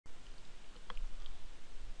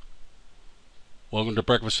Welcome to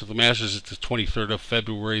Breakfast with the Masters. It's the 23rd of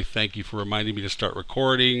February. Thank you for reminding me to start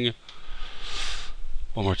recording.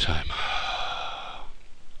 One more time.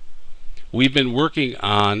 We've been working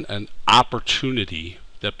on an opportunity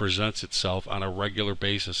that presents itself on a regular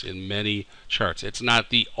basis in many charts. It's not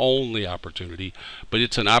the only opportunity, but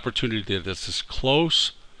it's an opportunity that's as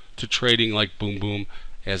close to trading like boom boom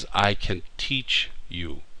as I can teach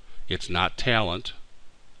you. It's not talent.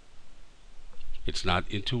 It's not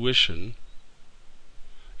intuition.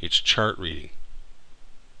 It's chart reading.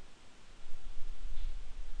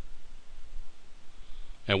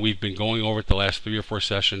 And we've been going over it the last 3 or 4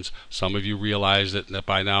 sessions. Some of you realize it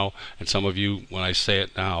by now, and some of you, when I say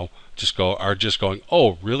it now, are just going,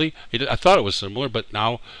 "Oh, really? I thought it was similar, but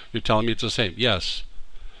now you're telling me it's the same." Yes.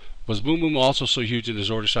 Was Boom Boom also so huge in his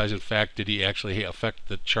order size? In fact, did he actually affect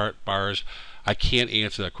the chart bars? I can't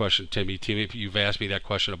answer that question, Timmy. Timmy, you've asked me that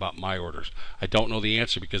question about my orders. I don't know the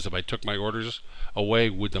answer, because if I took my orders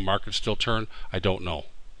away, would the market still turn? I don't know.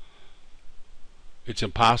 It's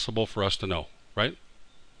impossible for us to know, right?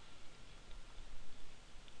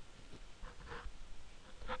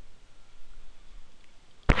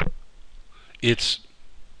 It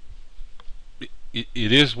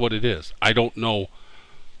is what it is. I don't know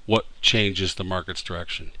what changes the market's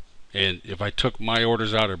direction. And if I took my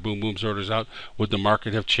orders out or Boom Boom's orders out, would the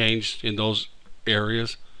market have changed in those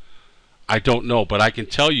areas? I don't know, but I can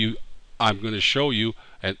tell you, I'm going to show you,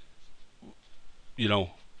 and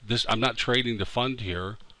this, I'm not trading the fund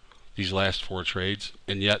here, these last 4 trades,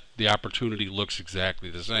 and yet the opportunity looks exactly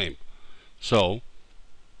the same. So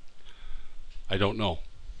I don't know.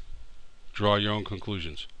 Draw your own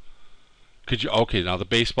conclusions. Okay, now the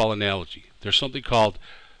baseball analogy. There's something called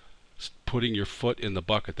putting your foot in the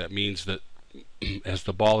bucket. That means that as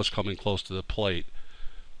the ball is coming close to the plate,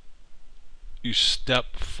 you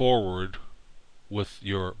step forward with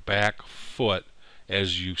your back foot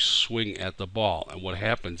as you swing at the ball. And what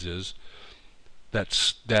happens is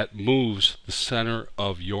that moves the center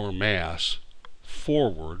of your mass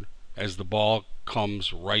forward as the ball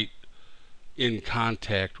comes right in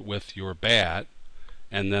contact with your bat,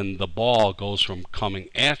 and then the ball goes from coming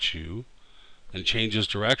at you and changes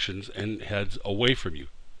directions and heads away from you.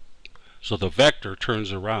 So the vector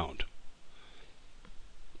turns around.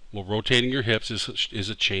 Well, rotating your hips is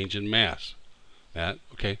a change in mass. Matt,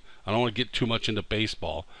 okay? I don't want to get too much into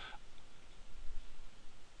baseball.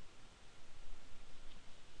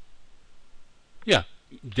 Yeah,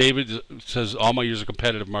 David says all my years of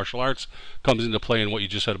competitive martial arts comes into play in what you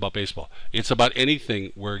just said about baseball. It's about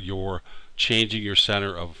anything where you're changing your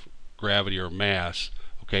center of gravity or mass.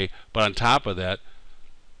 Okay, but on top of that,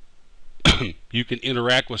 you can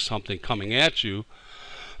interact with something coming at you,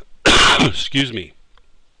 excuse me,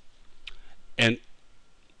 and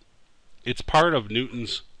it's part of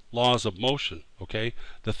Newton's laws of motion. Okay,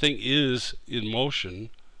 the thing is in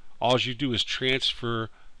motion. All you do is transfer,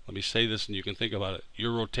 let me say this and you can think about it,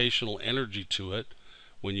 your rotational energy to it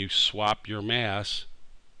when you swap your mass,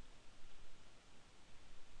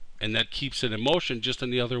 and that keeps it in motion, just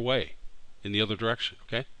in the other way, in the other direction.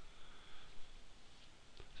 Okay,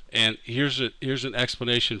 and here's an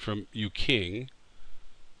explanation from Yu King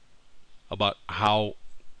about how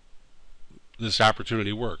this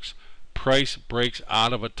opportunity works. Price breaks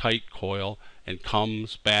out of a tight coil and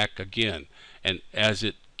comes back again, and as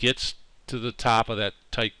it gets to the top of that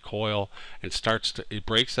tight coil and it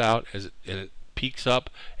breaks out and it peaks up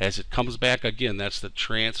as it comes back again. That's the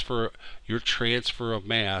transfer, your transfer of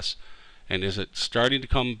mass. And as it's starting to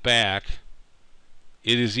come back,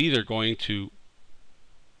 it is either going to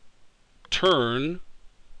turn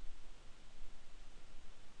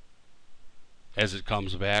as it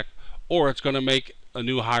comes back, or it's going to make a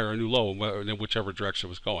new high or a new low in whichever direction it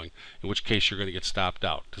was going, in which case you're going to get stopped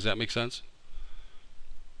out. Does that make sense?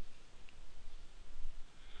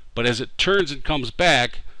 But as it turns and comes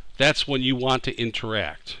back, that's when you want to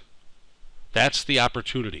interact. That's the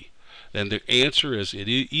opportunity. Then the answer is it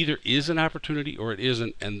either is an opportunity or it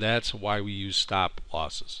isn't, and that's why we use stop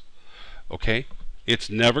losses. Okay? It's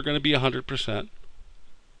never going to be 100%.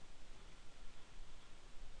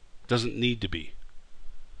 Doesn't need to be.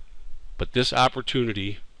 But this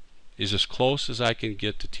opportunity is as close as I can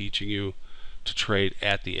get to teaching you to trade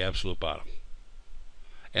at the absolute bottom.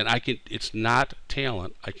 And it's not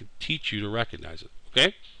talent. I can teach you to recognize it.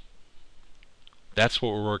 Okay? That's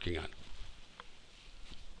what we're working on.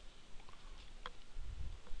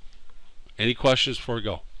 Any questions before we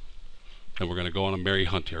go? And we're going to go on a merry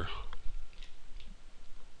hunt here.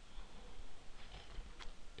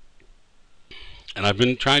 And I've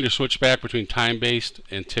been trying to switch back between time-based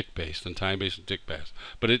and tick-based, and time-based and tick-based.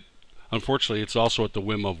 But unfortunately, it's also at the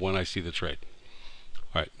whim of when I see the trade.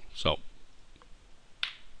 Alright, so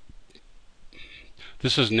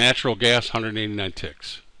this is natural gas, 189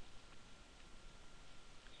 ticks.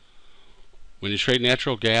 When you trade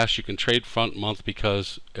natural gas, you can trade front month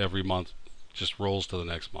because every month just rolls to the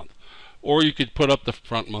next month. Or you could put up the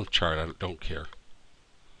front month chart. I don't care.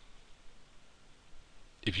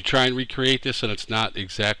 If you try and recreate this and it's not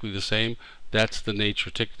exactly the same, that's the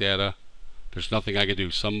nature tick data. There's nothing I can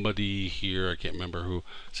do. Somebody here, I can't remember who,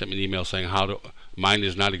 sent me an email saying mine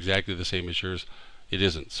is not exactly the same as yours. It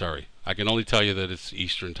isn't, sorry. I can only tell you that it's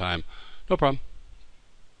Eastern time. No problem.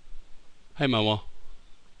 Hey, Mama.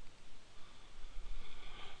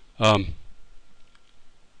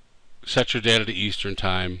 Set your data to Eastern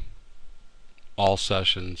time. All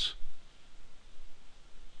sessions.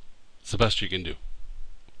 It's the best you can do.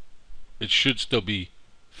 It should still be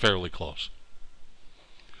fairly close.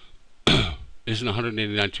 Isn't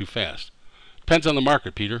 189 too fast? Depends on the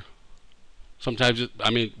market, Peter. Sometimes,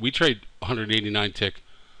 we trade 189 tick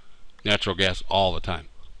natural gas all the time.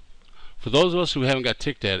 For those of us who haven't got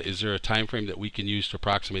tick data, is there a time frame that we can use to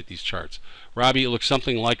approximate these charts? Robbie, it looks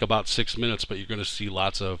something like about 6 minutes, but you're going to see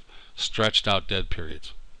lots of stretched out dead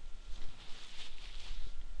periods.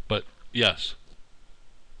 But yes,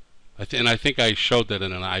 and I think I showed that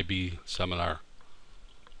in an IB seminar.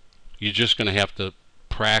 You're just going to have to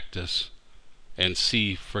practice and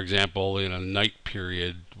see, for example, in a night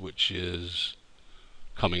period, which is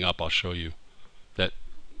coming up, I'll show you that,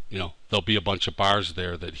 there'll be a bunch of bars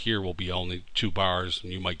there that here will be only 2 bars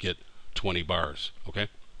and you might get 20 bars, okay?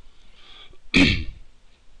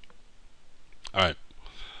 Alright,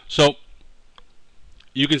 so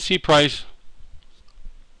you can see price.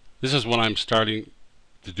 This is when I'm starting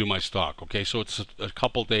to do my stock, okay? So it's a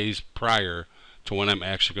couple days prior to when I'm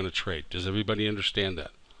actually going to trade. Does everybody understand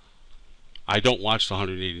that? I don't watch the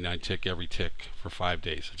 189 tick every tick for 5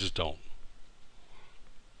 days. I just don't.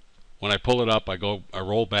 When I pull it up, I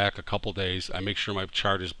roll back a couple days, I make sure my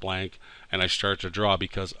chart is blank, and I start to draw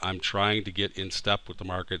because I'm trying to get in step with the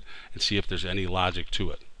market and see if there's any logic to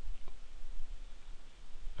it.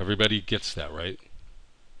 Everybody gets that, right?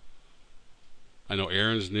 I know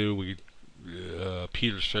Aaron's new.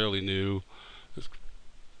 Peter's fairly new.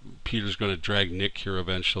 Peter's going to drag Nick here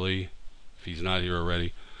eventually, if he's not here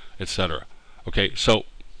already, etc. Okay, so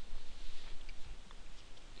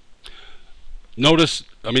notice,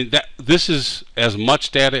 that this is as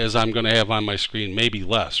much data as I'm going to have on my screen, maybe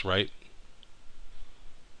less, right?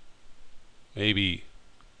 Maybe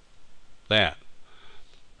that.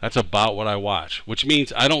 That's about what I watch, which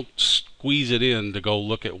means I don't squeeze it in to go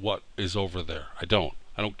look at what is over there. I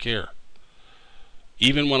don't care.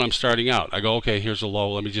 Even when I'm starting out, I go, okay, here's a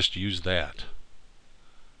low, let me just use that.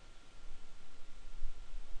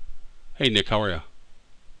 Hey Nick, how are you?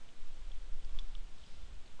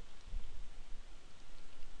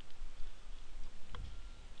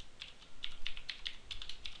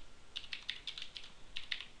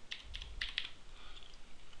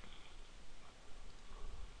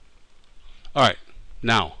 Alright,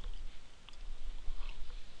 now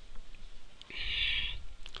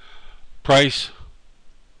price,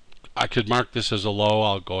 I could mark this as a low.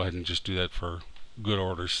 I'll go ahead and just do that for good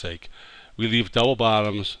order's sake. We leave double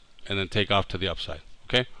bottoms and then take off to the upside,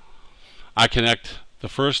 okay? I connect the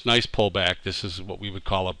first nice pullback. This is what we would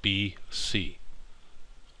call a BC.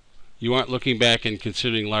 You aren't looking back and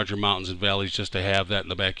considering larger mountains and valleys just to have that in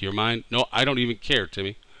the back of your mind. No, I don't even care,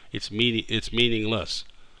 Timmy. It's meaningless.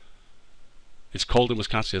 It's cold in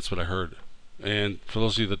Wisconsin, that's what I heard. And for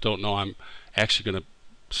those of you that don't know, I'm actually going to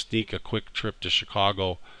sneak a quick trip to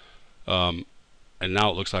Chicago. And now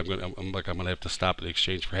it looks like I'm going to have to stop at the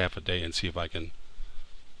exchange for half a day and see if I can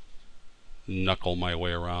knuckle my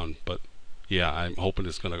way around. But yeah, I'm hoping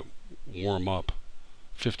it's going to warm up.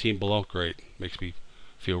 15 below, great. Makes me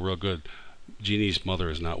feel real good. Jeannie's mother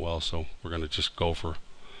is not well, so we're going to just go for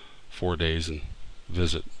 4 days and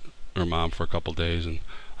visit her mom for a couple days, and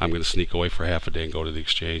I'm going to sneak away for half a day and go to the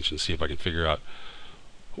exchange and see if I can figure out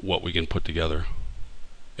what we can put together.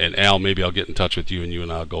 And Al, maybe I'll get in touch with you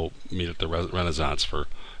and I'll go meet at the Renaissance for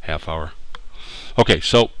half hour. Okay,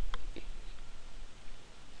 so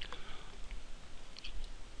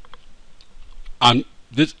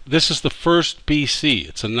this is the first BC.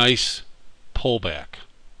 It's a nice pullback.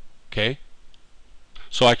 Okay,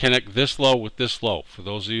 so I connect this low with this low. For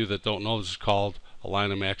those of you that don't know, this is called a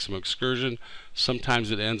line of maximum excursion.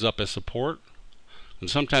 Sometimes it ends up as support, and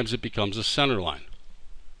sometimes it becomes a center line.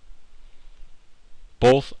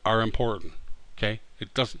 Both are important. Okay,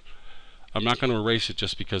 I'm not going to erase it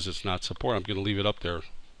just because it's not support. I'm going to leave it up there.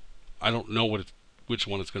 I don't know which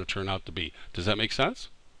one it's going to turn out to be. Does that make sense?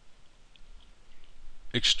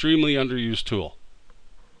 Extremely underused tool.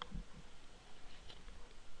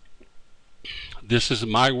 This is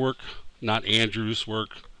my work, not Andrew's work.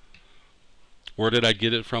 Where did I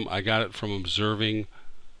get it from? I got it from observing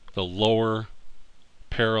the lower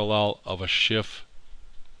parallel of a shift,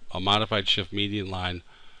 a modified shift median line,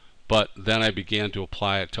 but then I began to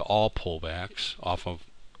apply it to all pullbacks off of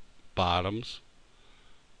bottoms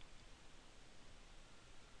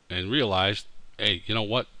and realized, hey, you know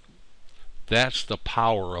what? That's the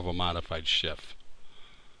power of a modified shift.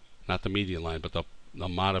 Not the median line, but the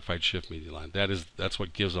modified shift median line. That's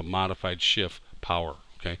what gives a modified shift power.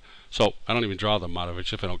 Okay, so I don't even draw the modified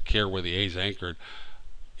shift. I don't care where the A is anchored.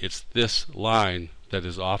 It's this line that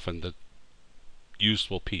is often the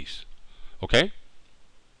useful piece. Okay?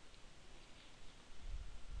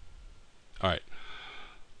 Alright.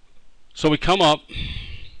 So we come up,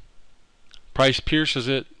 price pierces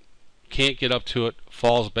it, can't get up to it,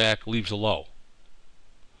 falls back, leaves a low.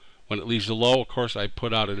 When it leaves a low, of course, I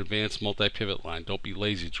put out an advanced multi-pivot line. Don't be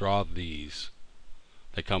lazy, draw these.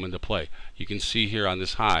 They come into play. You can see here on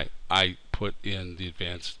this high, I put in the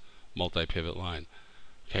advanced multi-pivot line.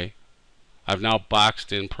 Okay, I've now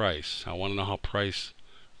boxed in price. I want to know how price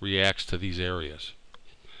reacts to these areas.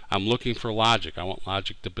 I'm looking for logic. I want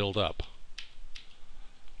logic to build up.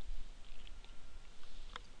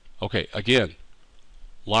 Okay, again,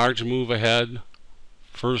 large move ahead,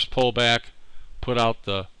 first pullback, put out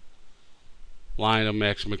the line of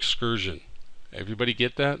maximum excursion. Everybody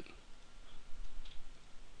get that?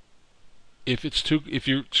 If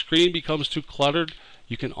your screen becomes too cluttered,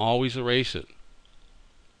 you can always erase it.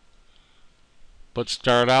 But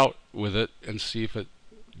start out with it and see if it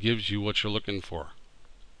gives you what you're looking for.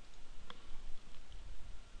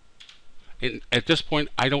 And at this point,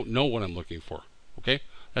 I don't know what I'm looking for. Okay?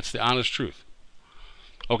 That's the honest truth.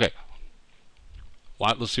 Okay.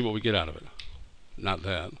 Well, let's see what we get out of it. Not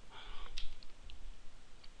that.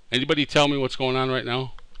 Anybody tell me what's going on right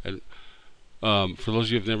now? And for those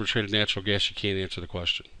of you who have never traded natural gas, you can't answer the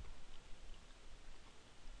question.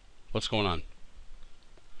 What's going on?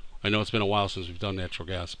 I know it's been a while since we've done natural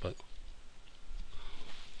gas, but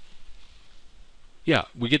yeah,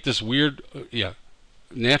 we get this weird,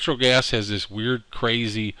 natural gas has this weird,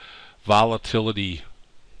 crazy volatility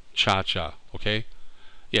cha-cha, okay?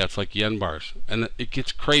 Yeah, it's like yen bars, and it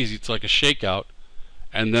gets crazy. It's like a shakeout,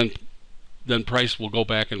 and then price will go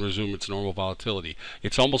back and resume its normal volatility.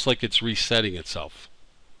 It's almost like it's resetting itself,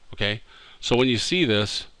 okay? So when you see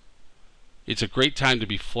this, it's a great time to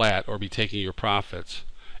be flat or be taking your profits.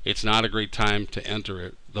 It's not a great time to enter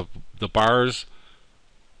it. The bars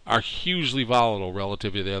are hugely volatile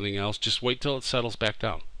relative to everything else. Just wait till it settles back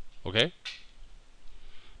down, okay?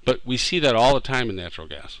 But we see that all the time in natural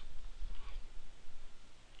gas.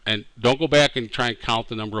 And don't go back and try and count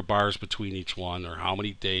the number of bars between each one or how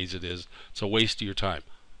many days it is. It's a waste of your time.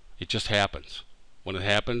 It just happens. When it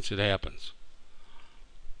happens, it happens.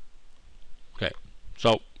 Okay,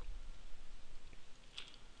 so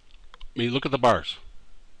I mean, look at the bars.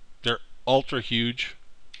 They're ultra huge.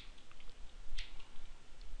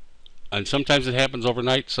 And sometimes it happens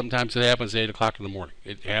overnight. Sometimes it happens at 8 o'clock in the morning.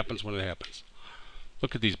 It happens when it happens.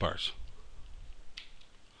 Look at these bars.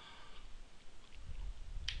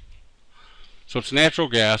 So it's natural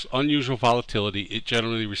gas, unusual volatility. It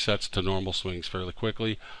generally resets to normal swings fairly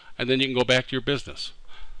quickly. And then you can go back to your business.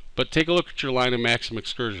 But take a look at your line of maximum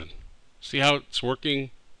excursion. See how it's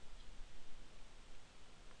working?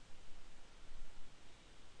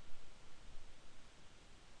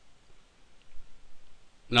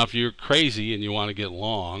 Now, if you're crazy and you want to get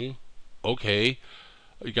long, okay,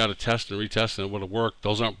 you got to test and retest and it would have worked.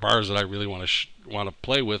 Those aren't bars that I really want to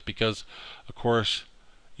play with because, of course,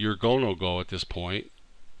 your go-no-go at this point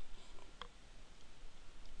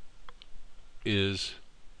is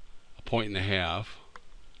 1.5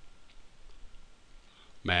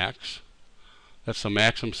 max. That's the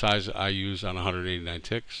maximum size I use on 189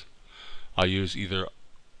 ticks. I'll use either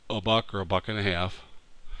 $1 or $1.50.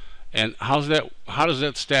 And how does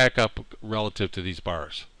that stack up relative to these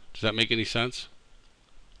bars? Does that make any sense?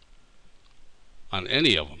 On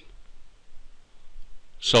any of them.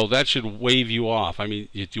 So that should wave you off. I mean,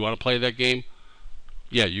 do you want to play that game?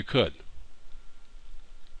 Yeah, you could.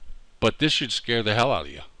 But this should scare the hell out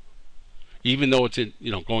of you. Even though it's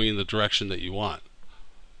going in the direction that you want.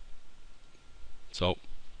 So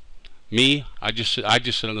me, I just sit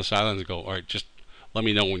on the sidelines and go, all right, just let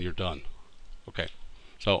me know when you're done. Okay.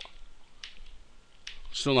 So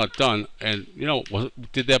still not done. And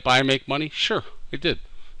did that buy make money? Sure, it did.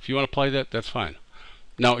 If you want to play that, that's fine.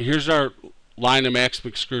 Now here's our line of maximum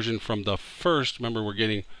excursion from the first. Remember, we're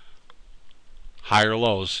getting higher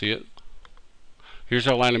lows. See it? Here's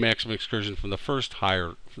our line of maximum excursion from the first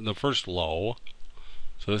low.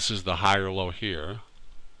 So this is the higher low here.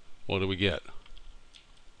 What do we get?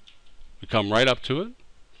 We come right up to it.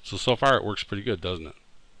 So far it works pretty good, doesn't it?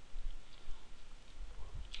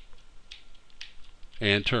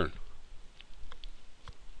 And turn.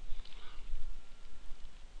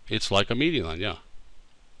 It's like a median line, yeah.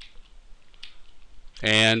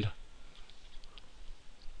 And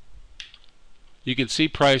you can see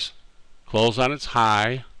price close on its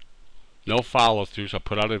high, no follow through, so I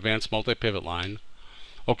put out advanced multi-pivot line.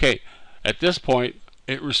 Okay, at this point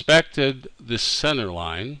it respected this center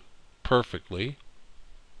line perfectly.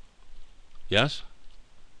 Yes?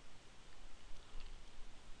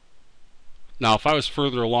 Now if I was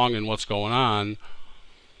further along in what's going on,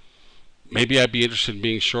 maybe I'd be interested in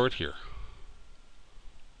being short here.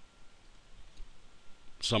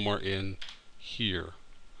 Somewhere in here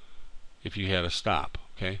if you had a stop,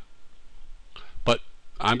 okay? But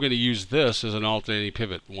I'm going to use this as an alternating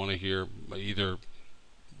pivot. One here, either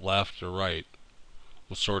left or right.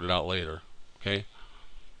 We'll sort it out later, okay?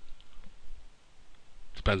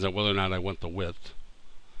 Depends on whether or not I want the width.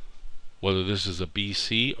 Whether this is a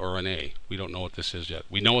BC or an A. We don't know what this is yet.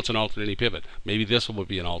 We know it's an alternating pivot. Maybe this will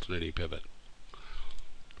be an alternating pivot.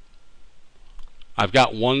 I've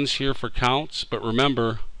got ones here for counts, but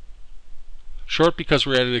remember, short because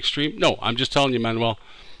we're at an extreme. No, I'm just telling you, Manuel,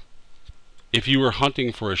 if you were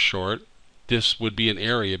hunting for a short, this would be an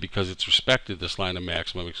area, because it's respected this line of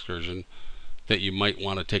maximum excursion, that you might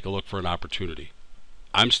want to take a look for an opportunity.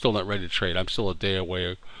 I'm still not ready to trade. I'm still a day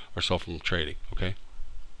away or so from trading, okay?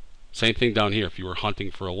 Same thing down here. If you were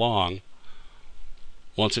hunting for a long,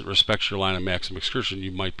 once it respects your line of maximum excursion,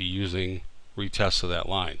 you might be using retests of that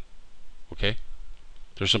line, okay?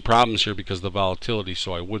 There's some problems here because of the volatility,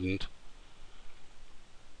 so I wouldn't.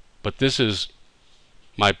 But this is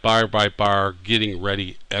my bar by bar getting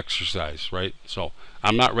ready exercise, right? So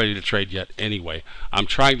I'm not ready to trade yet anyway. I'm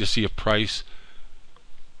trying to see if price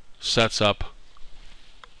sets up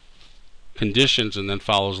conditions and then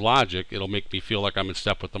follows logic. It'll make me feel like I'm in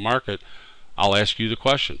step with the market. I'll ask you the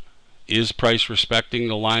question. Is price respecting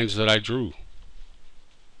the lines that I drew?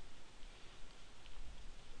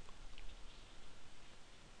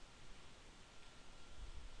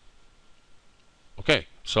 Okay,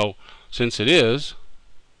 so since it is,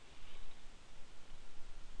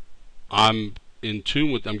 I'm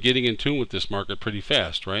getting in tune with this market pretty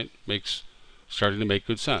fast, right? Starting to make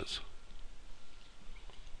good sense.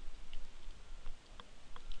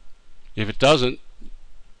 If it doesn't,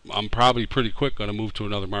 I'm probably pretty quick going to move to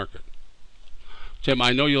another market. Tim,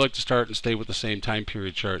 I know you like to start and stay with the same time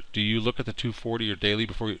period chart. Do you look at the 240 or daily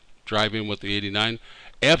before you drive in with the 89?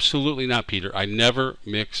 Absolutely not, Peter. I never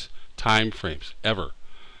mix time frames, ever.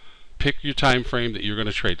 Pick your time frame that you're going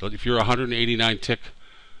to trade. If you're a 189 tick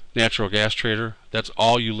natural gas trader, that's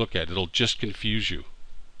all you look at. It'll just confuse you.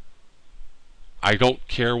 I don't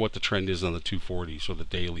care what the trend is on the 240s or the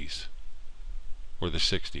dailies or the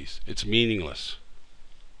 60s. It's meaningless.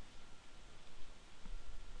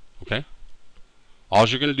 Okay? All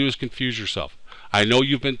you're going to do is confuse yourself. I know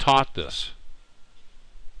you've been taught this.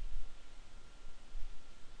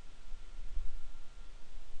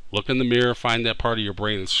 Look in the mirror, find that part of your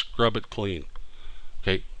brain and scrub it clean.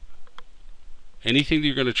 Okay? Anything that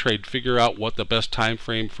you're going to trade, figure out what the best time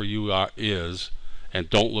frame for you is, and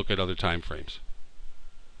don't look at other time frames.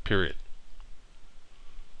 Period.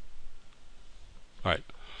 All right.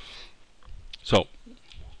 So,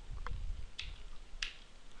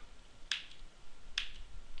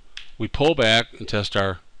 we pull back and test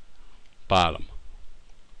our bottom.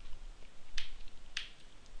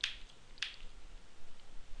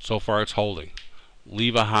 So far it's holding.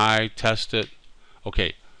 Leave a high, test it.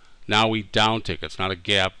 Okay, now we down tick. It's not a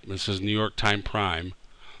gap. This is New York Time Prime.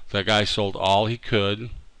 That guy sold all he could,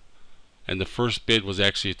 and the first bid was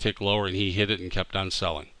actually a tick lower, and he hit it and kept on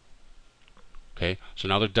selling. Okay, so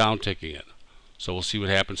now they're down ticking it. So we'll see what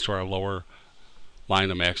happens to our lower line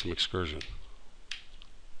of maximum excursion.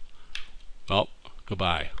 Well,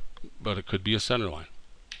 goodbye. But it could be a center line.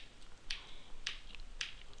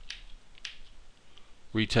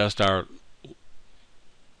 Retest our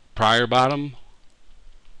prior bottom.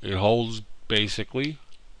 It holds basically.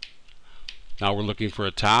 Now we're looking for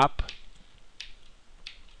a top.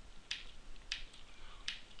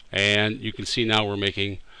 And you can see now we're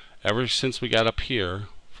making, ever since we got up here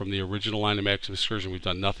from the original line of maximum excursion, we've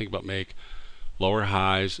done nothing but make lower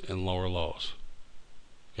highs and lower lows.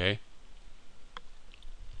 Okay?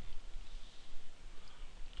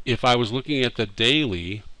 If I was looking at the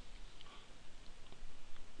daily,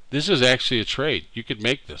 this is actually a trade. You could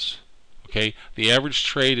make this. Okay? The average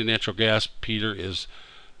trade in natural gas, Peter, is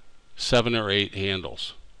 7 or 8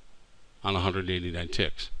 handles. on 189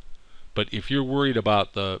 ticks. But if you're worried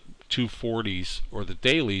about the 240s or the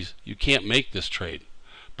dailies, you can't make this trade.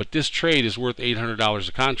 But this trade is worth $800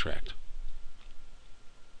 a contract.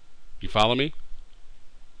 You follow me?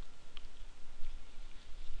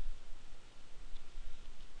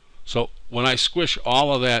 So when I squish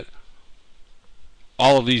all of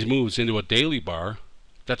these moves into a daily bar,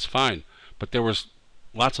 that's fine. But there was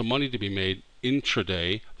lots of money to be made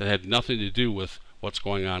intraday that had nothing to do with what's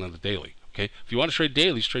going on in the daily. Okay, if you want to trade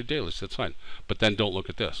dailies, that's fine. But then don't look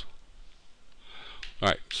at this. All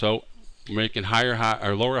right, so we're making higher high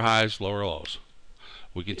or lower highs, lower lows.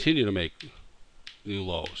 We continue to make new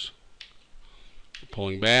lows. We're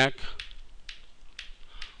pulling back,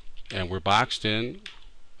 and we're boxed in.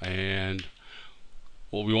 And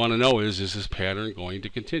what we want to know is this pattern going to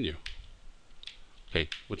continue? Okay,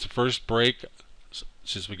 what's the first break?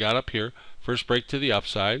 Since we got up here, first break to the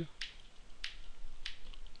upside.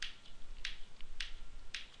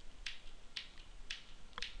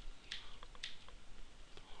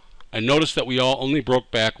 And notice that we all only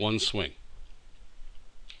broke back one swing.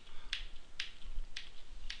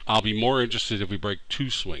 I'll be more interested if we break two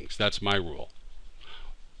swings. That's my rule.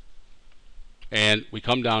 And we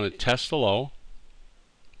come down and test the low.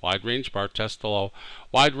 Wide range bar, test the low.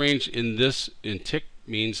 Wide range in tick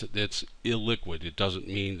means that it's illiquid. It doesn't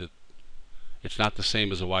mean that it's not the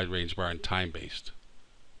same as a wide range bar in time based.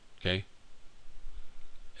 Okay?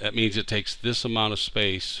 That means it takes this amount of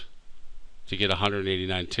space to get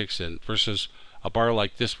 189 ticks in versus a bar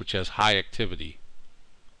like this which has high activity.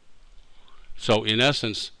 So in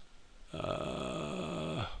essence,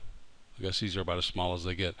 I guess these are about as small as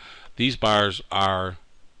they get. These bars are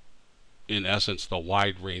in essence the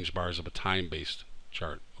wide range bars of a time-based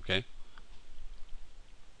chart. Okay,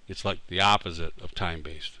 it's like the opposite of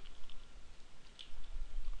time-based.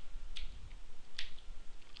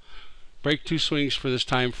 Break two swings for this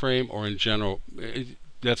time frame, or in general,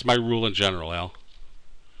 that's my rule in general, Al.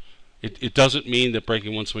 It doesn't mean that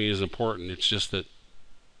breaking one swing is important. It's just that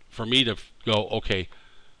for me to go, okay,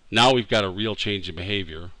 now we've got a real change in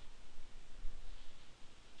behavior.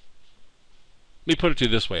 Let me put it to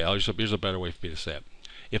you this way, Al. Here's a better way for me to say it.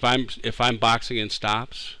 If I'm boxing in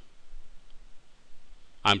stops,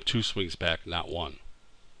 I'm two swings back, not one.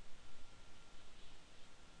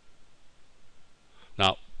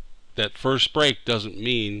 Now, that first break doesn't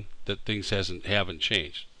mean that things haven't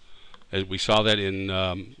changed. And we saw that in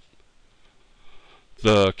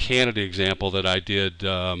the Canada example that I did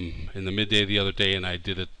in the midday the other day, and I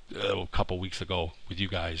did it a couple weeks ago with you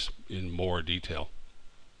guys in more detail.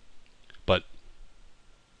 But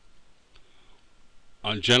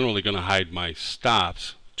I'm generally going to hide my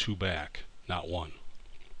stops two back, not one.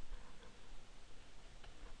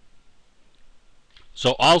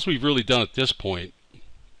 So all we've really done at this point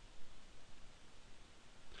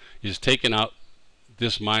is taken out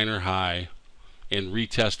this minor high and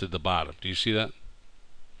retested the bottom. Do you see that?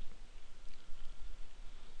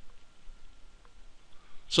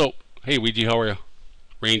 So, hey Ouija, how are you?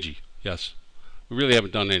 Rangy, yes. We really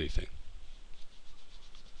haven't done anything.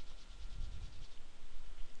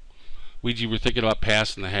 Ouija, we're thinking about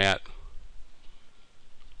passing the hat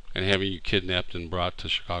and having you kidnapped and brought to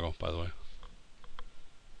Chicago, by the way.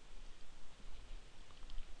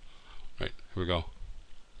 Right, here we go.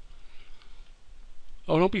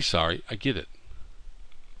 Oh, don't be sorry. I get it.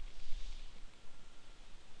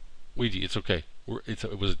 Ouija, it's okay.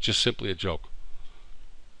 It was just simply a joke.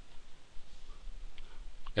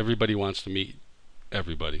 Everybody wants to meet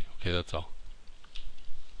everybody. Okay, that's all.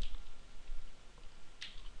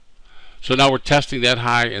 So now we're testing that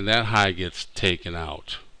high, and that high gets taken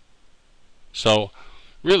out. So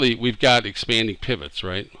really, we've got expanding pivots,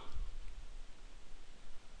 right?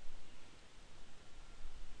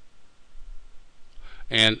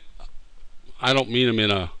 And I don't mean them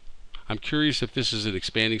in a... I'm curious if this is an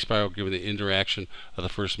expanding spiral given the interaction of the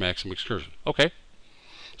first maximum excursion. Okay.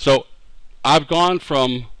 So I've gone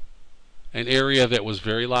from an area that was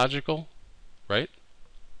very logical, right?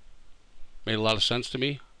 Made a lot of sense to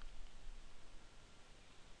me.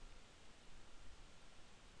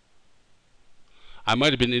 I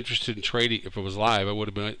might have been interested in trading if it was live.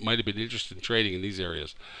 Might have been interested in trading in these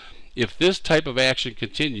areas. If this type of action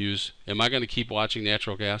continues, am I going to keep watching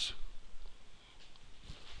natural gas?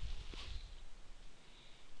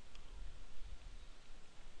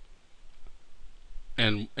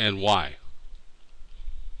 And why?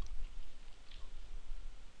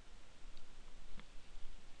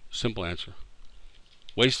 Simple answer.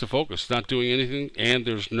 Waste of focus. Not doing anything, and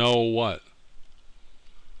there's no what?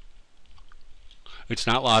 It's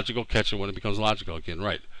not logical. Catch it when it becomes logical again.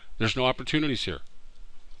 Right. There's no opportunities here.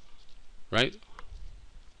 right?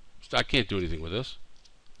 I can't do anything with this.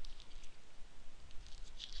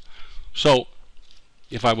 So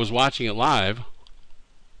if I was watching it live,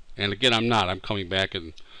 and again I'm not, I'm coming back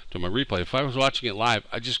and to my replay. If I was watching it live,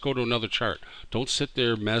 I just go to another chart. Don't sit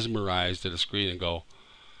there mesmerized at a screen and go,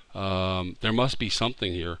 there must be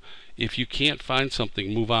something here. If you can't find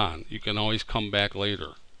something, move on. You can always come back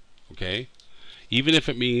later. Okay? Even if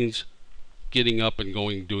it means getting up and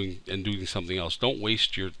doing something else. Don't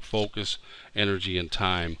waste your focus, energy, and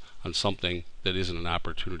time on something that isn't an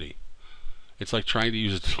opportunity. It's like trying to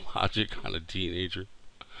use logic on a teenager.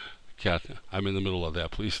 Cat, I'm in the middle of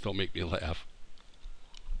that. Please don't make me laugh.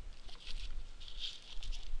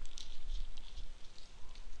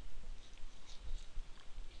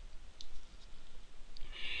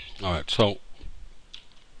 All right, so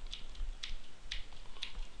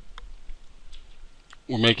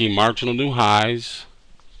we're making marginal new highs.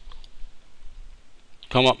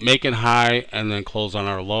 Come up, make it high, and then close on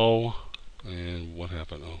our low. And what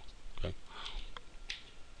happened? Oh, okay.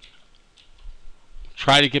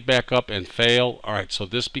 Try to get back up and fail. All right, so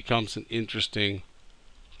this becomes an interesting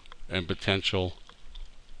and potential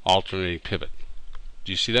alternating pivot.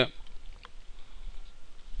 Do you see that?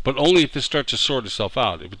 But only if it starts to sort itself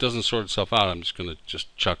out. If it doesn't sort itself out, I'm just going to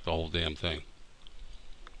just chuck the whole damn thing.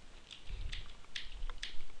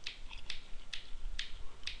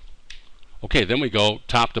 Okay, then we go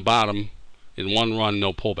top to bottom in one run,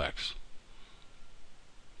 no pullbacks.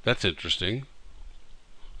 That's interesting.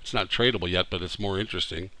 It's not tradable yet, but it's more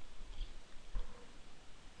interesting.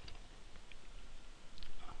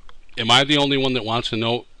 Am I the only one that wants to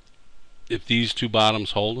know if these two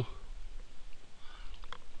bottoms hold?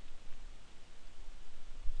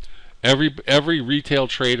 Every retail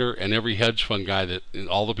trader and every hedge fund guy that, and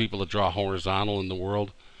all the people that draw horizontal in the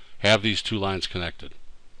world have these two lines connected.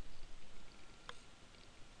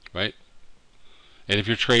 Right? And if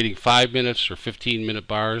you're trading 5 minutes or 15-minute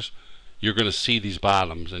bars, you're going to see these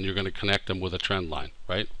bottoms and you're going to connect them with a trend line,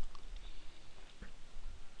 right?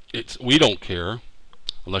 We don't care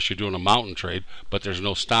unless you're doing a mountain trade, but there's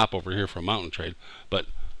no stop over here for a mountain trade. But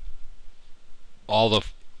all the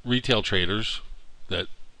retail traders that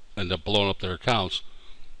end up blowing up their accounts,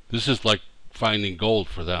 this is like finding gold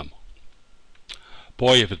for them.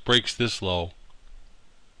 Boy, if it breaks this low,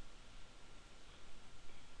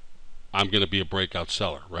 I'm going to be a breakout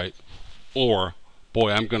seller, right? Or,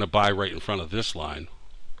 boy, I'm going to buy right in front of this line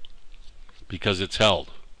because it's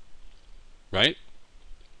held, right?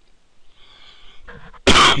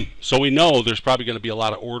 So we know there's probably going to be a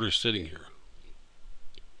lot of orders sitting here.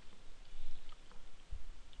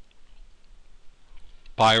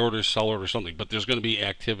 Buy orders, sell orders, something, but there's going to be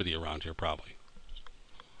activity around here probably.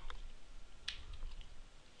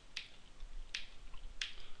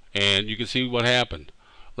 And you can see what happened.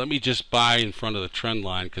 Let me just buy in front of the trend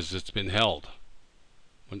line because it's been held.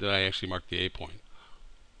 When did I actually mark the A point?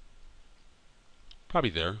 Probably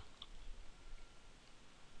there.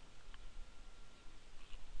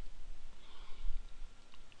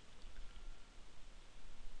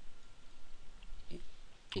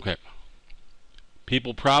 Okay.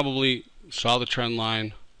 People probably saw the trend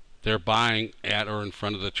line. They're buying at or in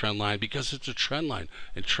front of the trend line because it's a trend line.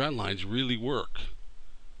 And trend lines really work.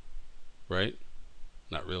 Right?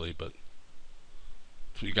 Not really, but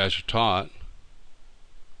that's what you guys are taught.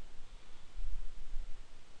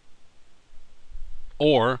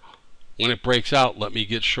 Or, when it breaks out, let me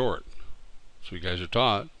get short. That's what you guys are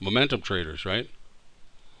taught. Momentum traders, right?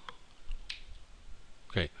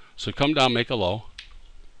 Okay, so come down, make a low.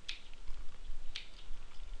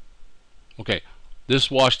 Okay,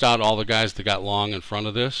 this washed out all the guys that got long in front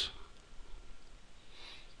of this.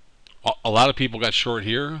 A lot of people got short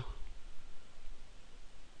here.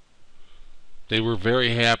 They were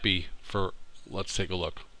very happy for, let's take a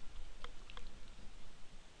look.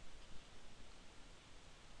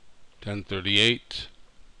 1038,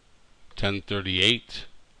 1038,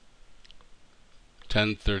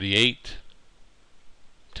 1038,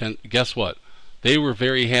 10. Guess what? They were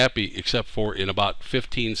very happy, except for in about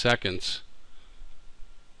 15 seconds,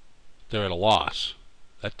 they're at a loss.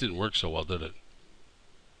 That didn't work so well, did it?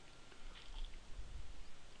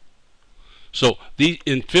 So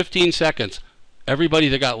in 15 seconds, everybody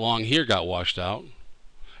that got long here got washed out,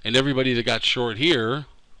 and everybody that got short here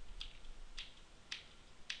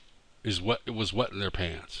was wet in their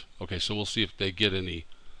pants. Okay, so we'll see if they get any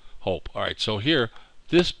hope. All right, so here,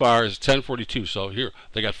 this bar is 1042. So here,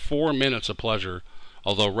 they got 4 minutes of pleasure,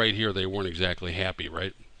 although right here they weren't exactly happy,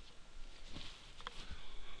 right?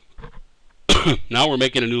 Now we're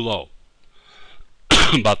making a new low.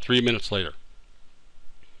 About 3 minutes later.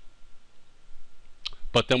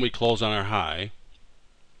 but then we close on our high,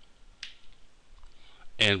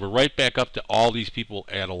 and we're right back up to all these people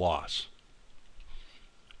at a loss.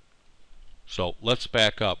 So let's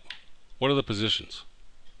back up. What are the positions?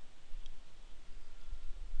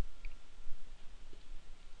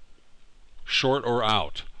 Short or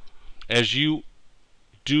out. As you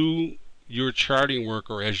do your charting work,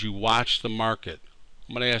 or as you watch the market,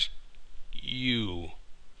 I'm going to ask you,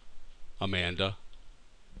 Amanda,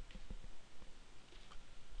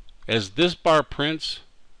 as this bar prints,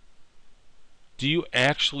 do you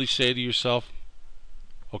actually say to yourself,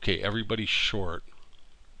 okay, everybody's short,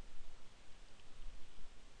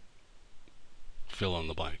 fill in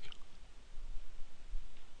the blank?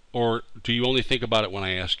 Or do you only think about it when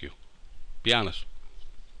I ask you? Be honest.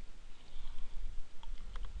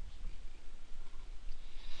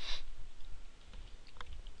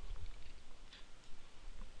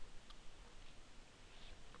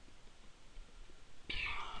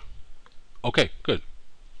 Okay, good.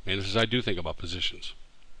 And this is, I do think about positions.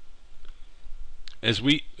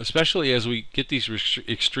 Especially as we get these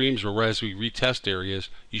extremes, or as we retest areas,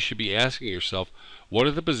 you should be asking yourself, what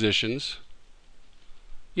are the positions?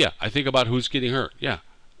 Yeah, I think about who's getting hurt. Yeah.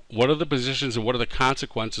 What are the positions, and what are the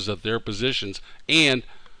consequences of their positions? And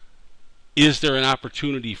is there an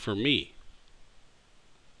opportunity for me?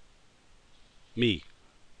 Me,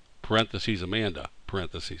 parentheses Amanda,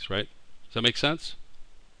 parentheses, right? Does that make sense?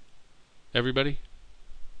 Everybody?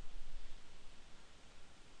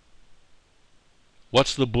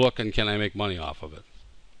 What's the book, and can I make money off of it?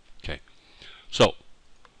 Okay. So,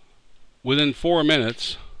 within 4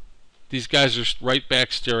 minutes, these guys are right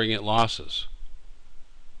back staring at losses.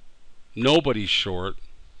 Nobody's short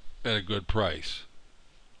at a good price.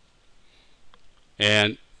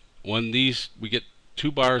 And when we get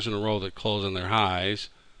 2 bars in a row that close on their highs,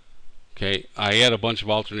 okay, I add a bunch of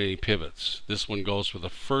alternating pivots. This one goes with the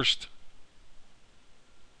first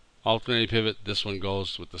alternating pivot, this one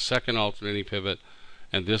goes with the second alternating pivot,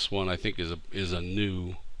 and this one I think is a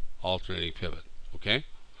new alternating pivot. Okay?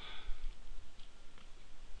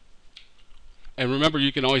 And remember,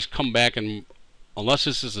 you can always come back, and unless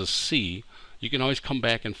this is a C, you can always come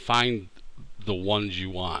back and find the ones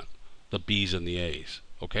you want, the B's and the A's.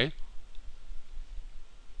 Okay?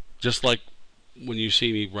 Just like when you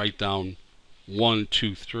see me write down 1,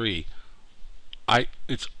 2, 3,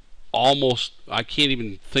 it's almost, I can't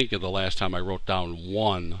even think of the last time I wrote down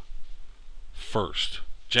 1 first.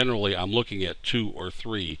 Generally, I'm looking at 2 or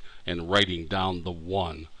 3 and writing down the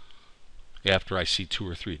 1 after I see 2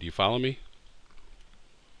 or 3. Do you follow me?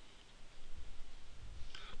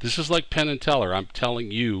 This is like Penn and Teller. I'm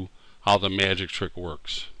telling you how the magic trick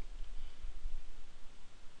works.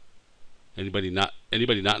 Anybody not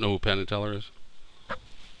know who Penn and Teller is?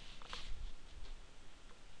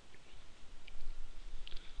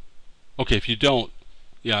 Okay, if you don't,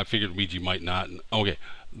 yeah, I figured Ouija might not. Okay,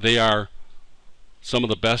 they are some of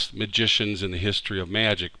the best magicians in the history of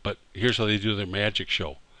magic, but here's how they do their magic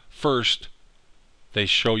show. First, they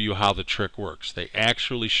show you how the trick works. They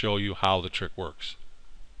actually show you how the trick works.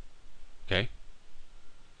 Okay?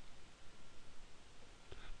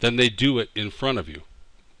 Then they do it in front of you.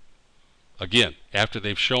 Again, after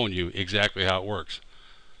they've shown you exactly how it works.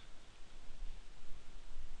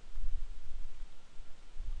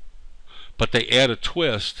 But they add a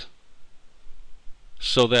twist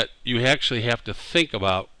so that you actually have to think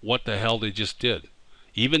about what the hell they just did.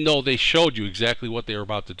 Even though they showed you exactly what they were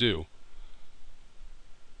about to do,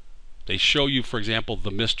 they show you, for example, the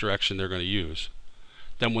misdirection they're going to use.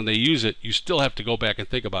 Then when they use it, you still have to go back and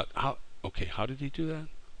think about, how did he do that?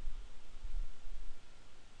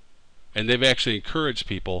 And they've actually encouraged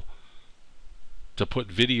people to put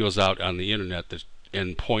videos out on the internet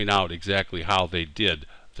and point out exactly how they did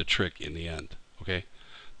the trick in the end. Okay?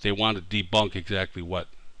 They want to debunk exactly what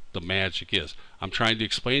the magic is. I'm trying to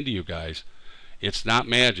explain to you guys, it's not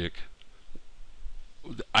magic.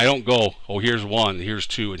 I don't go, oh, here's 1, here's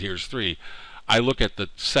 2, and here's 3. I look at the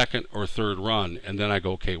second or third run, and then I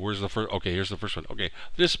go, okay, where's the first? Okay, here's the first one. Okay,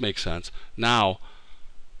 this makes sense. Now,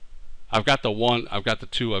 I've got the 1, I've got the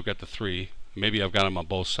 2, I've got the 3. Maybe I've got them on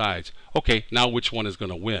both sides. Okay, now which one is going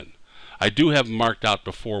to win? I do have them marked out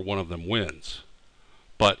before one of them wins.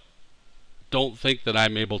 But don't think that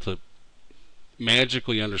I'm able to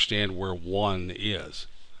magically understand where 1 is.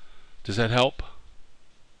 Does that help?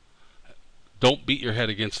 Don't beat your head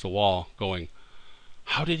against the wall going,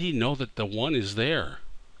 how did he know that the 1 is there?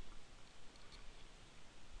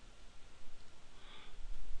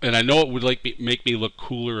 And I know it would make me look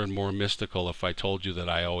cooler and more mystical if I told you that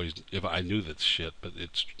if I knew that shit, but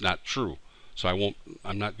it's not true. So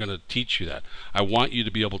I'm not going to teach you that. I want you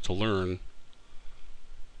to be able to learn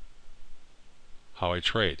how I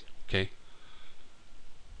trade. Okay.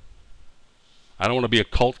 I don't want to be a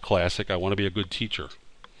cult classic. I want to be a good teacher.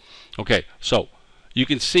 Okay, so you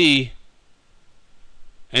can see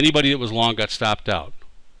anybody that was long got stopped out.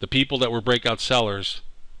 The people that were breakout sellers,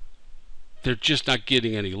 they're just not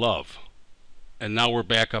getting any love. And now we're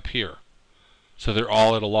back up here. So they're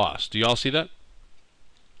all at a loss. Do you all see that?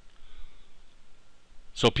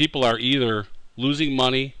 So people are either losing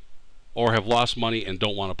money or have lost money and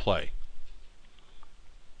don't want to play.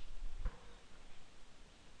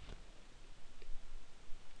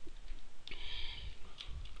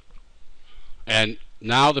 And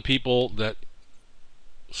now the people that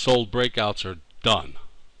sold breakouts are done,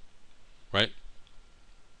 right?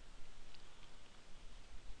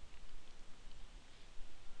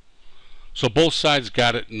 So both sides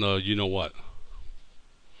got it in the you know what.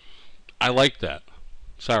 I like that.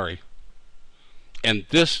 Sorry. And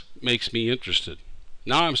this makes me interested.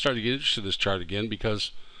 Now I'm starting to get interested in this chart again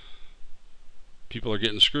because people are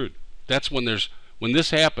getting screwed. That's when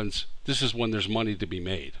this happens, this is when there's money to be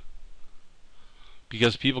made.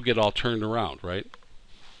 Because people get all turned around, right?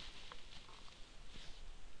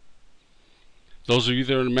 Those of you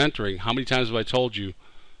that are in mentoring, how many times have I told you,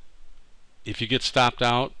 if you get stopped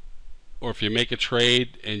out, or if you make a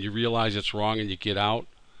trade and you realize it's wrong and you get out,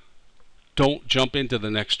 don't jump into the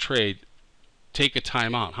next trade. Take a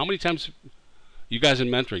time out. How many times, you guys in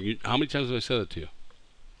mentoring, how many times have I said that to you?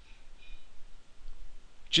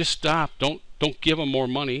 Just stop. Don't give them more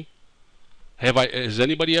money. Has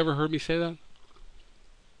anybody ever heard me say that?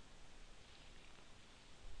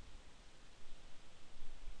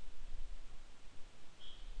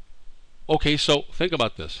 Okay, so think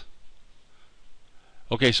about this.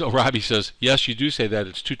 Okay, so Robbie says, yes, you do say that.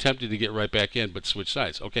 It's too tempting to get right back in, but switch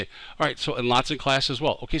sides. Okay, all right, so and lots in class as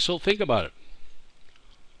well. Okay, so think about it.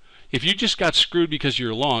 If you just got screwed because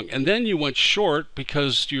you're long, and then you went short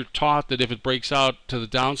because you're taught that if it breaks out to the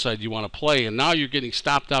downside, you want to play, and now you're getting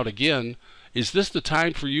stopped out again, is this the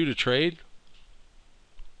time for you to trade?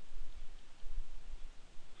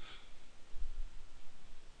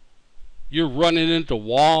 You're running into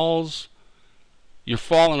walls. You're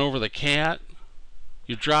falling over the cat.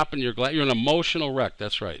 You're dropping your glass. You're an emotional wreck.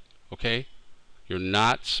 That's right. Okay? You're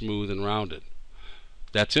not smooth and rounded.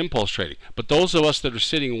 That's impulse trading. But those of us that are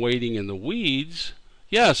sitting waiting in the weeds,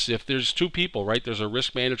 yes, if there's two people, right, there's a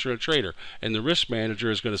risk manager and a trader. And the risk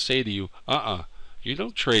manager is going to say to you, you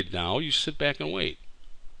don't trade now. You sit back and wait.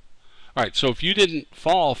 All right, so if you didn't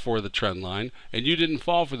fall for the trend line and you didn't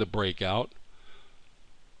fall for the breakout,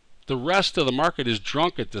 the rest of the market is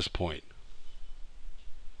drunk at this point.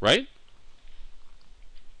 Right?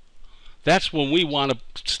 That's when we want to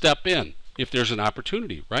step in if there's an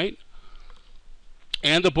opportunity, right?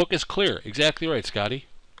 And the book is clear. Exactly right, Scotty.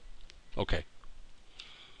 Okay.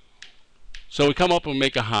 So we come up and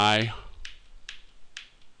make a high,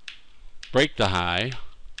 break the high,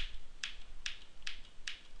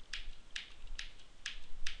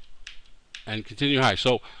 and continue high.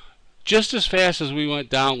 So just as fast as we went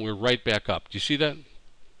down, we're right back up. Do you see that?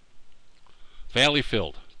 Valley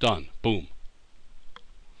filled. Done. Boom.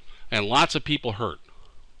 And lots of people hurt.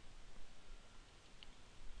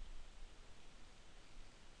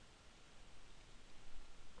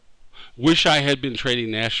 Wish I had been trading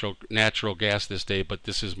natural gas this day, but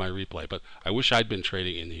this is my replay. But I wish I'd been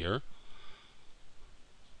trading in here.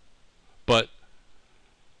 But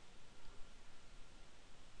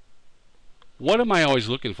what am I always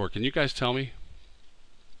looking for? Can you guys tell me?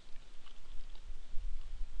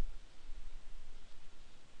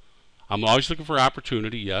 I'm always looking for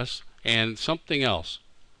opportunity, yes, and something else,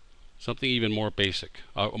 something even more basic,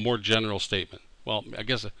 a more general statement. Well, I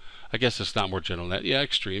guess it's not more general than that. Yeah,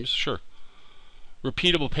 extremes, sure.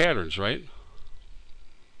 Repeatable patterns, right?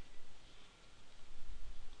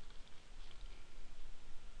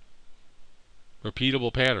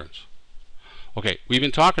 Repeatable patterns. Okay, we've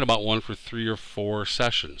been talking about one for 3 or 4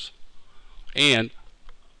 sessions, and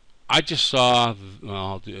I just saw. Well,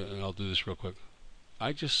 I'll do this real quick.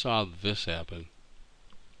 I just saw this happen.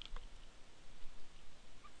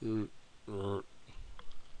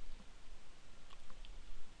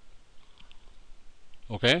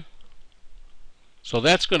 Okay? So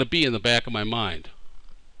that's going to be in the back of my mind.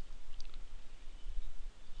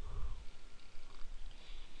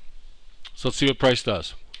 So let's see what price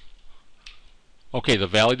does. Okay, the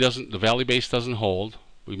valley base doesn't hold.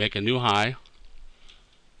 We make a new high.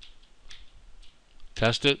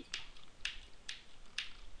 Test it.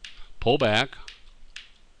 Pull back.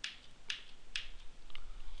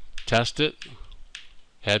 Test it.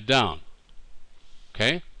 Head down.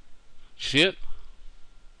 Okay? See it?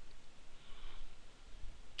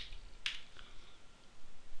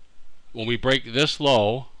 when we break this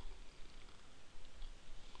low,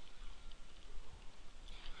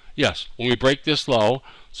 yes, when we break this low,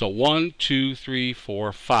 so 1, 2, 3,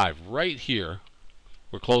 4, 5, right here,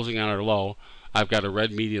 we're closing on our low. I've got a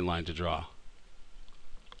red median line to draw.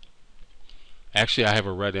 Actually, I have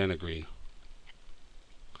a red and a green.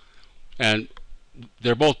 And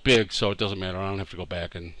they're both big, so it doesn't matter. I don't have to go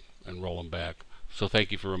back and roll them back. So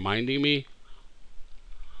thank you for reminding me.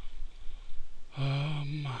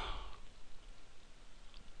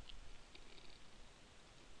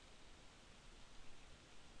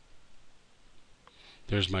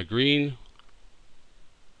 There's my green.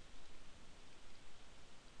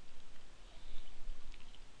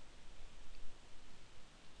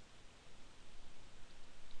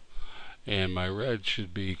 And my red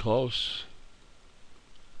should be close.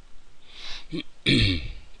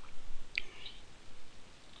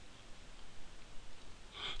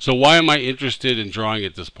 So why am I interested in drawing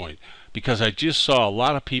at this point? Because I just saw a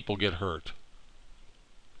lot of people get hurt.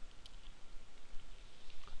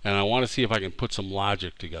 And I want to see if I can put some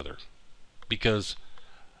logic together. Because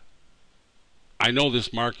I know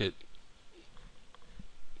this market,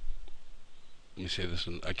 let me say this,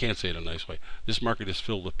 I can't say it in a nice way. This market is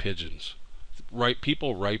filled with pigeons.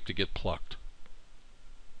 People ripe to get plucked.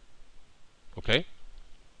 Okay?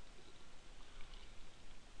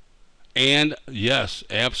 And yes,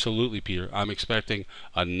 absolutely, Peter, I'm expecting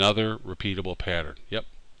another repeatable pattern. Yep.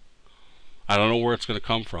 I don't know where it's going to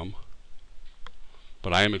come from,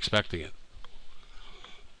 but I am expecting it.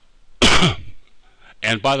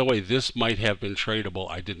 And by the way, this might have been tradable.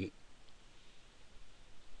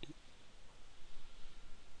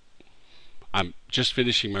 I'm just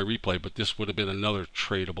finishing my replay, but this would have been another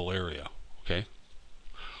tradable area. Okay.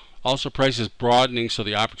 Also, price is broadening, so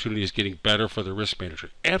the opportunity is getting better for the risk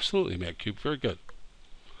manager. Absolutely, MadCube. Very good.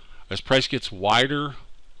 As price gets wider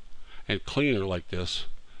and cleaner like this,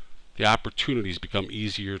 the opportunities become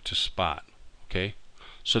easier to spot. Okay.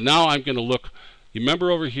 So now I'm going to look. You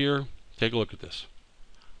remember over here? Take a look at this.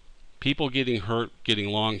 People getting hurt, getting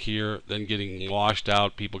long here, then getting washed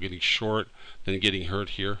out. People getting short, then getting hurt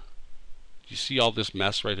here. Do you see all this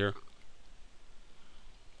mess right here?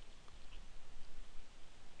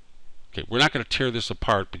 Okay, we're not going to tear this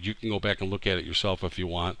apart, but you can go back and look at it yourself if you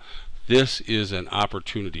want. This is an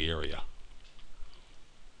opportunity area.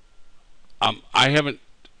 I haven't.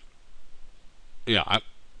 Yeah,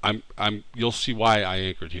 You'll see why I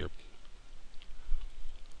anchored here,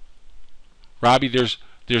 Robbie. There's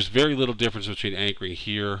very little difference between anchoring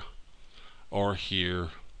here or here.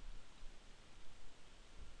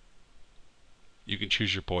 You can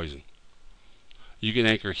choose your poison. You can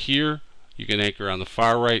anchor here. You can anchor on the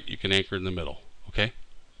far right. You can anchor in the middle. Okay?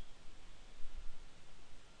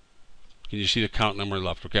 Can you see the count number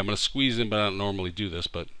left? Okay, I'm going to squeeze in, but I don't normally do this,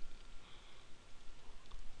 but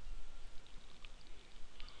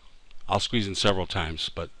I'll squeeze in several times.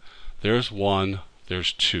 But there's 1,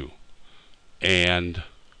 there's 2. And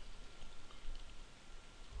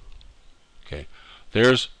okay,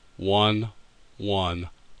 there's 1, 1,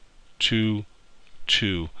 2,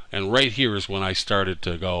 2. And right here is when I started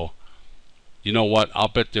to go, you know what? I'll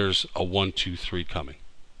bet there's a 1, 2, 3 coming.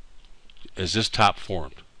 As this top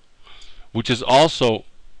formed. Which is also,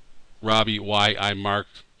 Robbie, why I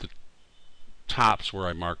marked the tops where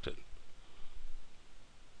I marked it.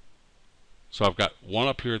 So I've got 1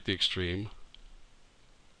 up here at the extreme.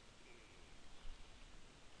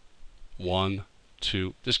 1,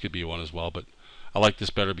 2. This could be 1 as well, but I like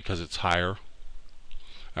this better because it's higher.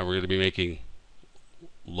 And we're going to be making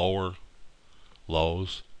lower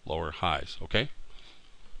lows, lower highs. Okay?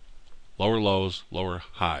 Lower lows, lower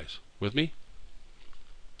highs. With me?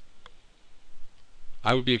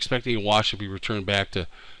 I would be expecting a wash if we return back to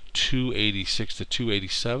 286 to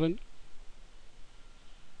 287.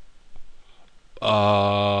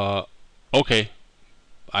 Okay.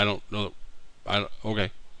 I don't know.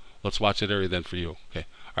 Okay. Let's watch that area then for you. Okay.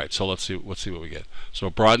 All right. So let's see what we get. So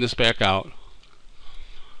broaden this back out.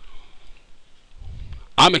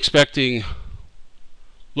 I'm expecting.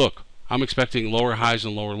 Look, I'm expecting lower highs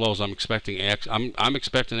and lower lows. I'm expecting I'm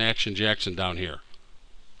expecting Action Jackson down here.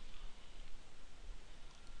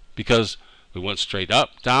 Because we went straight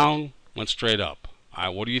up, down, went straight up.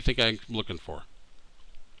 What do you think I'm looking for?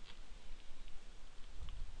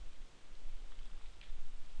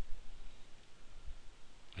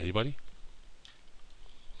 Anybody?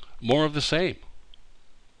 More of the same.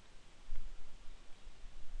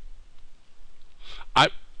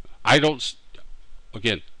 I don't.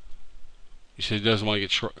 Again, you said he doesn't want to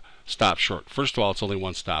get short. Stop short. First of all, it's only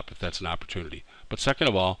 1 stop if that's an opportunity. But second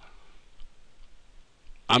of all,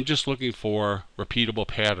 I'm just looking for repeatable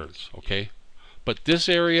patterns, okay? But this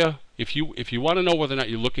area, if you want to know whether or not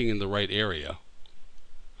you're looking in the right area,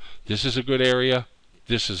 this is a good area,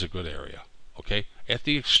 this is a good area, okay? At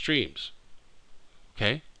the extremes,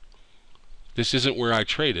 okay? This isn't where I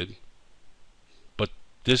traded, but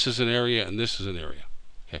this is an area and this is an area,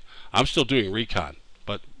 okay? I'm still doing recon,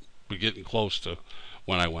 but we're getting close to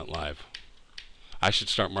when I went live. I should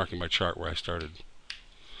start marking my chart where I started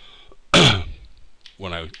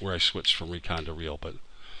where I switched from recon to real. But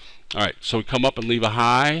all right, so we come up and leave a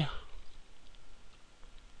high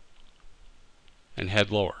and head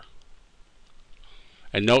lower.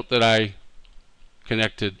 And note that I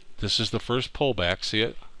connected, this is the first pullback, see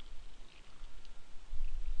it?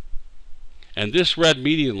 And this red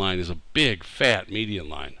median line is a big fat median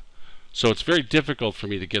line. So it's very difficult for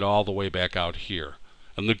me to get all the way back out here.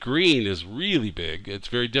 And the green is really big. It's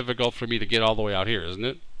very difficult for me to get all the way out here, isn't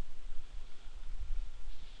it?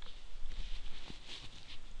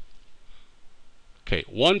 Okay,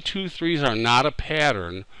 1, 2, 3s are not a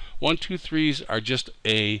pattern. 1, 2, 3s are just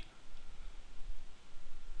it's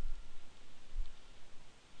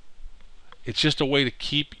just a way to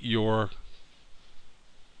keep your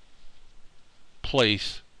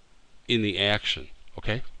place in the action,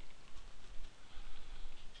 okay?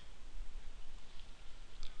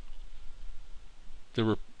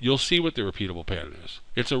 You'll see what the repeatable pattern is.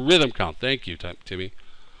 It's a rhythm count. Thank you, Timmy.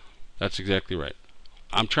 That's exactly right.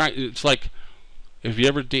 I'm trying. It's like, have you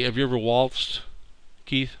ever waltzed,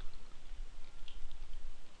 Keith?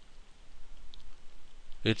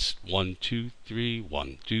 It's 1, 2, 3,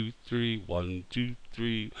 1, 2, 3, 1, 2,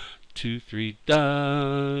 3, 2, 3,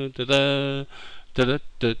 da da da da da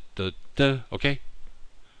da da da. Okay,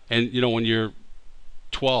 and you know when you're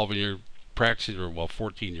 12 and you're practicing, or well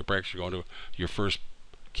 14, you're practicing going to your first.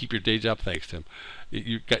 Keep your day job. Thanks, Tim.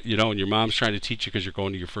 You got, you know, and your mom's trying to teach you because you're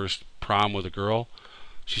going to your first prom with a girl.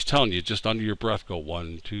 She's telling you just under your breath, go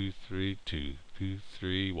 1, 2, 3, 2, 2,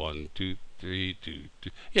 3, 1, 2, 3, 2, 2.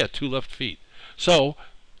 Yeah, 2 left feet. So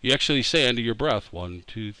you actually say under your breath 1,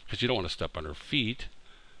 2, because you don't want to step on her feet,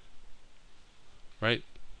 right?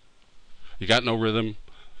 You got no rhythm.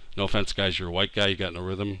 No offense, guys. You're a white guy. You got no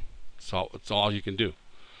rhythm. It's all you can do.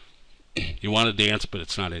 You want to dance, but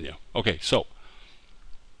it's not in you. Okay, so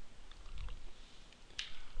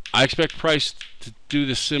I expect price to do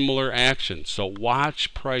the similar action. So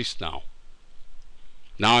watch price now.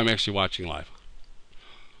 Now I'm actually watching live.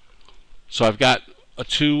 So I've got a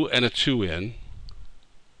 2 and a 2 in.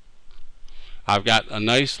 I've got a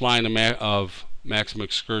nice line of maximum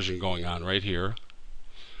excursion going on right here.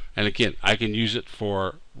 And again, I can use it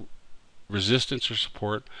for resistance or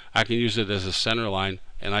support. I can use it as a center line,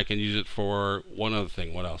 and I can use it for one other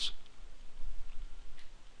thing. What else?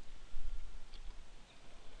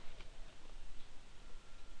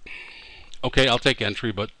 Okay, I'll take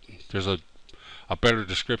entry, but there's a better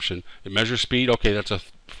description. It measures speed. Okay, that's a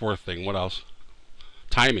fourth thing. What else?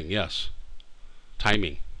 Timing, yes.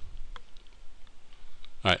 Timing.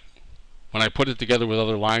 All right. When I put it together with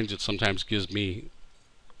other lines, it sometimes gives me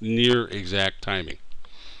near exact timing.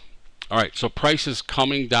 All right, so price is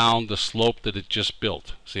coming down the slope that it just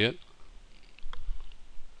built. See it?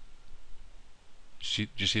 Did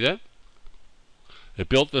you see that? It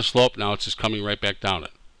built the slope, now it's just coming right back down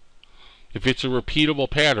it. If it's a repeatable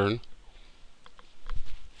pattern,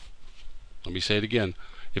 let me say it again.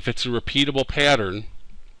 If it's a repeatable pattern,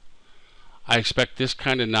 I expect this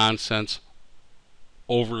kind of nonsense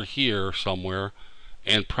over here somewhere,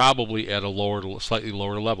 and probably at a slightly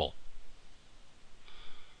lower level.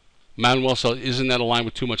 Manuel, so isn't that aligned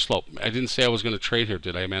with too much slope? I didn't say I was going to trade here,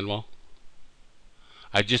 did I, Manuel?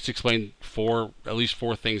 I just explained at least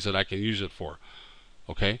four things that I can use it for.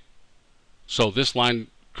 Okay? So this line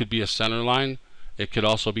could be a center line. It could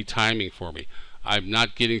also be timing for me. I'm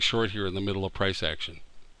not getting short here in the middle of price action.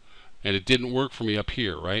 And it didn't work for me up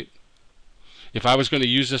here, right? If I was going to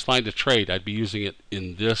use this line to trade, I'd be using it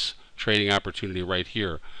in this trading opportunity right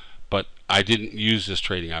here. But I didn't use this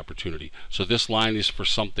trading opportunity. So this line is for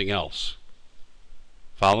something else.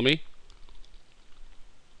 Follow me?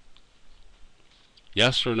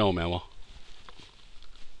 Yes or no, Manuel?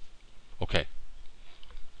 Okay.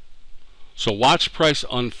 So watch price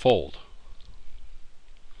unfold.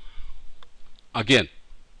 Again,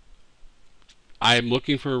 I'm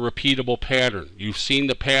looking for a repeatable pattern. You've seen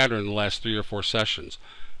the pattern in the last 3 or 4 sessions.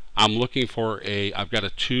 I'm looking for I've got a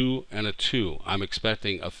 2 and a 2. I'm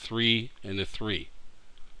expecting a 3 and a 3.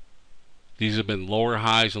 These have been lower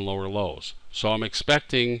highs and lower lows. So I'm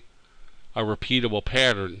expecting a repeatable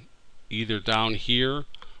pattern either down here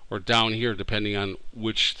or down here, depending on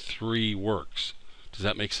which 3 works. Does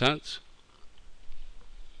that make sense?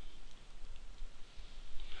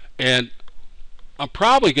 And I'm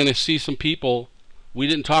probably going to see some people, we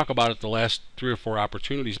didn't talk about it the last 3 or 4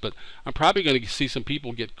 opportunities, but I'm probably going to see some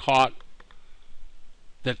people get caught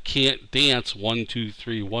that can't dance 1 2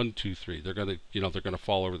 3 1 2 3. They're going to, they're going to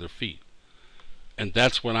fall over their feet. And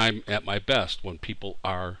that's when I'm at my best, when people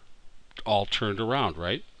are all turned around,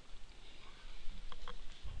 right?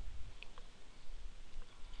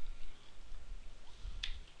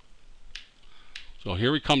 So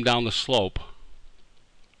here we come down the slope,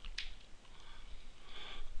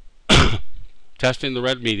 testing the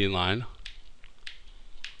red median line,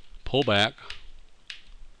 pull back,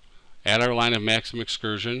 add our line of maximum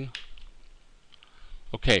excursion.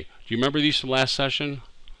 Okay, do you remember these from last session?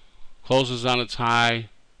 Closes on its high,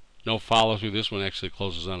 no follow through. This one actually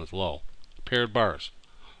closes on its low. Paired bars.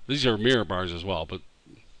 These are mirror bars as well, but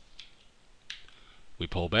we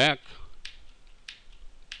pull back.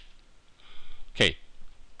 Okay,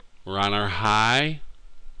 we're on our high.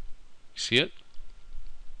 See it?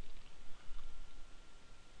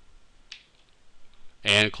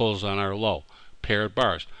 And close on our low. Paired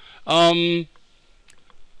bars. Are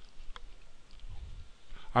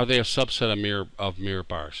they a subset of mirror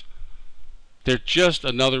bars? They're just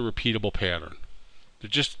another repeatable pattern.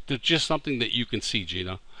 They're just something that you can see,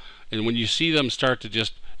 Gina. And when you see them start to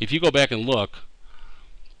just, if you go back and look,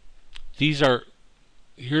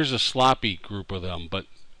 here's a sloppy group of them, but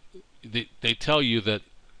they tell you that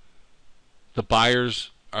the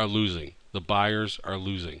buyers are losing. The buyers are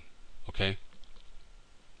losing. Okay?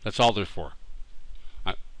 That's all they're for.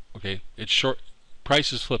 Okay? It's short.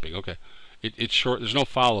 Price is flipping. Okay. It's short. There's no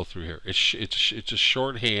follow through here. It's a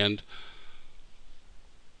shorthand.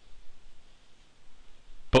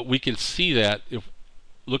 But we can see that if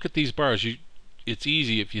look at these bars. It's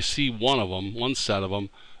easy if you see one of them, one set of them,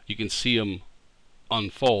 you can see them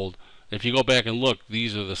unfold. If you go back and look,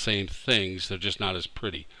 these are the same things. They're just not as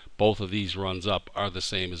pretty. Both of these runs up are the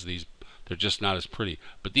same as these. They're just not as pretty.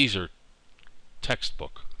 But these are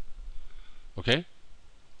textbook. Okay?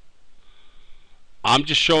 I'm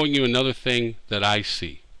just showing you another thing that I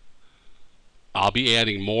see. I'll be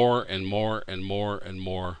adding more and more and more and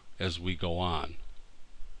more as we go on.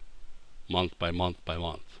 Month by month by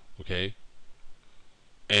month. Okay?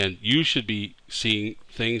 And you should be seeing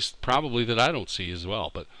things probably that I don't see as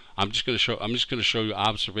well. But I'm just going to show you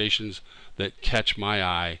observations that catch my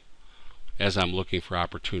eye as I'm looking for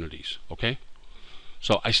opportunities. Okay?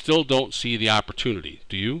 So I still don't see the opportunity.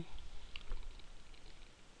 Do you?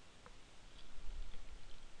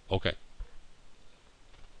 Okay.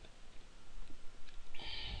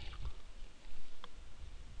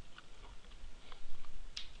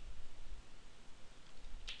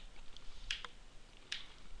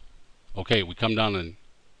 Okay, we come down and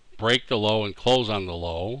break the low and close on the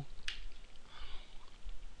low.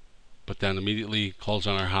 But then immediately close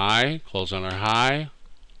on our high, close on our high.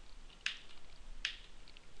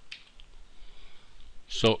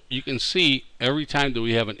 So you can see every time that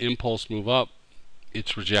we have an impulse move up,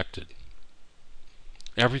 it's rejected.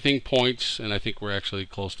 Everything points, and I think we're actually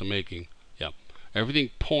close to making. Yeah.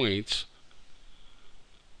 Everything points.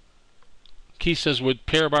 Keith says, would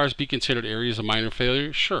pair bars be considered areas of minor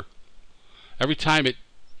failure? Sure. Every time it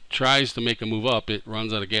tries to make a move up, it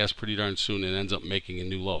runs out of gas pretty darn soon and ends up making a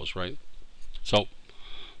new lows, right? So,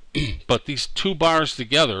 but these two bars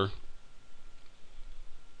together,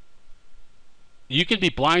 you can be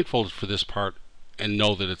blindfolded for this part and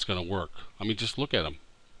know that it's going to work. I mean, just look at them.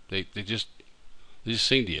 They just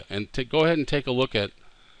sing to you. And go ahead and take a look at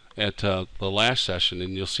the last session,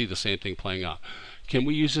 and you'll see the same thing playing out. Can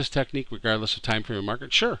we use this technique regardless of time frame or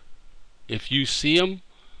market? Sure. If you see them,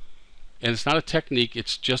 and it's not a technique,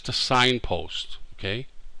 it's just a signpost. Okay?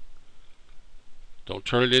 Don't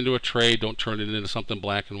turn it into a trade. Don't turn it into something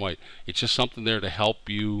black and white. It's just something there to help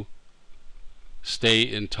you stay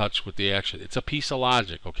in touch with the action. It's a piece of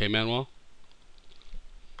logic. Okay, Manuel?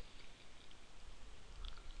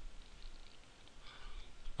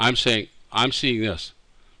 I'm seeing this.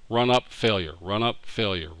 Run up, failure. Run up,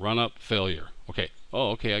 failure. Run up, failure. Okay.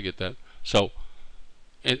 Oh, okay, I get that. So,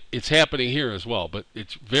 and it's happening here as well, but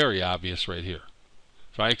it's very obvious right here.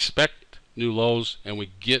 So I expect new lows, and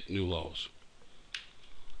we get new lows.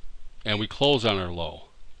 And we close on our low.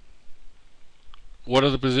 What are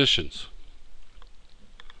the positions?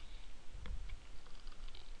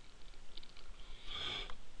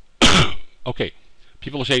 Okay,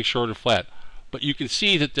 people are saying short or flat. But you can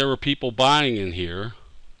see that there were people buying in here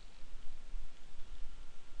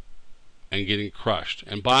and getting crushed,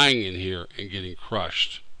 and buying in here and getting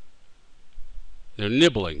crushed. They're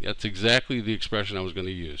nibbling. That's exactly the expression I was going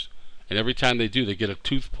to use. And every time they do, they get a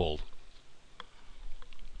tooth pulled.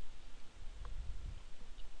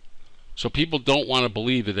 So people don't want to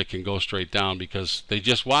believe that it can go straight down because they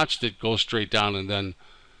just watched it go straight down and then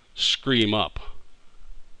scream up.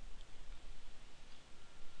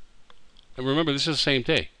 And remember, this is the same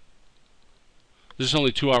day. This is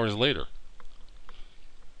only 2 hours later.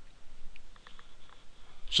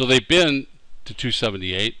 So they've been to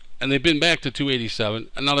 278, and they've been back to 287,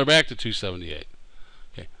 and now they're back to 278.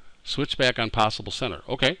 Okay, switch back on possible center.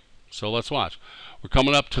 Okay, so let's watch. We're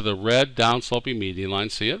coming up to the red downsloping median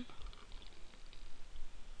line. See it?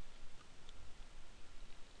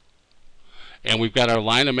 And we've got our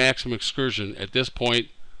line of maximum excursion. At this point,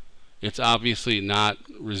 it's obviously not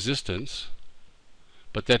resistance,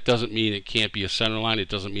 but that doesn't mean it can't be a center line. It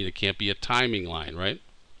doesn't mean it can't be a timing line, right?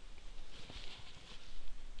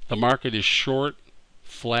 The market is short,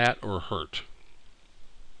 flat, or hurt.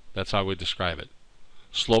 That's how I would describe it.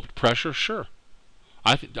 Sloped pressure? Sure.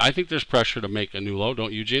 I think there's pressure to make a new low,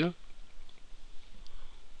 don't you, Gina?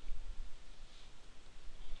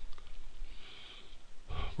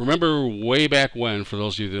 Remember way back when, for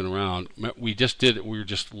those of you that are around, we were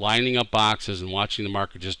just lining up boxes and watching the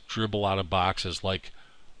market just dribble out of boxes like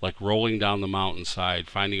rolling down the mountainside,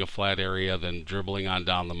 finding a flat area, then dribbling on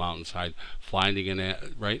down the mountainside, finding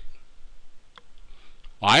right?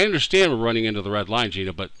 Well, I understand we're running into the red line,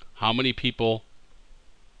 Gina, but how many people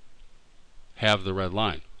have the red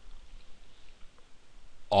line?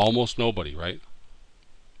 Almost nobody, right?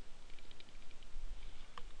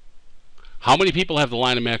 How many people have the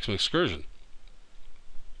line of maximum excursion?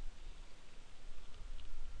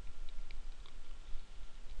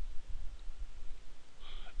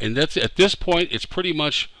 And that's at this point, it's pretty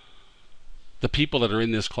much the people that are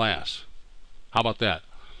in this class. How about that?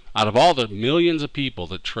 Out of all the millions of people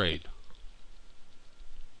that trade,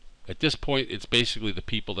 at this point, it's basically the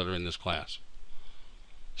people that are in this class.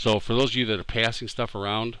 So for those of you that are passing stuff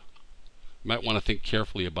around, you might want to think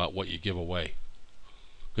carefully about what you give away,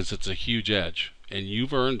 because it's a huge edge, and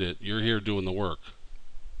you've earned it. You're here doing the work.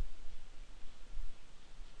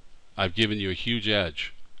 I've given you a huge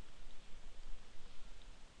edge.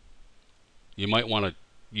 You might want to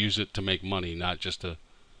use it to make money, not just to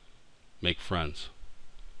make friends.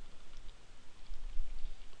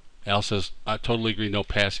 Al says, I totally agree, no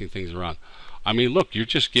passing things around. I mean, look, you're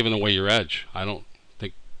just giving away your edge. I don't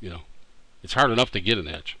think, it's hard enough to get an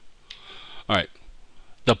edge. All right.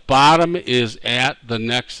 The bottom is at the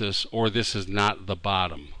nexus, or this is not the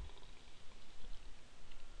bottom.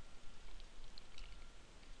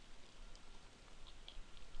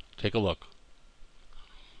 Take a look.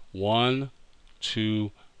 1,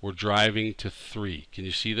 2, we're driving to 3. Can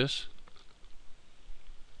you see this?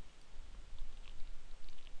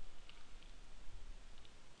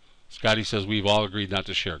 Scotty says we've all agreed not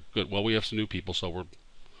to share. Good. Well, we have some new people, so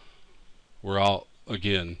we're all,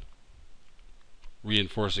 again,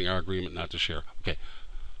 reinforcing our agreement not to share. Okay,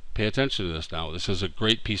 pay attention to this now. This is a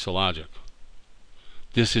great piece of logic.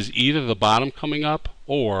 This is either the bottom coming up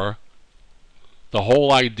or the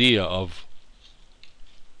whole idea of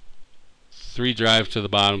 3 drives to the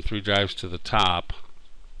bottom, 3 drives to the top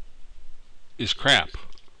is crap.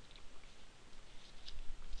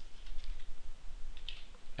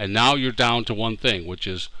 And now you're down to one thing, which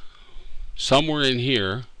is somewhere in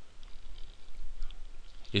here.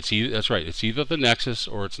 It's either, that's right, it's either the nexus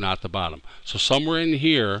or it's not the bottom. So somewhere in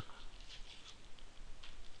here,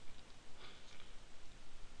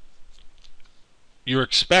 you're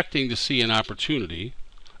expecting to see an opportunity,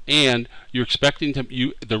 and you're expecting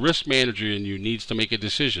the risk manager in you needs to make a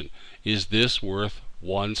decision. Is this worth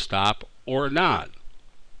one stop or not?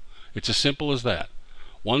 It's as simple as that.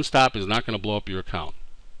 One stop is not going to blow up your account.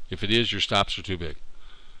 If it is, your stops are too big.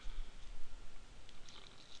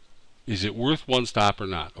 Is it worth one stop or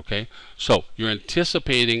not? Okay, so you're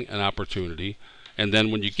anticipating an opportunity, and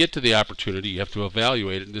then when you get to the opportunity, you have to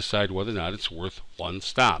evaluate it and decide whether or not it's worth one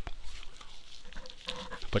stop.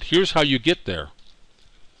 But here's how you get there.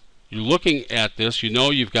 You're looking at this,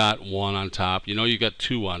 you've got 1 on top, you've got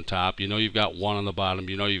 2 on top, you've got 1 on the bottom,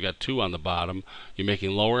 you've got 2 on the bottom. You're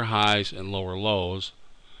making lower highs and lower lows.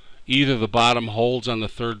 Either the bottom holds on the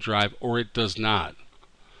 3rd drive or it does not.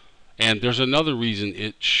 And there's another reason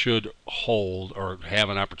it should hold or have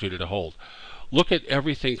an opportunity to hold. Look at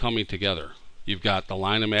everything coming together. You've got the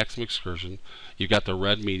line of maximum excursion, you've got the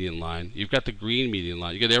red median line, you've got the green median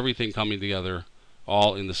line, you got everything coming together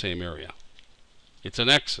all in the same area. It's a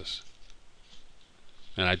nexus.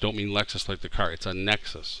 And I don't mean Lexus like the car, it's a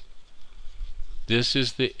nexus. This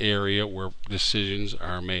is the area where decisions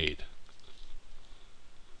are made.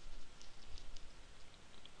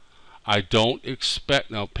 I don't expect,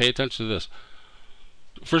 now pay attention to this.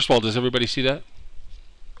 First of all, does everybody see that?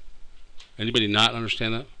 Anybody not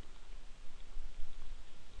understand that?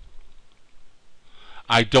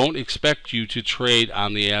 I don't expect you to trade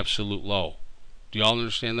on the absolute low. Do y'all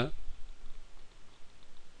understand that?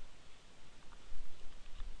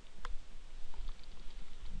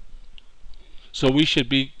 So we should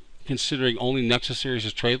be considering only Nexus areas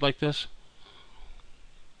to trade like this?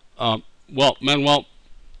 Well, Manuel,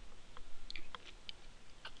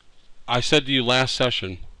 I said to you last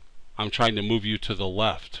session, I'm trying to move you to the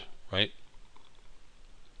left, right?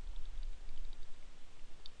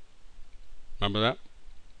 Remember that?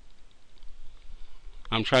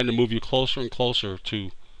 I'm trying to move you closer and closer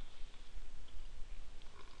to...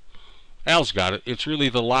 Al's got it. It's really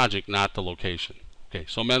the logic, not the location. Okay,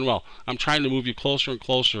 so Manuel, I'm trying to move you closer and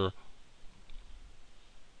closer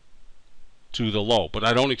to the low, but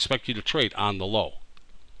I don't expect you to trade on the low.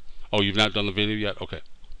 Oh, you've not done the video yet? Okay.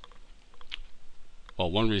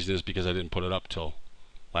 Well, one reason is because I didn't put it up till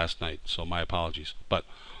last night, so my apologies. But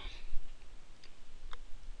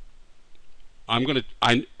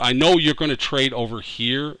I know you're gonna trade over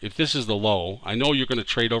here. If this is the low, I know you're gonna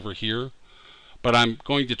trade over here, but I'm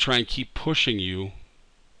going to try and keep pushing you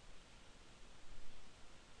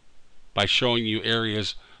by showing you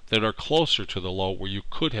areas that are closer to the low where you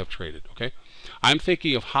could have traded. Okay, I'm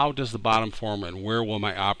thinking of how does the bottom form and where will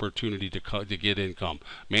my opportunity to get income.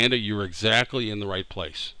 Amanda, you're exactly in the right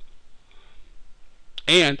place.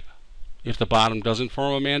 And if the bottom doesn't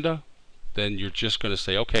form, Amanda, then you're just going to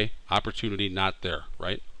say, okay, opportunity not there,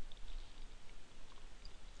 right?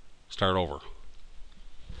 Start over.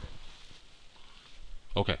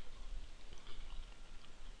 Okay.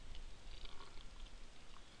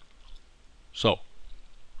 So,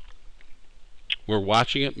 we're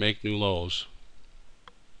watching it make new lows.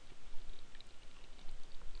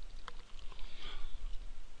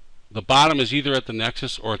 The bottom is either at the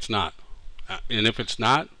nexus or it's not. And if it's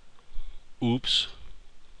not, oops.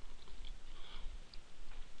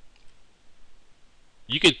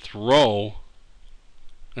 You could throw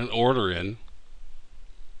an order in,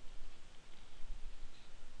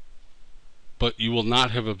 but you will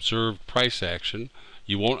not have observed price action.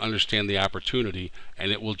 You won't understand the opportunity,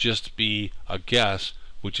 and it will just be a guess,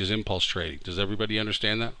 which is impulse trading. Does everybody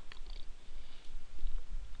understand that?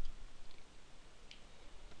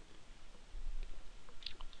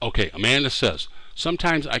 Okay, Amanda says,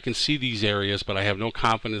 sometimes I can see these areas, but I have no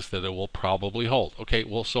confidence that it will probably hold. Okay,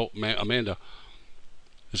 well, so Amanda,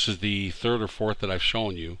 this is the third or fourth that I've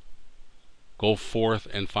shown you. Go forth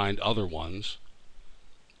and find other ones,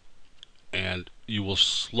 and you will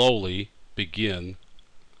slowly begin.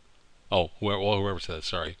 Oh, whoever said that,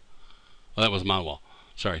 sorry. Oh, that was Manuel.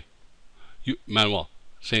 Sorry. Manuel,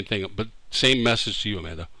 same thing, but same message to you,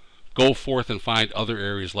 Amanda. Go forth and find other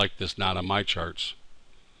areas like this, not on my charts.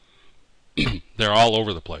 They're all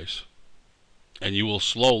over the place. And you will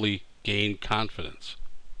slowly gain confidence.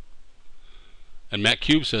 And Matt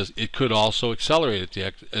Cube says it could also accelerate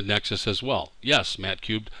at the Nexus as well. Yes, Matt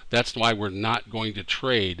Cube, that's why we're not going to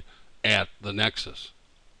trade at the Nexus.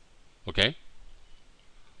 Okay?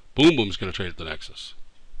 Boom Boom's going to trade at the Nexus.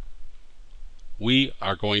 We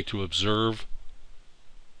are going to observe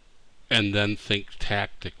and then think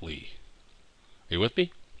tactically. Are you with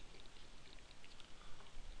me?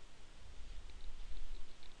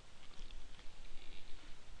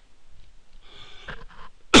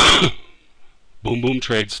 Boom Boom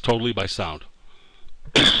trades totally by sound.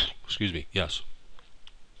 Excuse me, yes.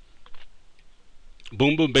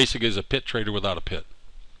 Boom Boom basically is a pit trader without a pit.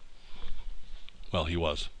 Well, he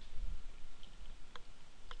was.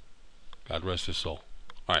 God rest his soul.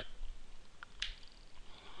 Alright.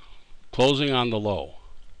 Closing on the low.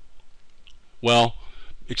 Well,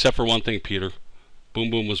 except for one thing, Peter. Boom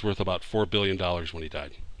Boom was worth about $4 billion when he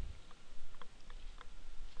died.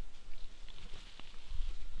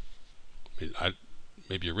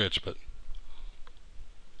 Maybe you're rich, but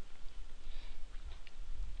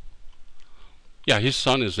yeah, his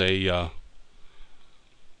son is a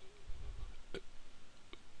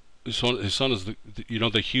his son is the you know,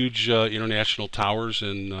 the huge international towers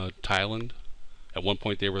in Thailand. At one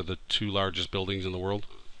point, they were the 2 largest buildings in the world.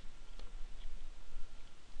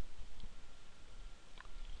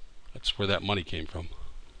 That's where that money came from.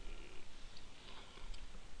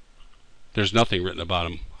 There's nothing written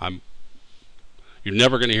about him. You're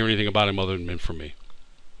never going to hear anything about him other than from me.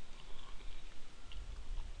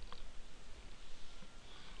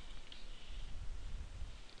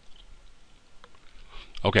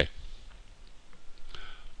 Okay.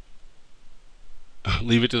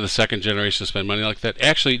 Leave it to the second generation to spend money like that.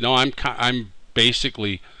 Actually, no, I'm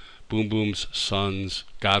basically Boom Boom's son's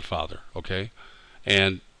godfather. Okay,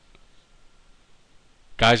 and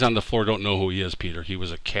guys on the floor don't know who he is, Peter. He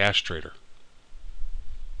was a cash trader.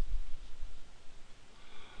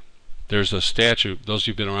 There's a statue. Those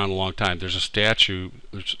who've been around a long time. There's a statue.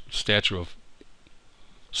 There's a statue of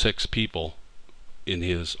 6 people in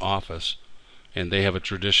his office, and they have a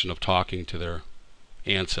tradition of talking to their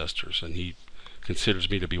ancestors, and he considers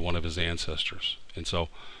me to be one of his ancestors, and so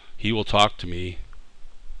he will talk to me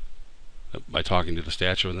by talking to the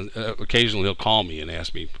statue, and then occasionally he'll call me and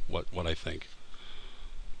ask me what I think.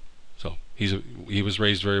 So he was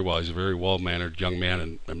raised very well. He's a very well-mannered young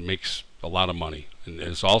man, and makes a lot of money, and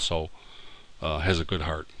is also has a good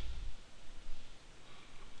heart.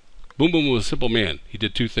 Boom Boom was a simple man. He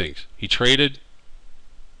did 2 things. He traded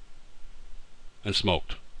and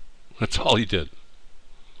smoked. That's all he did.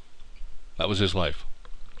 That was his life.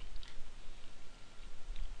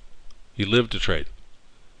 He lived to trade.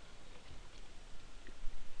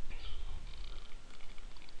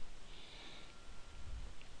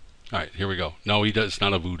 Alright, here we go. No, he does. It's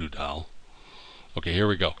not a voodoo doll. Okay, here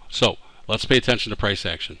we go. So, let's pay attention to price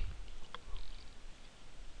action.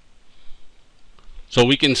 So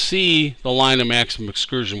we can see the line of maximum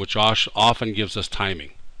excursion, which often gives us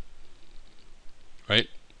timing. Right?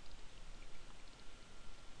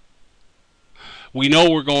 We know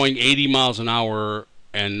we're going 80 miles an hour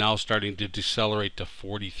and now starting to decelerate to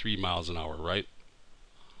 43 miles an hour, right?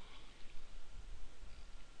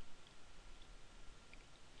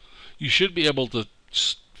 You should be able to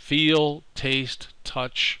feel, taste,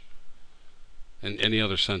 touch, and any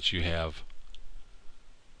other sense you have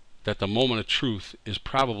that the moment of truth is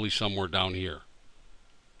probably somewhere down here.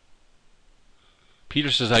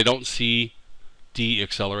 Peter says, I don't see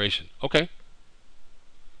deceleration. Okay.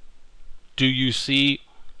 Do you see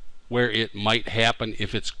where it might happen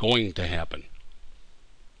if it's going to happen?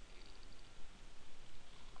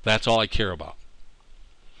 That's all I care about.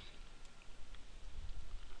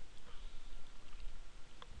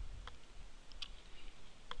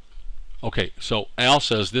 Okay, so Al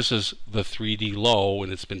says this is the 3D low,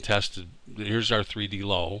 and it's been tested. Here's our 3D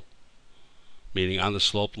low, meaning on the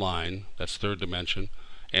sloped line. That's 3rd dimension.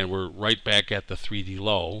 And we're right back at the 3D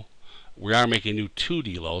low. We are making new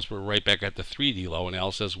 2D lows, but we're right back at the 3D low, and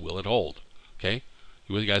Al says, will it hold? Okay?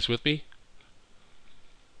 You guys with me?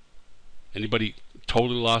 Anybody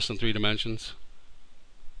totally lost in 3 dimensions?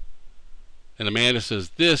 And Amanda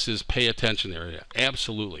says, this is pay attention area.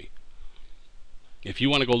 Absolutely. If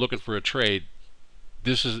you want to go looking for a trade,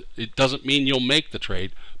 this is, it doesn't mean you'll make the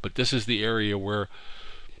trade, but this is the area where,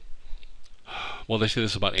 well, they say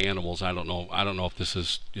this about animals. I don't know if this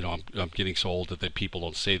is, you know, I'm getting so old that people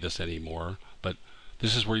don't say this anymore, but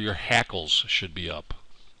this is where your hackles should be up.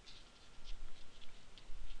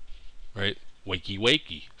 Right? Wakey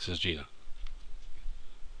wakey, says Gina.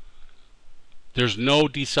 There's no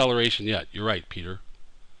deceleration yet. You're right, Peter.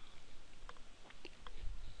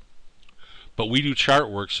 But we do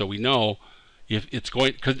chart work, so we know if it's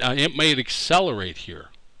going, because it may accelerate here.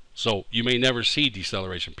 So you may never see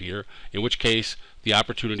deceleration, Peter, in which case the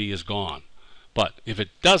opportunity is gone. But if it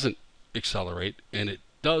doesn't accelerate and it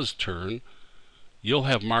does turn, you'll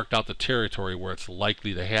have marked out the territory where it's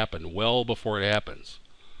likely to happen well before it happens.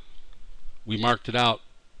 We marked it out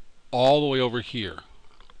all the way over here,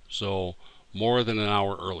 so more than an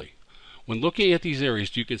hour early. When looking at these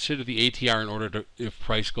areas, do you consider the ATR in order to, if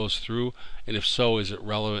price goes through, and if so, is it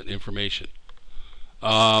relevant information?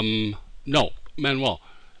 No, Manuel.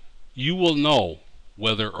 You will know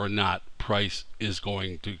whether or not price is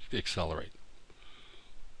going to accelerate.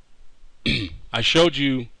 I showed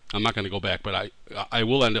you, I'm not going to go back, but I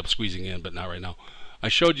will end up squeezing in, but not right now. I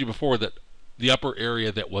showed you before that the upper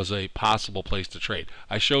area that was a possible place to trade.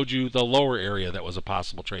 I showed you the lower area that was a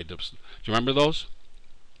possible trade. Do you remember those?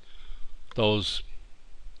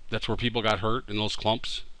 That's where people got hurt in those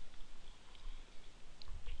clumps?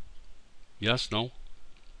 Yes? No?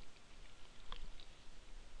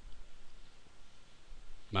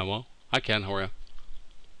 Manuel? Hi, Ken. How are you?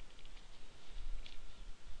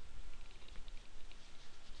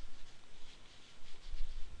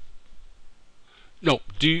 No.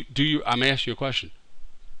 Do you? I'm asking you a question.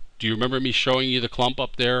 Do you remember me showing you the clump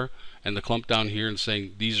up there and the clump down here and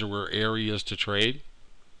saying these are where areas to trade?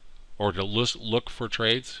 Or to look for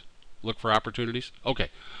trades? Look for opportunities? Okay.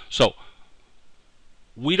 So,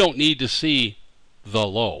 we don't need to see the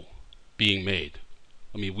low being made.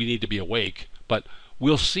 I mean, we need to be awake, but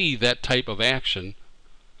we'll see that type of action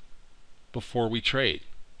before we trade.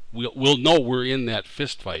 We'll know we're in that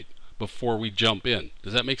fist fight before we jump in.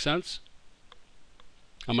 Does that make sense?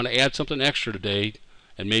 I'm going to add something extra today,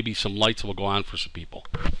 and maybe some lights will go on for some people.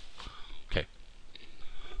 Okay.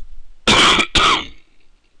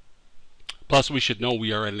 Plus, we should know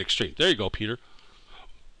we are at an extreme. There you go, Peter.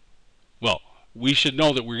 Well, we should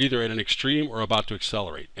know that we're either at an extreme or about to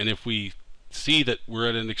accelerate. And if we see that we're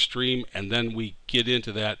at an extreme and then we get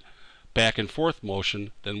into that back and forth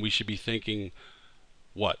motion, then we should be thinking,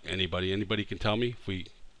 what? Anybody can tell me? If we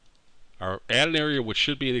are at an area which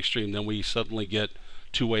should be an extreme, then we suddenly get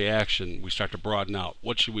two-way action, we start to broaden out.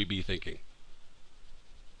 What should we be thinking?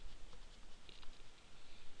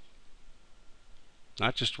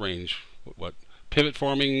 Not just range. What? Pivot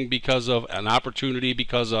forming because of an opportunity,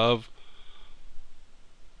 because of,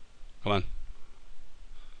 come on,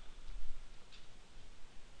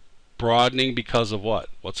 broadening because of what?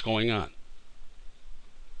 What's going on?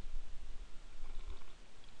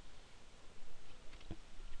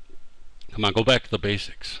 Come on, go back to the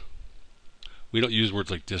basics. We don't use words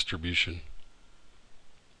like distribution.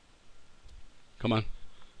 Come on.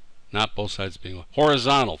 Not both sides being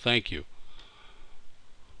horizontal. Thank you.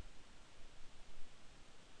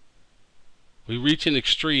 We reach an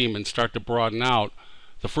extreme and start to broaden out.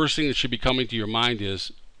 The first thing that should be coming to your mind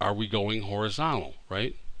is, are we going horizontal,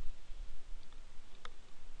 right?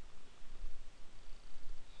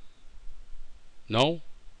 No?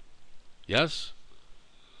 Yes?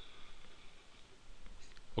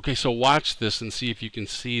 Okay, so watch this and see if you can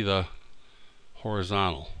see the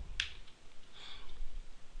horizontal.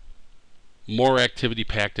 More activity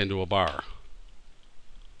packed into a bar.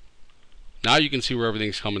 Now you can see where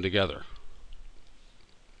everything's coming together.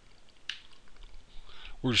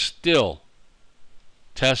 We're still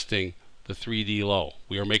testing the 3D low.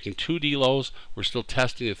 We are making 2D lows. We're still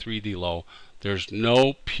testing the 3D low. There's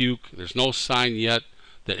no puke. There's no sign yet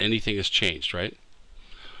that anything has changed, right?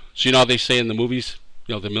 So you know how they say in the movies,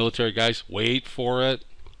 you know, the military guys, wait for it.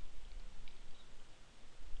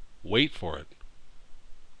 Wait for it.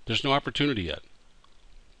 There's no opportunity yet.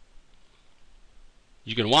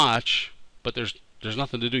 You can watch, but there's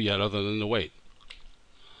nothing to do yet other than to wait.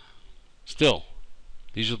 Still,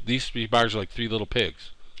 these three bars are like three little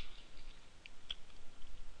pigs.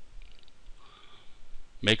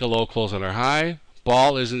 Make a low, close on our high.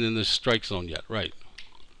 Ball isn't in the strike zone yet, right?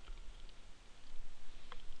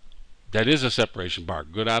 That is a separation bar.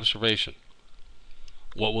 Good observation.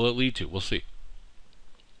 What will it lead to? We'll see.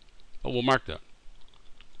 But we'll mark that.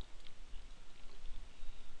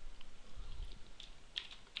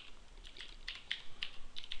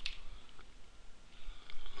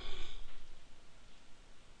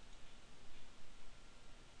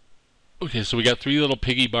 Okay, so we got three little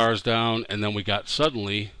piggy bars down, and then we got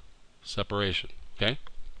suddenly separation. Okay?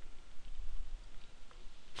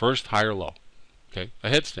 First, high or low. Okay, a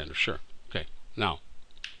headstander, sure. Okay, now.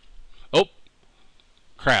 Oh,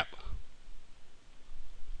 crap.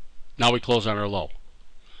 Now we close on our low.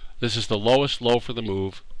 This is the lowest low for the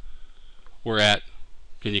move. We're at,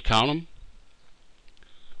 can you count them?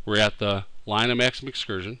 We're at the line of maximum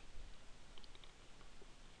excursion.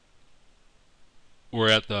 We're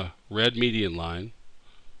at the red median line.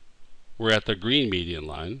 We're at the green median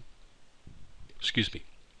line. Excuse me.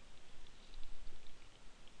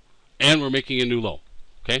 And we're making a new low.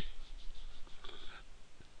 Okay?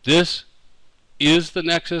 This is the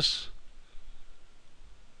nexus,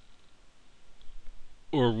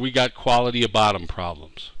 or we got quality of bottom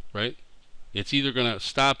problems, right? It's either going to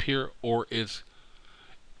stop here or it's,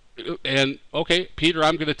 and okay, Peter,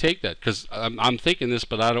 I'm going to take that because I'm thinking this,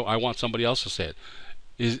 but I want somebody else to say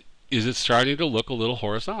it. Is it starting to look a little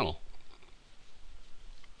horizontal?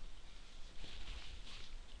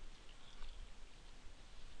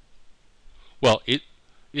 Well, it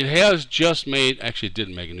has just made, actually it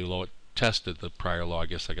didn't make a new low, it tested the prior low. I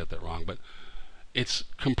guess I got that wrong, but it's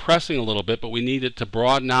compressing a little bit, but we need it to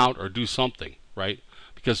broaden out or do something, right?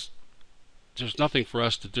 Because there's nothing for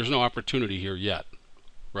us to, there's no opportunity here yet,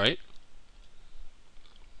 right?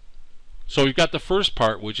 So we've got the first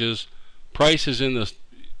part, which is price is in the,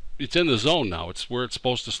 it's in the zone now. It's where it's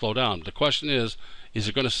supposed to slow down. The question is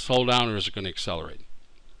it going to slow down or is it going to accelerate?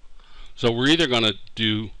 So we're either going to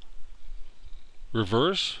do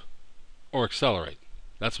reverse or accelerate.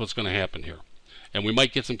 That's what's going to happen here. And we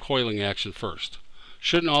might get some coiling action first.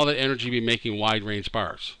 Shouldn't all that energy be making wide range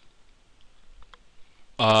bars?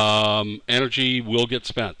 Energy will get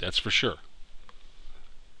spent, that's for sure.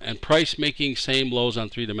 And price making same lows on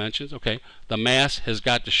 3 dimensions. Okay, the mass has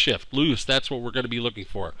got to shift. Lewis, that's what we're going to be looking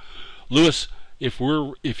for. Lewis, if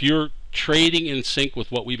you're trading in sync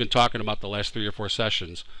with what we've been talking about the last 3 or 4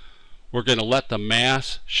 sessions, we're going to let the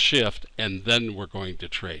mass shift and then we're going to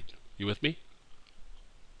trade. You with me?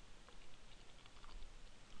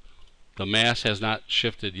 The mass has not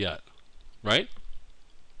shifted yet, right?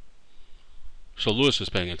 So Lewis is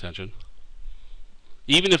paying attention.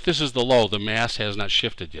 Even if this is the low, the mass has not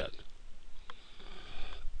shifted yet.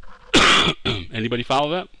 Anybody follow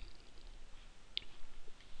that?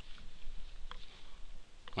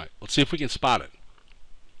 All right, let's see if we can spot it.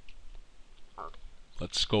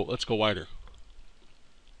 Let's go wider.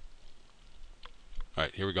 All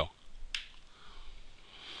right, here we go.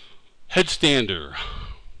 Headstander.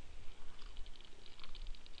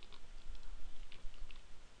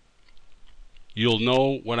 You'll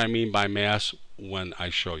know what I mean by mass when I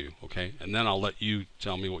show you, okay? And then I'll let you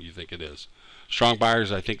tell me what you think it is. Strong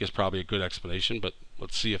buyers, I think, is probably a good explanation, but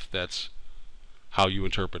let's see if that's how you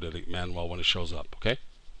interpret it, Manuel, when it shows up, okay?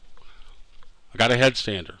 I got a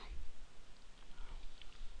headstander.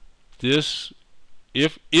 This,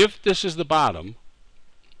 if this is the bottom,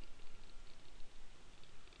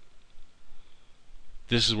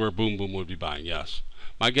 this is where Boom Boom would be buying, yes.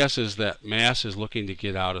 My guess is that mass is looking to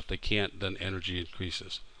get out. If they can't, then energy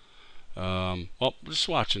increases. Well, just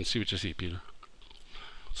watch and see what you see, Peter.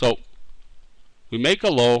 So, we make a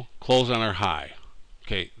low, close on our high.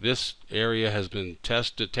 Okay, this area has been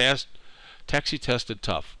tested tough.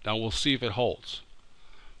 Now we'll see if it holds.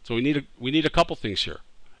 So we need a couple things here.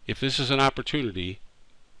 If this is an opportunity,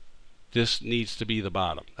 this needs to be the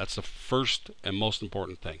bottom. That's the first and most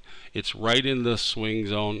important thing. It's right in the swing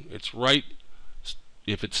zone. It's right.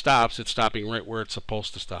 If it stops, it's stopping right where it's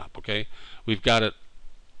supposed to stop. Okay, we've got it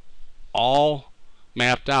all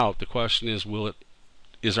mapped out. The question is,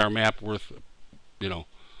 is our map worth,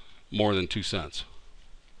 more than 2 cents?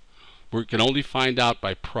 We can only find out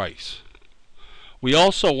by price. We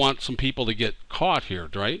also want some people to get caught here,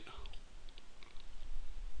 right?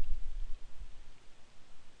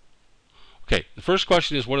 Okay, the first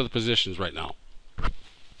question is, what are the positions right now?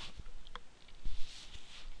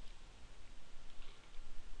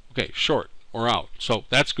 Okay, short or out. So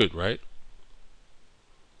that's good, right?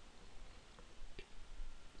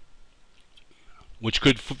 Which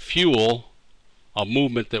could fuel a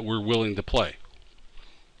movement that we're willing to play.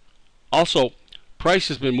 Also, price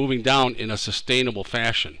has been moving down in a sustainable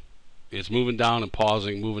fashion. It's moving down and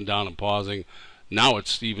pausing, moving down and pausing. Now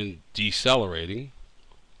it's even decelerating.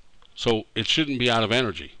 So it shouldn't be out of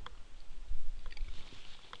energy.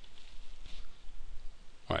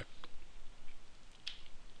 All right.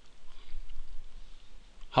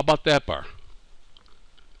 How about that bar?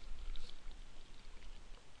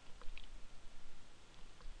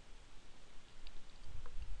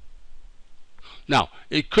 Now,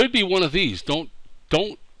 it could be one of these. Don't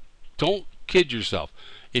kid yourself.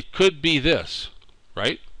 It could be this,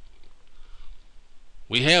 right?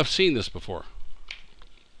 We have seen this before.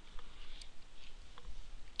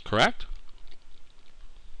 Correct?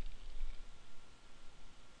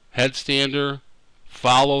 Headstander,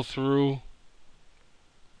 follow through.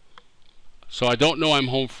 So I don't know I'm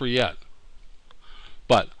home free yet.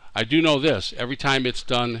 But I do know this. Every time it's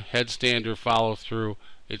done headstander, follow through,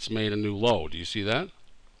 it's made a new low. Do you see that?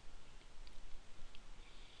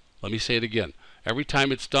 Let me say it again. Every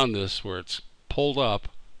time it's done this, where it's pulled up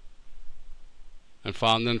and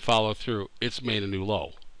then follow through, it's made a new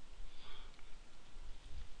low.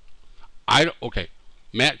 Okay,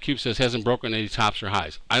 Matt Cube says hasn't broken any tops or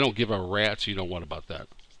highs. I don't give a rat's you know what about that.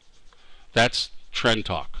 That's trend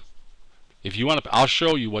talk. If you want to, I'll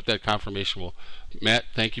show you what that confirmation will. Matt,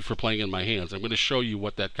 thank you for playing in my hands. I'm going to show you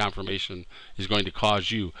what that confirmation is going to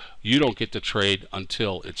cause you. You don't get to trade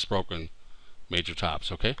until it's broken major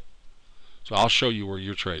tops, okay? So I'll show you where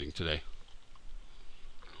you're trading today.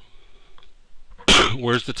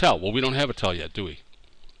 Where's the tell? Well, we don't have a tell yet, do we?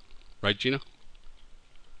 Right, Gina?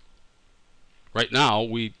 Right now,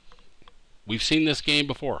 we've seen this game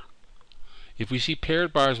before. If we see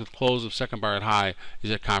paired bars with close of second bar at high, is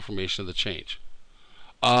that confirmation of the change?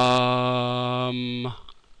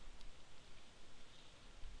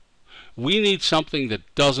 We need something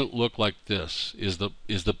that doesn't look like this. Is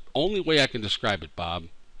the only way I can describe it, Bob.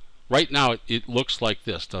 Right now, it looks like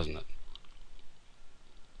this, doesn't it?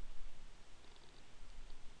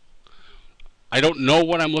 I don't know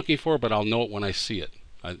what I'm looking for, but I'll know it when I see it.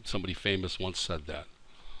 Somebody famous once said that.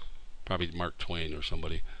 Probably Mark Twain or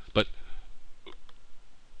somebody. But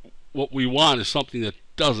what we want is something that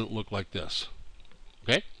doesn't look like this.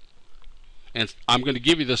 Okay? And I'm going to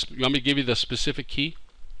give you this. You want me to give you the specific key?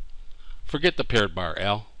 Forget the paired bar,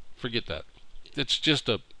 Al. Forget that. It's just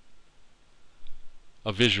a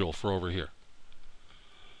visual for over here.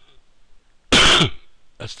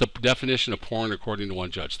 That's the definition of porn according to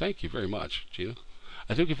one judge. Thank you very much, Gina.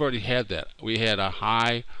 I think we've already had that. We had a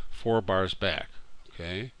high 4 bars back.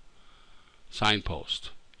 Okay.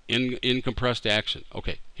 Signpost. In compressed action.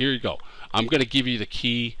 Okay, here you go. I'm going to give you the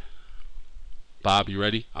key. Bob, you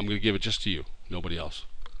ready? I'm going to give it just to you. Nobody else.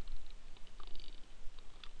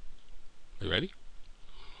 Are you ready?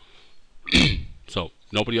 So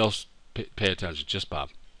nobody else pay attention, just Bob.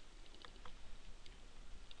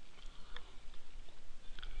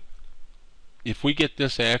 If we get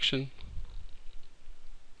this action,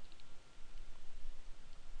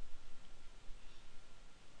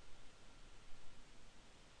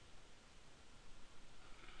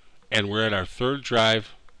 and we're at our third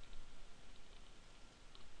drive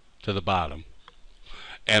to the bottom,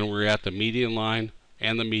 and we're at the median line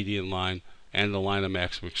and the median line and the line of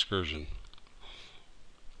maximum excursion,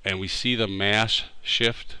 and we see the mass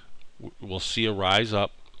shift, we'll see a rise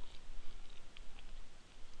up.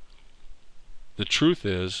 The truth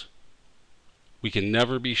is, we can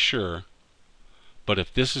never be sure, but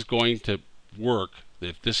if this is going to work,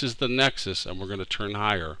 if this is the nexus and we're going to turn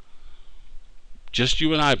higher, just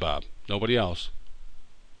you and I, Bob, nobody else,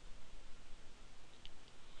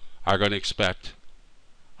 are going to expect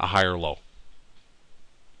a higher low.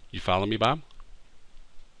 You follow me, Bob?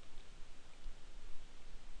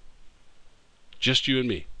 Just you and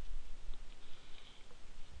me.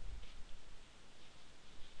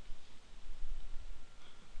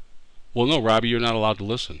 Well, no, Robbie, you're not allowed to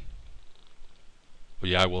listen.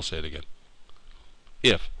 Well, yeah, I will say it again.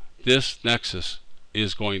 If this nexus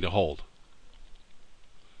is going to hold,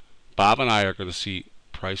 Bob and I are going to see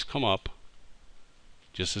price come up,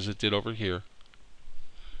 just as it did over here.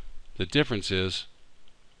 The difference is,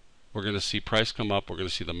 we're going to see price come up, we're going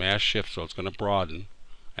to see the mass shift, so it's going to broaden,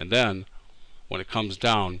 and then, when it comes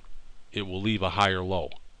down, it will leave a higher low.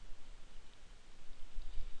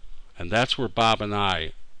 And that's where Bob and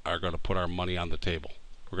I are going to put our money on the table.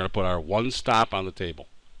 We're going to put our one stop on the table.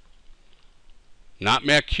 Not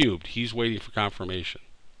Matt Cubed, he's waiting for confirmation.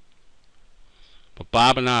 But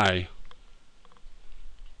Bob and I,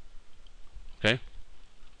 okay?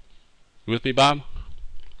 You with me, Bob?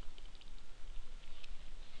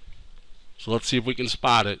 So let's see if we can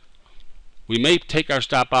spot it. We may take our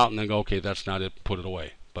stop out and then go, okay, that's not it, put it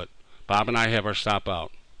away. But Bob and I have our stop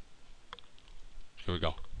out. Here we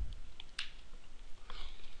go.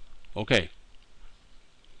 Okay.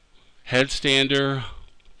 Headstander,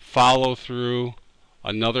 follow through,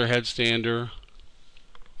 another headstander.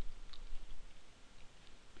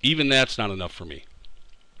 Even that's not enough for me.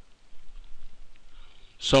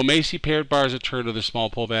 So Macy paired bars a turn to the small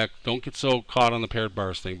pullback. Don't get so caught on the paired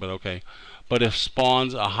bars thing, but okay. But if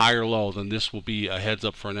spawns a higher low, then this will be a heads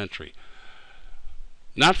up for an entry.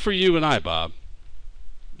 Not for you and I, Bob.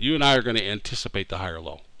 You and I are going to anticipate the higher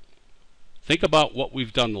low. Think about what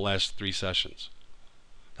we've done the last 3 sessions.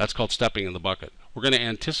 That's called stepping in the bucket. We're going to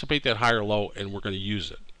anticipate that higher low and we're going to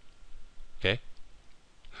use it. Okay?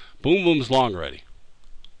 Boom boom's long already.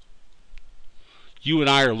 You and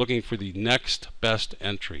I are looking for the next best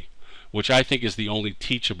entry, which I think is the only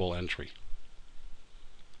teachable entry.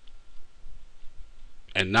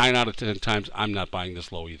 And 9 out of 10 times, I'm not buying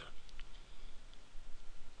this low either.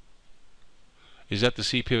 Is that the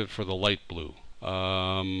C pivot for the light blue? Tell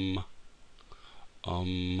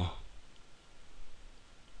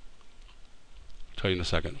you in a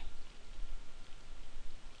second.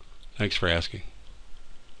 Thanks for asking.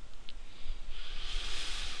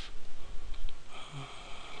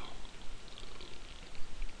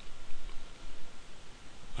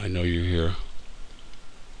 I know you're here.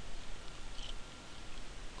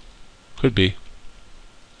 Could be.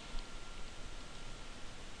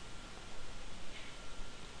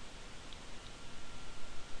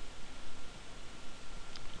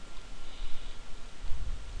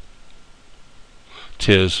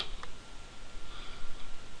 Tis.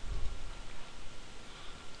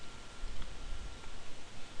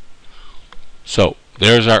 So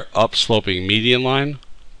there's our upsloping median line.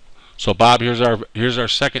 So Bob, here's our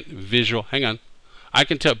second visual. Hang on, I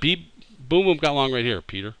can tell. Boom boom got long right here,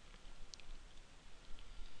 Peter.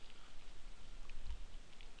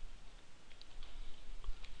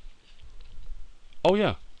 Oh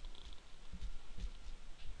yeah.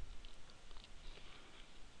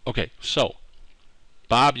 Okay, so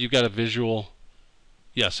Bob, you've got a visual.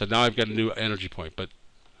 Yes, and now I've got a new energy point. But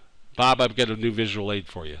Bob, I've got a new visual aid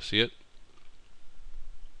for you. See it?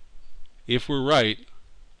 If we're right,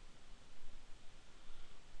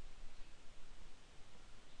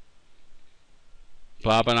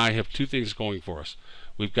 Bob and I have 2 things going for us.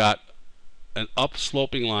 We've got an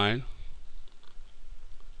upsloping line,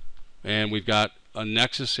 and we've got a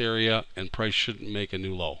nexus area, and price shouldn't make a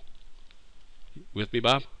new low. With me,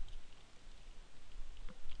 Bob?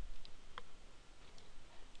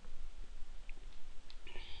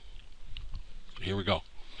 Here we go.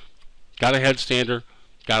 Got a headstander,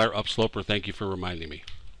 got our upsloper. Thank you for reminding me.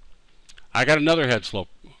 I got another headstander.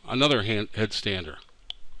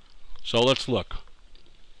 So let's look.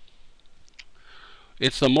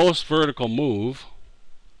 It's the most vertical move.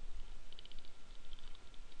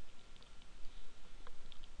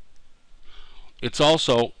 It's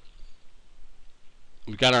also,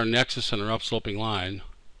 we've got our nexus and our upsloping line.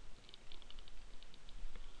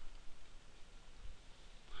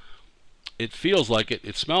 It feels like it.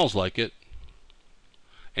 It smells like it.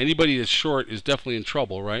 Anybody that's short is definitely in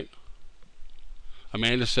trouble, right?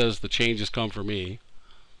 Amanda says the change has come for me.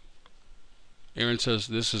 Aaron says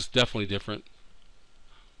this is definitely different.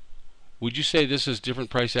 Would you say this is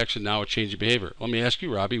different price action now, a change of behavior? Let me ask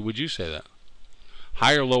you, Robbie, would you say that?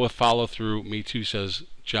 Higher low with follow through, me too, says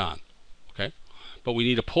John. Okay? But we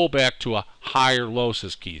need a pullback to a higher low,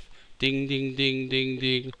 says Keith. Ding, ding, ding, ding,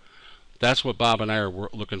 ding. That's what Bob and I are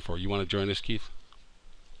looking for. You want to join us, Keith?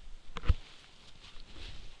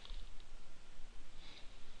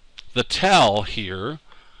 The tell here,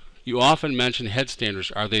 you often mention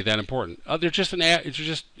headstanders. Are they that important? They're just an ad.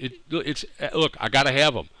 It's look, I got to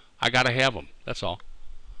have them. I got to have them. That's all.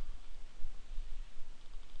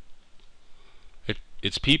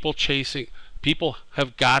 It's people chasing. People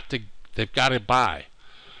have got to, they've got to buy.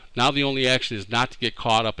 Now the only action is not to get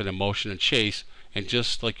caught up in emotion and chase, and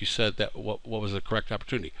just like you said, that what was the correct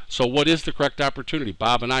opportunity. So what is the correct opportunity?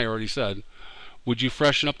 Bob and I already said, would you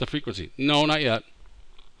freshen up the frequency? No, not yet.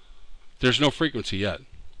 There's no frequency yet.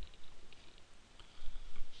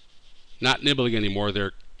 Not nibbling anymore.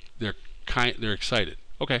 They're excited.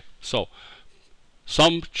 Okay, so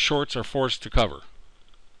some shorts are forced to cover.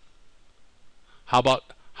 How about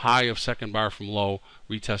high of second bar from low?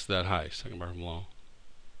 Retest that high, second bar from low.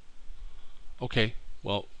 Okay,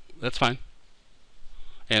 well, that's fine.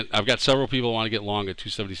 And I've got several people who want to get long at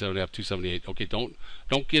 277.5, 278. Okay, don't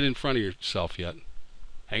get in front of yourself yet.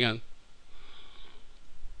 Hang on.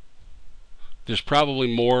 There's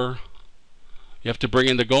probably more. You have to bring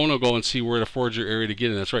in the go-no-go and see where to forge your area to get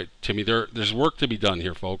in. That's right, Timmy. There's work to be done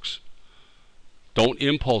here, folks. Don't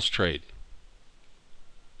impulse trade.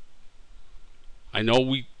 I know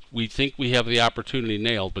we think we have the opportunity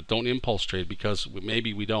nailed, but don't impulse trade, because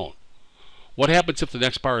maybe we don't. What happens if the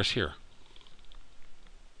next bar is here?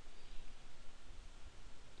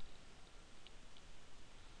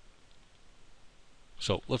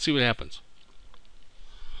 So let's see what happens.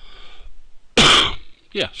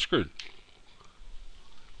 Yeah, screwed.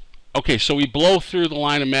 Okay, so we blow through the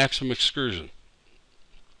line of maximum excursion.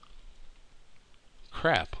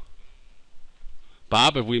 Crap.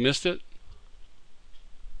 Bob, have we missed it?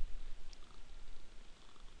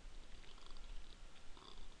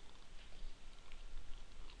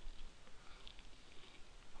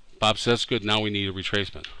 Bob says good. Now we need a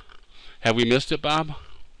retracement. Have we missed it, Bob?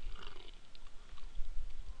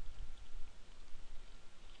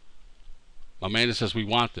 Amanda says we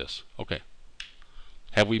want this. Okay.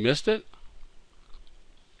 Have we missed it?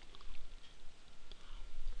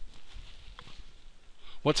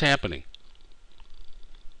 What's happening?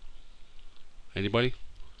 Anybody?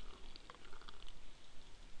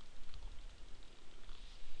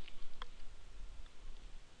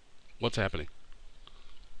 What's happening?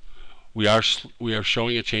 We are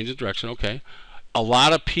showing a change in direction. Okay. A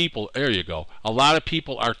lot of people, there you go. A lot of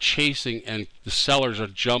people are chasing, and the sellers are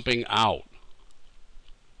jumping out.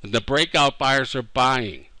 And the breakout buyers are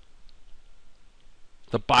buying.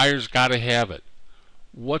 The buyers got to have it.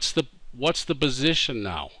 What's the position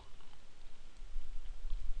now?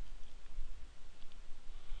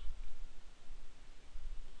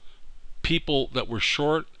 People that were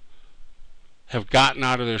short have gotten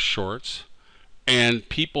out of their shorts, and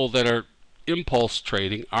people that are impulse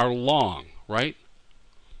trading are long, right?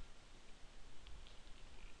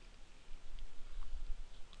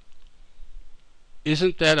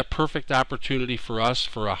 Isn't that a perfect opportunity for us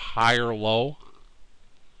for a higher low?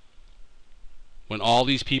 When all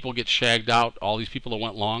these people get shagged out, all these people that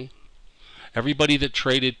went long, everybody that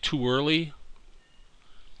traded too early.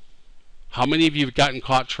 How many of you have gotten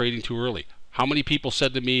caught trading too early? How many people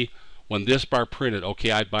said to me when this bar printed,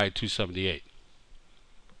 okay, I'd buy at 278?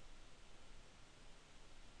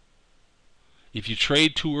 If you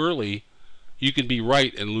trade too early, you can be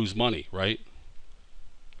right and lose money, right?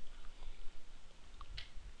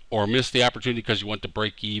 Or miss the opportunity because you want to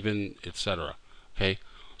break even, etc. Okay?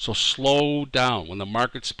 So slow down. When the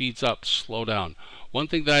market speeds up, slow down. One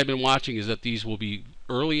thing that I've been watching is that these will be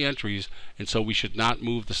early entries, and so we should not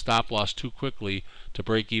move the stop loss too quickly to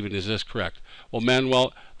break even. Is this correct? Well,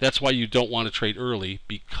 Manuel, that's why you don't want to trade early,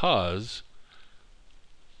 because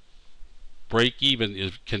break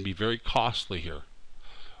even can be very costly here.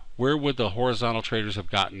 Where would the horizontal traders have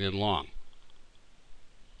gotten in long?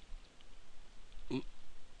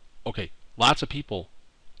 Okay, lots of people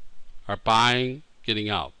are buying,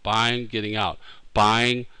 getting out, buying, getting out.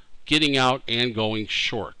 buying, getting out, and going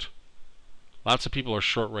short. Lots of people are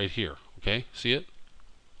short right here. Okay, see it?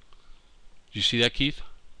 Do you see that, Keith?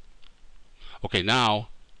 Okay, now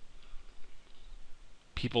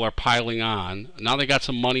people are piling on. Now they got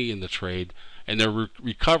some money in the trade, and they're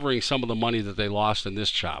recovering some of the money that they lost in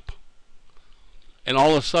this chop. And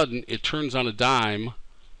all of a sudden, it turns on a dime,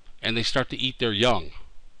 and they start to eat their young.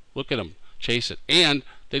 Look at them, chase it. And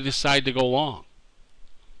they decide to go long.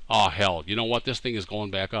 Oh, hell, you know what? This thing is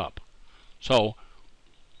going back up. So,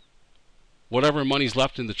 whatever money's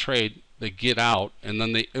left in the trade, they get out, and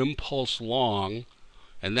then they impulse long,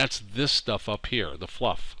 and that's this stuff up here, the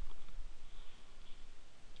fluff.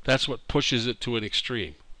 That's what pushes it to an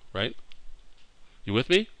extreme, right? You with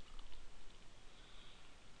me?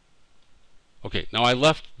 Okay, now I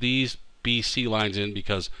left these BC lines in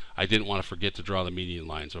because I didn't want to forget to draw the median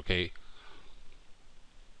lines, okay?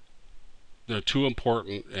 They're too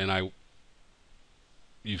important, and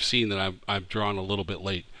you've seen that I've drawn a little bit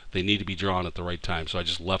late. They need to be drawn at the right time, so I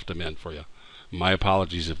just left them in for you. My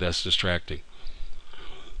apologies if that's distracting.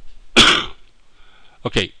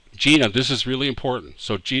 Okay, Gina, this is really important.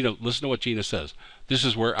 So Gina, listen to what Gina says. This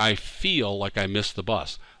is where I feel like I missed the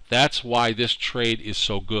bus. That's why this trade is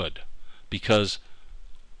so good, because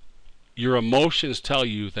your emotions tell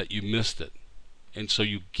you that you missed it, and so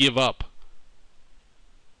you give up.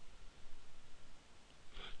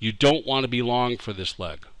 You don't want to be long for this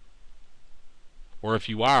leg. Or if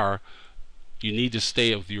you are, you need to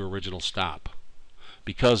stay with your original stop,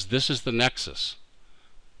 because this is the nexus.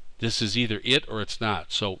 This is either it or it's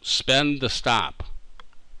not. So spend the stop.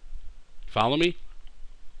 Follow me?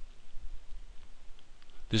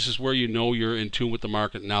 This is where you know you're in tune with the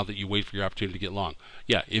market now that you wait for your opportunity to get long.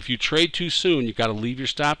 Yeah, if you trade too soon, you've got to leave your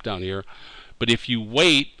stop down here. But if you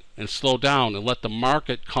wait and slow down and let the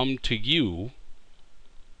market come to you,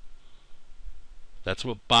 that's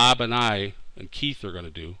what Bob and I and Keith are going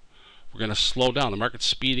to do. We're going to slow down. The market's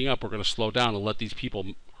speeding up. We're going to slow down and let these people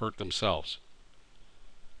hurt themselves.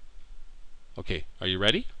 Okay, are you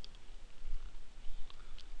ready?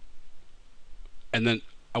 And then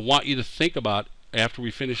I want you to think about, after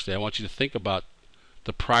we finish that, I want you to think about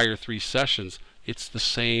the prior 3 sessions. It's the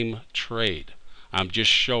same trade. I'm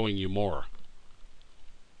just showing you more.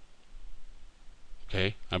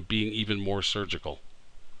 Okay, I'm being even more surgical.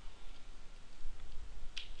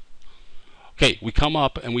 Okay, we come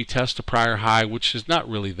up and we test a prior high, which is not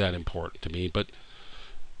really that important to me, but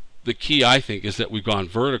the key, I think, is that we've gone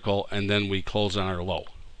vertical and then we close on our low.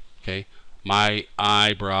 Okay, my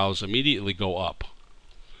eyebrows immediately go up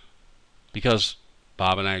because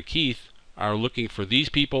Bob and I and Keith are looking for these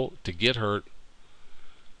people to get hurt,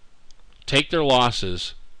 take their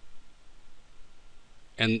losses,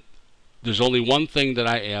 and there's only one thing that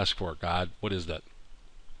I ask for, God. What is that?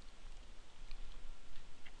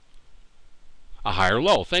 A higher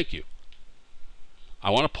low. Thank you.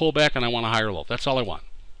 I want to pull back and I want a higher low. That's all I want.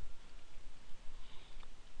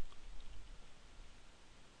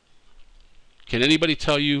 Can anybody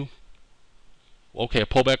tell you, okay, a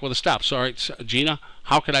pullback with a stop. So, all right, Gina,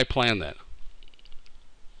 how could I plan that?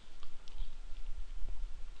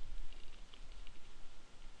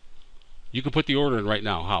 You can put the order in right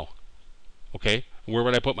now. How? Okay, where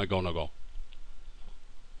would I put my go, no go?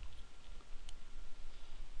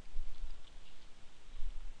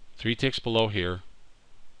 Three ticks below here,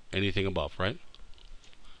 anything above, right?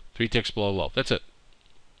 3 ticks below low. That's it.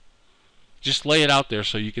 Just lay it out there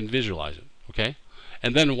so you can visualize it. Okay,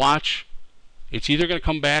 and then watch. It's either going to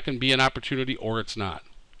come back and be an opportunity or it's not.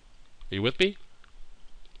 Are you with me?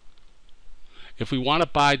 If we want to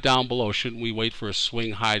buy down below, shouldn't we wait for a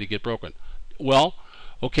swing high to get broken? Well,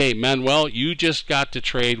 okay, Manuel, you just got to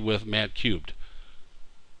trade with Matt Cubed.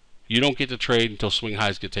 You don't get to trade until swing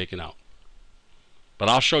highs get taken out. But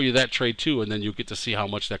I'll show you that trade too, and then you'll get to see how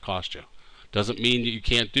much that cost you. Doesn't mean that you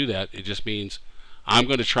can't do that. It just means I'm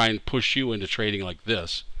going to try and push you into trading like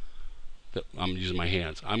this. I'm using my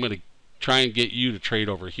hands. I'm going to try and get you to trade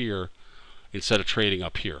over here instead of trading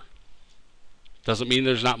up here. Doesn't mean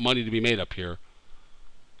there's not money to be made up here.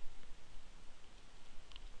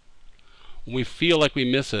 When we feel like we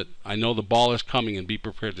miss it, I know the ball is coming, and be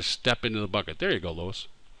prepared to step into the bucket. There you go, Lois.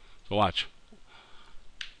 So watch.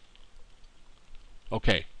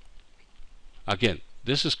 Okay. Again,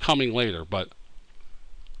 this is coming later, but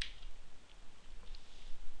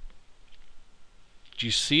do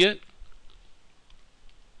you see it?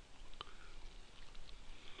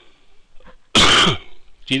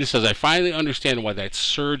 Gina says, I finally understand why that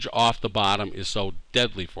surge off the bottom is so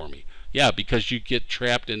deadly for me. Yeah, because you get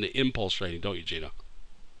trapped in the impulse trading, don't you, Gina?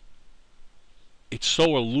 It's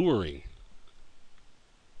so alluring.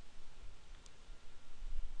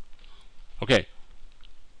 Okay.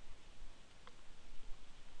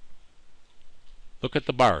 Look at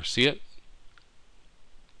the bar. See it?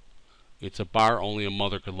 It's a bar only a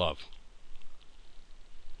mother could love.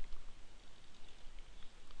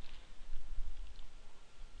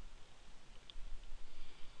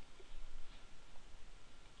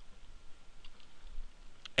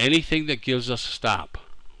 Anything that gives us a stop.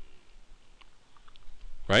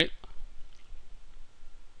 Right?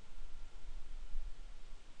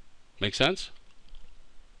 Make sense?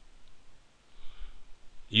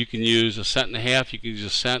 You can use a cent and a half. You can use a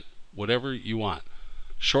cent, whatever you want.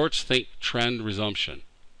 Shorts think trend resumption.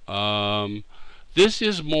 This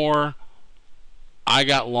is more, I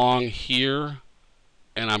got long here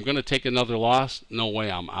and I'm going to take another loss. No way,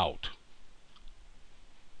 I'm out.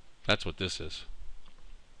 That's what this is.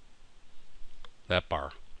 That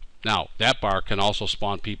bar. Now, that bar can also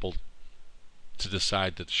spawn people to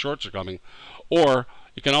decide that the shorts are coming, or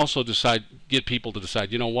you can also get people to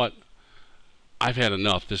decide, you know what, I've had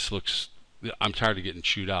enough. I'm tired of getting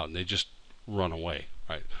chewed out, and they just run away.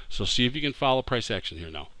 Right. So see if you can follow price action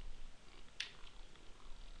here now.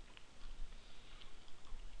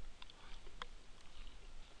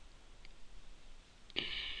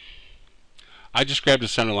 I just grabbed a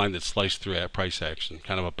center line that sliced through at price action,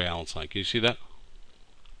 kind of a balance line. Can you see that?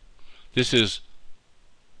 This is,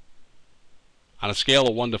 on a scale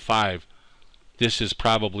of 1 to 5, this is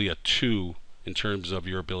probably a 2 in terms of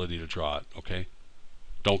your ability to draw it, okay?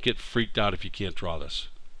 Don't get freaked out if you can't draw this.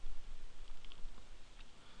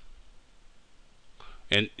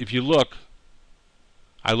 And if you look,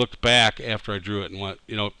 I looked back after I drew it and went,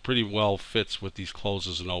 you know, it pretty well fits with these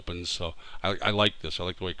closes and opens, so I like this. I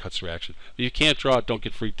like the way it cuts through action. If you can't draw it, don't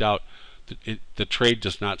get freaked out. The trade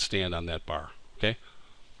does not stand on that bar, okay?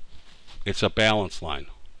 It's a balance line,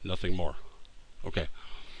 nothing more. Okay.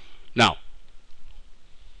 Now,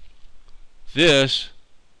 this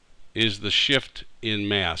is the shift in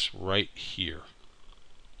mass right here.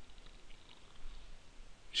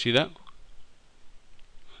 See that?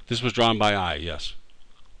 This was drawn by eye, yes.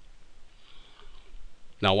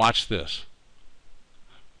 Now watch this.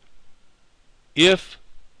 If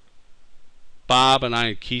Bob and I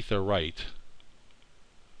and Keith are right,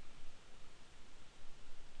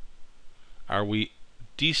 are we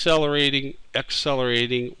decelerating,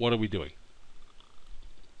 accelerating? What are we doing?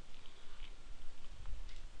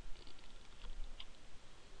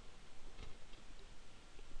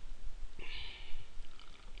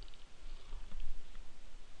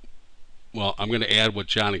 Well, I'm going to add what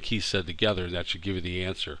John and Keith said together, and that should give you the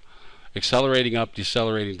answer. Accelerating up,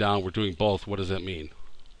 decelerating down, we're doing both. What does that mean?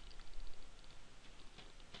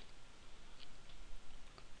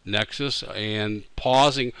 Nexus and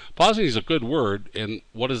pausing. Pausing is a good word, and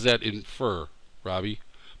what does that infer, Robbie?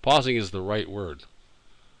 Pausing is the right word.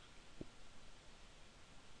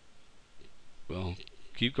 Well,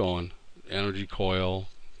 keep going. Energy coil,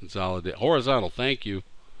 consolidate, horizontal. Thank you.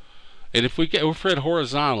 And if we're at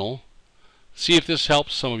horizontal, see if this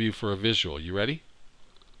helps some of you for a visual. You ready?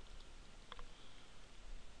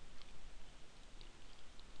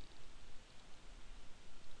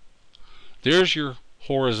 There's your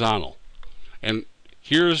horizontal. And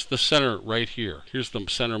here's the center right here. Here's the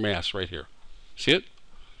center mass right here. See it?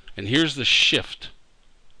 And here's the shift.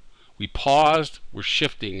 We paused. We're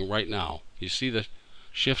shifting right now. You see the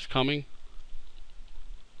shift coming?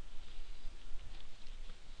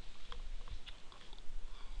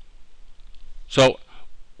 So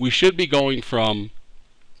we should be going from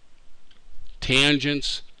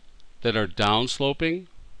tangents that are downsloping.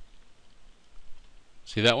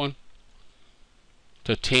 See that one?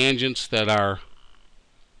 To tangents that are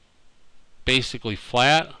basically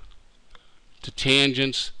flat, to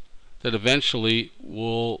tangents that eventually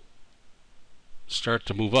will start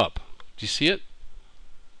to move up. Do you see it?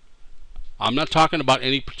 I'm not talking about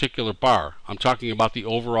any particular bar. I'm talking about the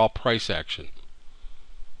overall price action.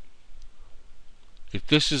 If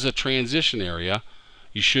this is a transition area,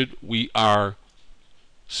 we are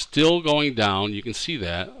still going down. You can see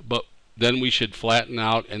that, but then we should flatten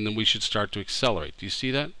out and then we should start to accelerate. Do you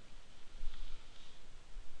see that?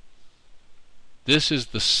 This is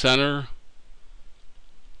the center,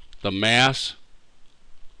 the mass,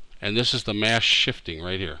 and this is the mass shifting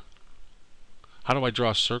right here. How do I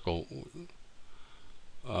draw a circle?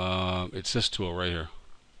 It's this tool right here.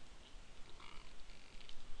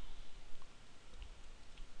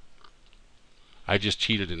 I just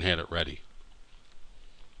cheated and had it ready.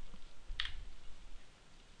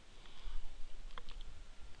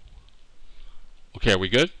 Okay, are we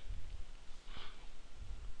good?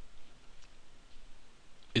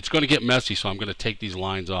 It's going to get messy, so I'm going to take these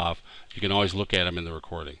lines off. You can always look at them in the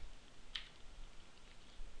recording.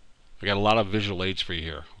 I got a lot of visual aids for you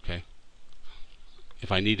here, okay?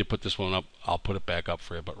 If I need to put this one up, I'll put it back up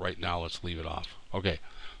for you, but right now let's leave it off. Okay,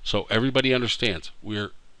 so everybody understands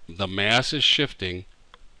the mass is shifting,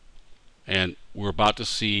 and we're about to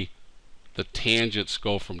see the tangents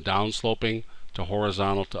go from downsloping to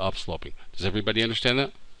horizontal to upsloping. Does everybody understand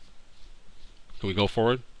that? Can we go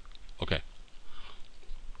forward? Okay.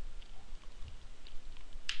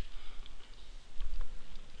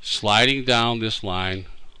 Sliding down this line,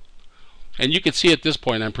 and you can see at this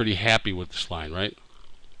point I'm pretty happy with this line, right?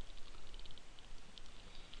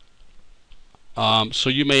 So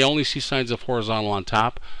you may only see signs of horizontal on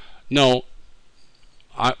top. No,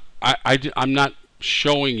 I'm not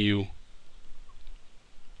showing you.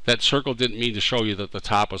 That circle didn't mean to show you that the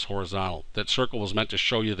top was horizontal. That circle was meant to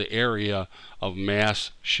show you the area of mass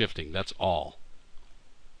shifting. That's all.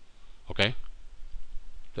 Okay?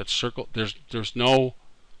 That circle, there's no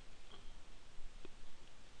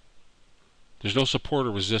support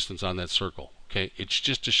or resistance on that circle. Okay? It's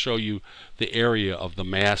just to show you the area of the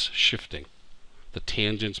mass shifting. The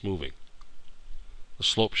tangents moving, the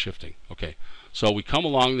slope shifting. Okay, so we come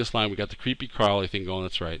along this line. We got the creepy crawly thing going.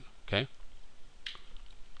 That's right. Okay.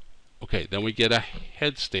 Okay, then we get a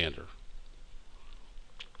headstander.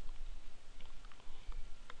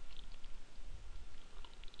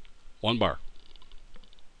 One bar.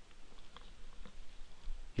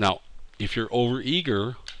 Now, if you're over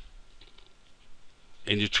eager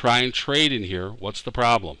and you try and trade in here, what's the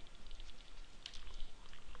problem?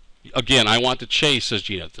 Again, I want to chase, says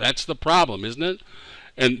Gina. That's the problem, isn't it?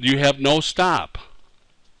 And you have no stop.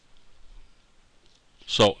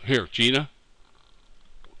 So here, Gina,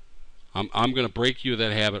 I'm going to break you of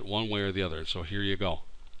that habit one way or the other. So here you go.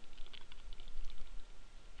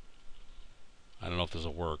 I don't know if this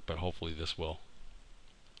will work, but hopefully this will.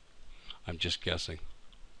 I'm just guessing.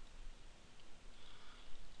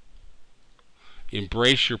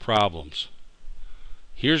 Embrace your problems.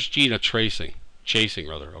 Here's Gina chasing,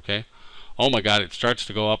 okay? Oh my God, it starts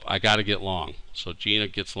to go up. I got to get long. So Gina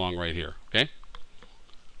gets long right here, okay?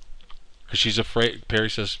 Because she's afraid, Perry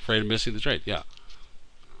says, afraid of missing the trade. Yeah.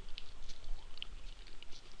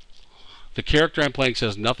 The character I'm playing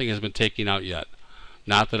says nothing has been taken out yet.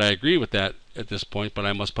 Not that I agree with that at this point, but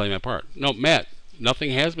I must play my part. No, Matt,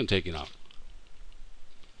 nothing has been taken out.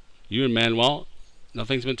 You and Manuel,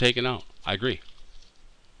 nothing's been taken out. I agree.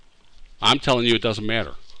 I'm telling you it doesn't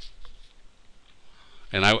matter.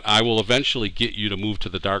 And I will eventually get you to move to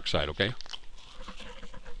the dark side, okay?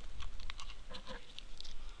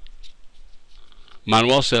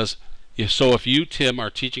 Manuel says, if you, Tim, are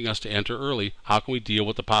teaching us to enter early, how can we deal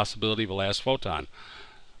with the possibility of a last photon?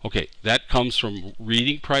 Okay, that comes from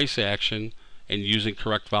reading price action and using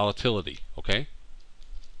correct volatility, okay?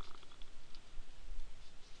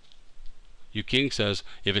 King says,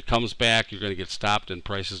 if it comes back, you're going to get stopped and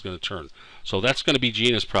price is going to turn. So that's going to be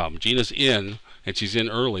Gina's problem. Gina's in, and she's in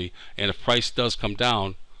early, and if price does come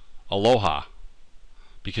down, aloha,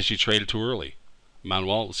 because she traded too early.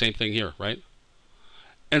 Manuel, the same thing here, right?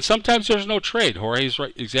 And sometimes there's no trade. Jorge's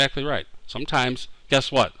right, exactly right. Sometimes,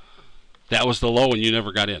 guess what? That was the low and you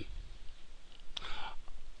never got in.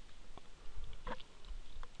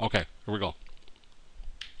 Okay, here we go.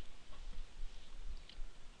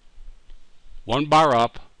 One bar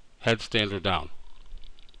up, headstander down.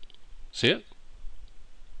 See it?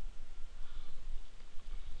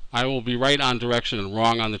 I will be right on direction and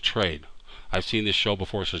wrong on the trade. I've seen this show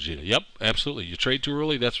before, says Gina. Yep, absolutely. You trade too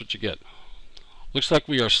early, that's what you get. Looks like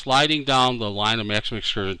we are sliding down the line of maximum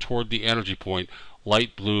excursion toward the energy point,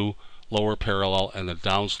 light blue, lower parallel, and the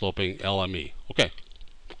downsloping LME. Okay.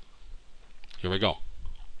 Here we go.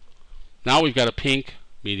 Now we've got a pink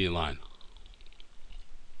median line.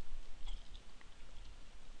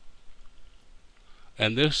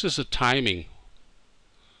 And this is a timing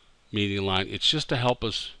median line. It's just to help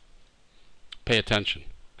us pay attention,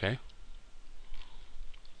 okay?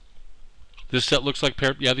 This set looks like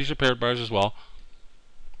paired, yeah, these are paired bars as well.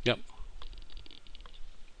 Yep.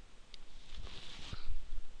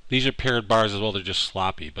 These are paired bars as well, they're just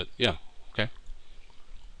sloppy, but yeah, okay.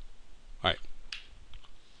 Alright.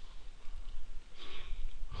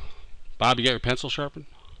 Bob, you got your pencil sharpened?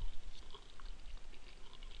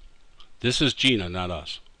 This is Gina, not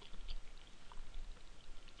us.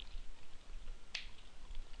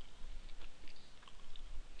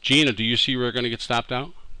 Gina, do you see where we're going to get stopped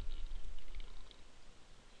out?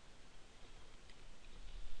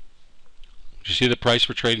 Do you see the price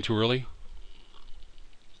we're trading too early?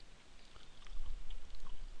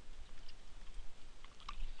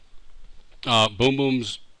 Boom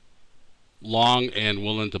Boom's long and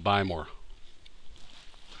willing to buy more.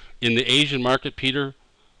 In the Asian market, Peter,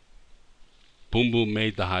 Boom Boom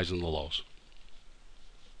made the highs and the lows.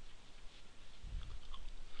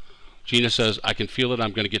 Gina says, I can feel it.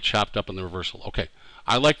 I'm going to get chopped up in the reversal. Okay.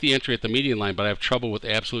 I like the entry at the median line, but I have trouble with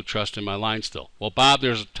absolute trust in my line still. Well, Bob,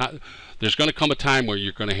 there's going to come a time where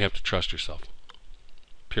you're going to have to trust yourself.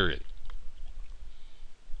 Period.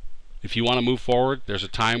 If you want to move forward, there's a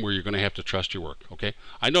time where you're going to have to trust your work. Okay?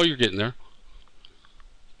 I know you're getting there.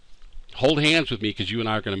 Hold hands with me because you and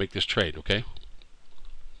I are going to make this trade. Okay?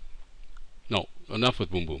 No, enough with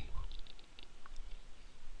Boom Boom.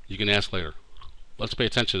 You can ask later. Let's pay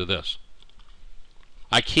attention to this.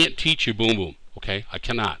 I can't teach you Boom Boom. Okay? I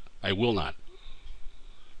cannot. I will not.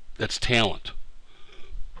 That's talent.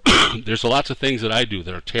 There's lots of things that I do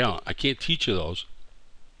that are talent. I can't teach you those.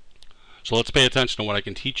 So let's pay attention to what I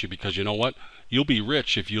can teach you, because you know what? You'll be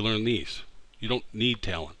rich if you learn these. You don't need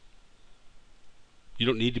talent. You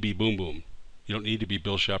don't need to be Boom Boom. You don't need to be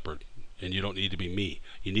Bill Shepard. And you don't need to be me.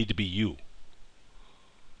 You need to be you.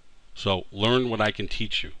 So learn what I can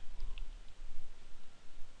teach you.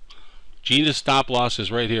 Gina's stop loss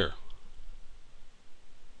is right here.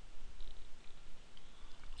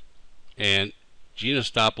 And Gina's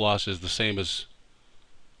stop loss is the same as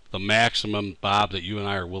the maximum, Bob, that you and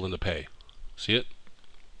I are willing to pay. See it?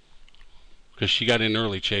 Because she got in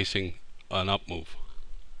early chasing an up move.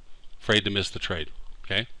 Afraid to miss the trade.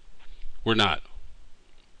 Okay? We're not.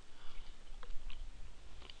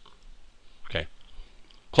 Okay.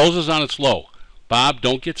 Closes on its low. Bob,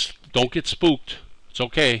 don't get spooked. It's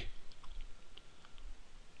okay.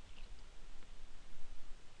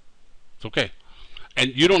 It's okay.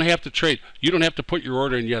 And you don't have to trade. You don't have to put your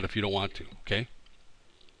order in yet if you don't want to. Okay?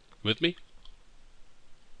 With me?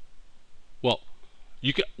 Well,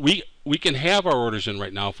 you can. We can have our orders in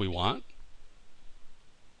right now if we want.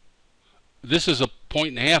 This is 1.5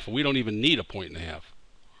 points. We don't even need 1.5 points.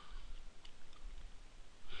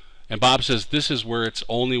 And Bob says this is where it's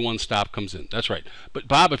only one stop comes in. That's right. But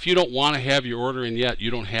Bob, if you don't want to have your order in yet,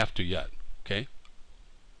 you don't have to yet. Okay?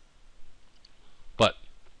 But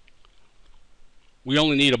we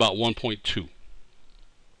only need about 1.2.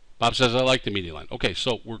 Bob says, I like the median line. Okay,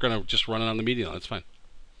 so we're going to just run it on the median line. That's fine.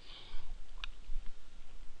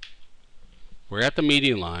 We're at the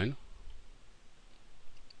median line.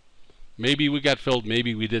 Maybe we got filled,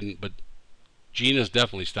 maybe we didn't, but Gina's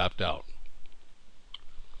definitely stopped out.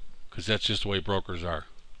 Because that's just the way brokers are.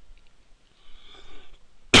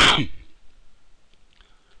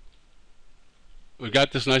 We've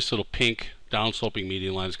got this nice little pink downsloping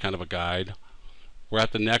median line as kind of a guide. We're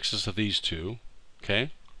at the nexus of these two.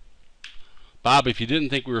 Okay? Bob, if you didn't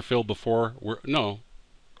think we were filled before, no.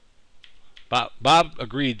 Bob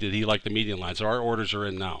agreed that he liked the median line, so our orders are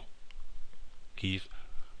in now. Keith,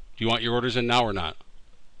 do you want your orders in now or not?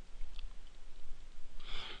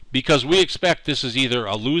 Because we expect this is either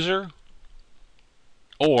a loser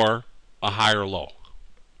or a higher low.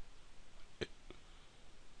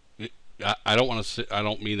 I don't want to say, I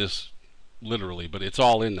don't mean this literally, but it's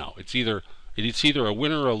all in now. It's either a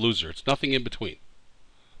winner or a loser. It's nothing in between.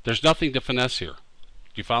 There's nothing to finesse here.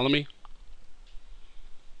 Do you follow me?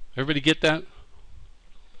 Everybody get that?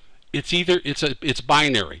 It's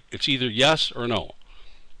binary. It's either yes or no.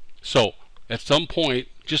 So at some point,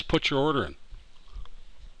 just put your order in.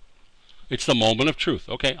 It's the moment of truth.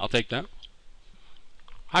 Okay, I'll take that.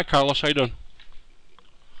 Hi, Carlos. How you doing?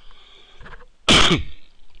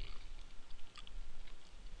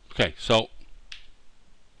 Okay, so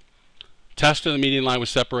test of the median line with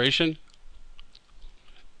separation.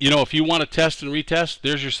 You know, if you want to test and retest,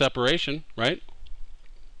 there's your separation, right?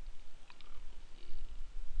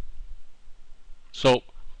 So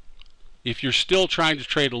if you're still trying to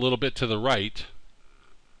trade a little bit to the right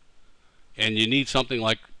and you need something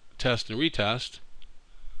like test and retest,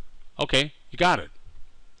 okay, you got it.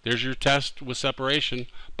 There's your test with separation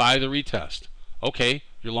by the retest. Okay,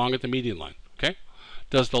 you're long at the median line. Okay?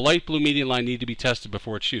 Does the light blue median line need to be tested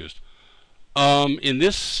before it's used? In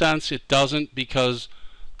this sense, it doesn't, because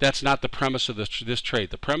that's not the premise of this trade.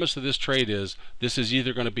 The premise of this trade is this is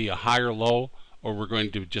either going to be a higher low or we're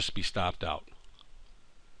going to just be stopped out.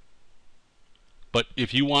 But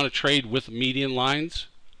if you want to trade with median lines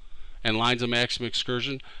and lines of maximum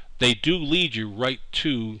excursion, they do lead you right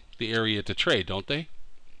to the area to trade, don't they?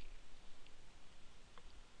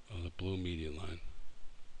 Oh, the blue median line.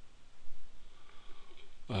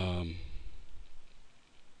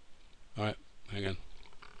 All right, hang on.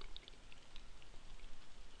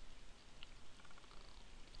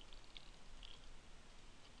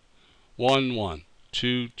 One,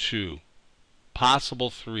 two, possible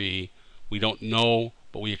 3. We don't know,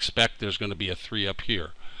 but we expect there's going to be a 3 up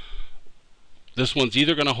here. This one's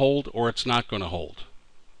either going to hold or it's not going to hold.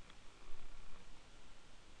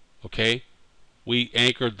 Okay, we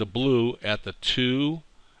anchored the blue at the 2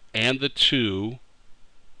 and the 2,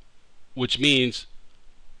 which means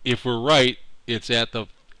if we're right, it's at the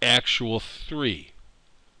actual 3.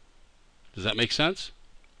 Does that make sense?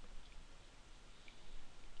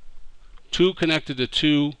 2 connected to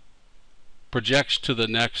 2 projects to the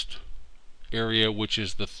next area, which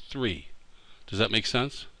is the 3. Does that make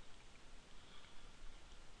sense?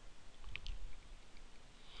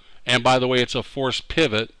 And by the way, it's a forced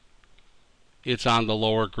pivot. It's on the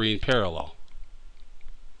lower green parallel.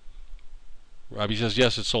 Robbie says,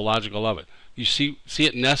 yes, it's so logical, love it. You see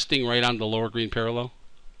it nesting right on the lower green parallel?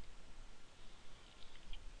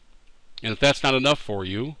 And if that's not enough for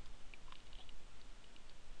you,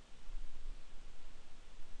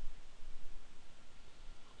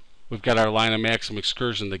 we've got our line of maximum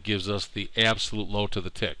excursion that gives us the absolute low to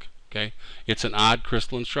the tick. Okay? It's an odd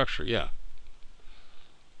crystalline structure, yeah.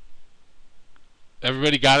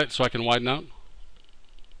 Everybody got it so I can widen out?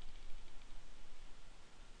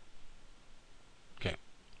 Okay.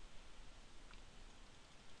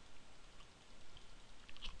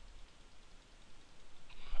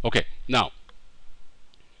 Okay, now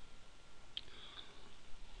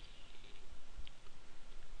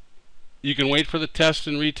you can wait for the test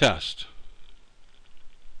and retest.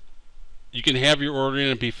 You can have your order in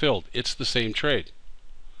and be filled. It's the same trade.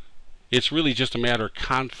 It's really just a matter of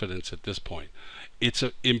confidence at this point. It's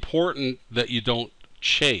important that you don't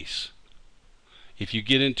chase. If you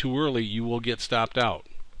get in too early, you will get stopped out.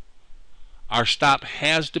 Our stop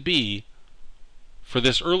has to be, for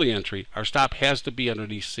this early entry, our stop has to be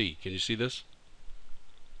underneath C. Can you see this?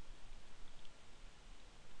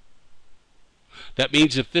 That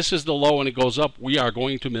means if this is the low and it goes up, we are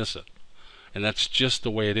going to miss it. And that's just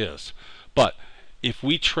the way it is. But if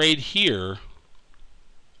we trade here,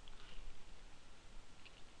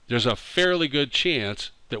 there's a fairly good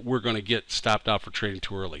chance that we're going to get stopped out for trading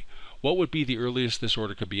too early. What would be the earliest this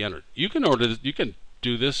order could be entered? You can order this, you can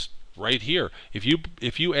do this right here.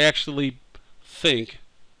 If you actually think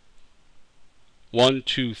 1,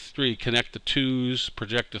 2, 3, connect the 2s,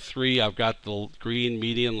 project the 3, I've got the green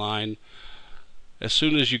median line. As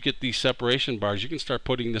soon as you get these separation bars, you can start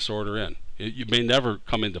putting this order in. You may never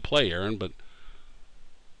come into play, Aaron, but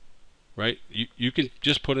right? You can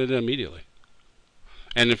just put it in immediately.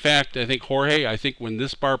 And in fact, I think when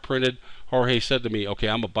this bar printed, Jorge said to me, okay,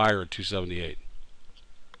 I'm a buyer at 278.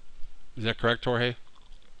 Is that correct, Jorge?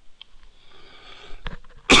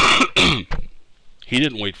 He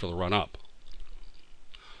didn't wait for the run up.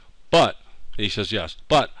 But, and he says yes,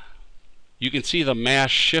 but you can see the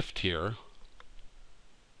mass shift here.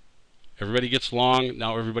 Everybody gets long,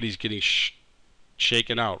 now everybody's getting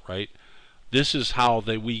shaken out, right? This is how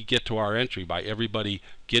we get to our entry, by everybody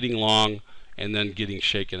getting long and then getting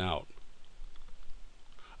shaken out.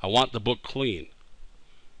 I want the book clean.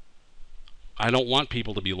 I don't want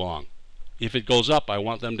people to be long. If it goes up, I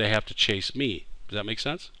want them to have to chase me. Does that make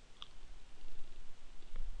sense?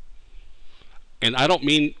 And I don't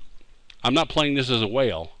mean, I'm not playing this as a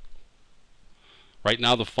whale. Right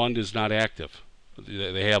now the fund is not active.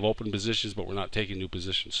 They have open positions, but we're not taking new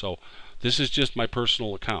positions. So this is just my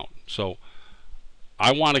personal account. So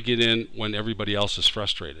I want to get in when everybody else is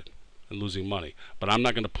frustrated and losing money. But I'm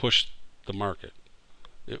not going to push the market.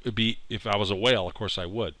 It would be, if I was a whale, of course I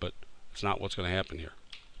would, but it's not what's going to happen here.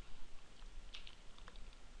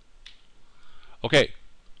 Okay.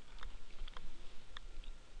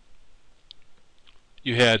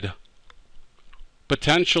 You had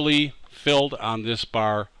potentially filled on this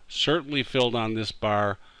bar, certainly filled on this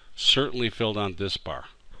bar, certainly filled on this bar.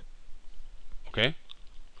 Okay?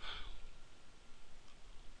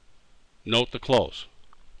 Note the close.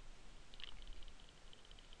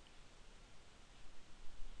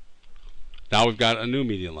 Now we've got a new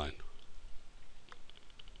median line.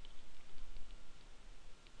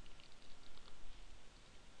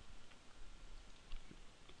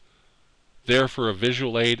 There for a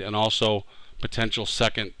visual aid and also potential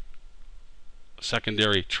secondary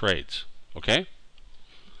trades. Okay?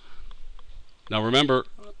 Now remember,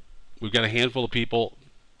 we've got a handful of people.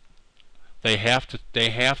 They have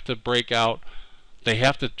to break out. They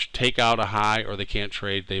have to take out a high or they can't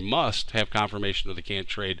trade. They must have confirmation or they can't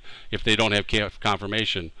trade. If they don't have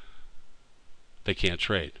confirmation, they can't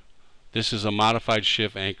trade. This is a modified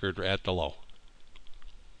shift anchored at the low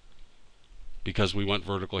because we went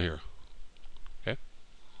vertical here. Okay?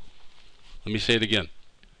 Let me say it again.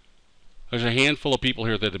 There's a handful of people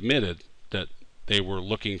here that admitted that they were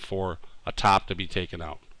looking for a top to be taken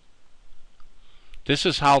out. This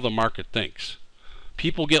is how the market thinks.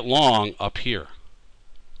 People get long up here.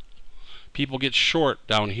 People get short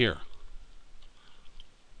down here.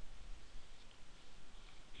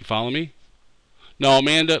 follow me? No,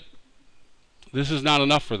 Amanda, this is not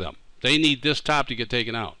enough for them. They need this top to get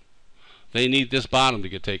taken out. They need this bottom to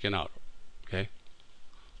get taken out. Okay?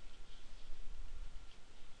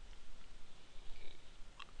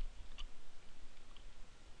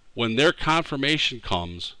 When their confirmation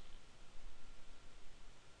comes,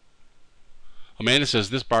 Amanda says,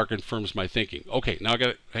 this bar confirms my thinking. Okay, now I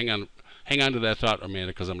got to hang on to that thought, Amanda,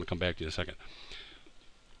 because I'm going to come back to you in a second.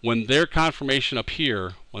 When their confirmation up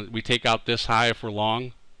here, when we take out this high if we're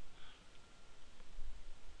long,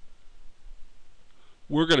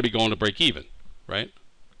 we're going to be going to break even, right?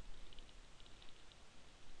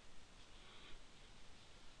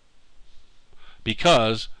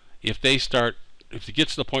 Because if it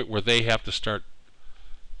gets to the point where they have to start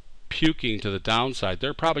puking to the downside,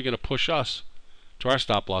 they're probably going to push us to our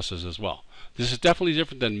stop losses as well. This is definitely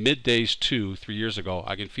different than middays 3 years ago.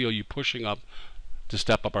 I can feel you pushing up to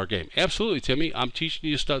step up our game. Absolutely, Timmy. I'm teaching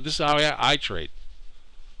you stuff. This is how I trade.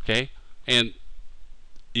 Okay? And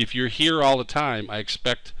if you're here all the time, I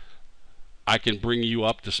expect I can bring you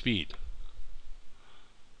up to speed.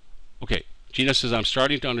 Okay. Gina says, I'm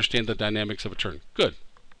starting to understand the dynamics of a turn. Good.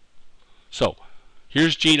 So,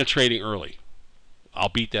 here's Gina trading early. I'll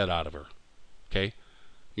beat that out of her. Okay?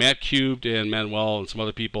 Matt Cubed and Manuel and some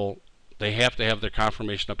other people, they have to have their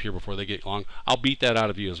confirmation up here before they get long. I'll beat that out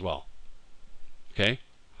of you as well. Okay?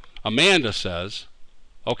 Amanda says,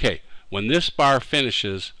 okay, when this bar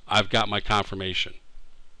finishes, I've got my confirmation.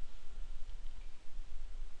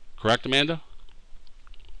 Correct, Amanda?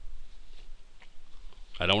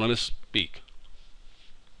 I don't want to misspeak.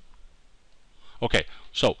 Okay,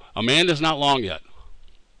 so Amanda's not long yet.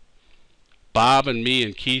 Bob and me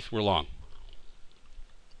and Keith were long.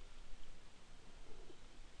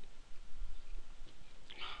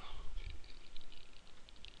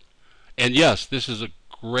 And yes, this is a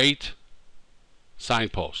great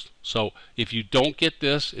signpost. So if you don't get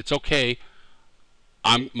this, it's okay.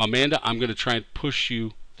 Amanda, I'm going to try and push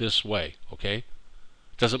you this way, okay?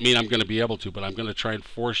 Doesn't mean I'm going to be able to, but I'm going to try and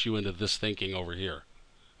force you into this thinking over here.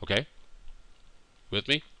 Okay? With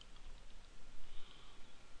me?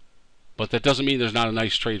 But that doesn't mean there's not a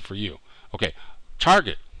nice trade for you. Okay,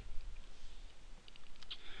 target.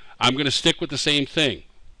 I'm going to stick with the same thing.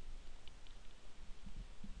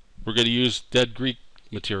 We're going to use dead Greek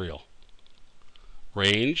material.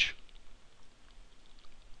 Range.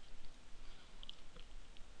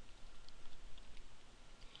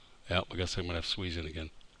 Yep, I guess I'm going to have to squeeze in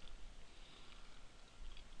again.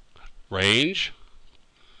 Range.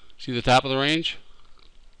 See the top of the range?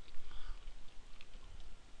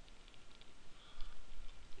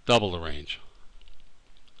 Double the range.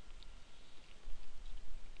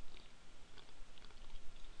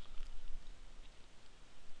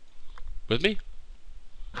 With me?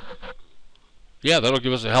 Yeah, that'll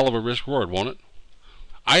give us a hell of a risk reward, won't it?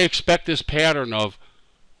 I expect this pattern of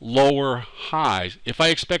lower highs. If I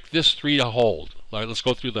expect this 3 to hold, let's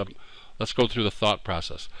go through the thought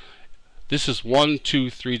process. This is 1, 2,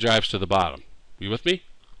 3 drives to the bottom. You with me?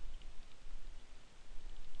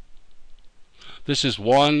 This is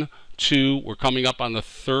 1, 2. We're coming up on the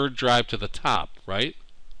 3rd drive to the top, right?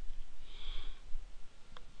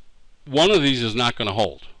 One of these is not going to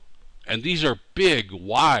hold. And these are big,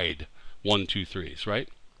 wide 1, 2, 3s, right?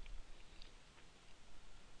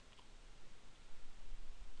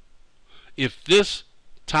 If this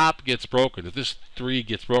top gets broken, if this 3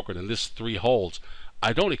 gets broken and this 3 holds,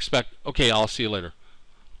 I don't expect, okay, I'll see you later.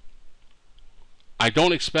 I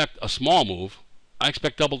don't expect a small move. I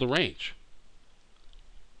expect double the range.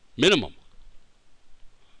 Minimum.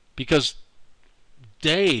 Because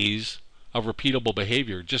days of repeatable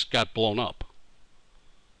behavior just got blown up.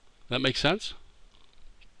 That makes sense?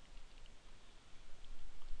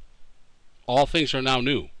 All things are now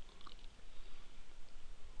new.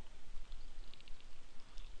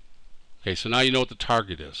 Okay, so now you know what the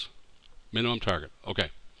target is. Minimum target.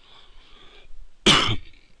 Okay.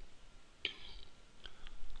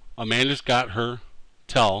 Amanda's got her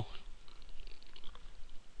tell.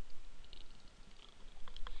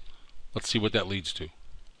 Let's see what that leads to.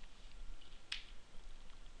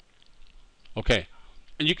 Okay.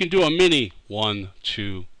 And you can do a mini 1,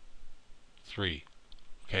 2, 3.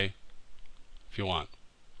 Okay? If you want.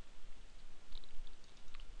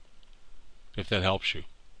 If that helps you.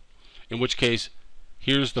 In which case,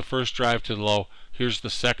 here's the first drive to the low. Here's the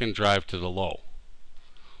second drive to the low.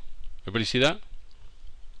 Everybody see that?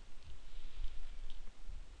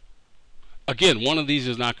 Again, one of these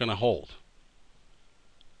is not going to hold.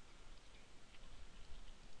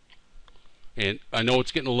 And I know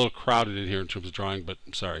it's getting a little crowded in here in terms of drawing, but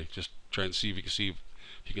I'm sorry. Just trying to see if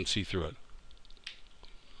you can see through it.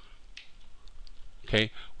 Okay,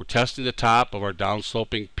 we're testing the top of our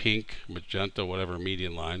downsloping pink, magenta, whatever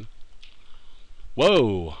median line.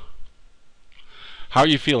 Whoa! How are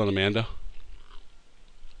you feeling, Amanda?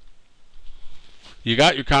 You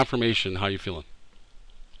got your confirmation. How are you feeling?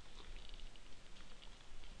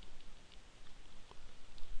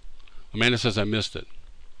 Amanda says I missed it.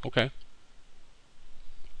 Okay.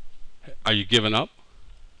 Are you giving up?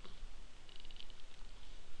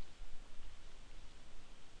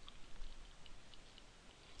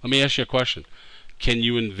 Let me ask you a question. Can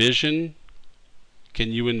you envision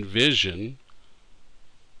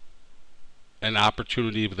an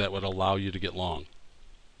opportunity that would allow you to get long?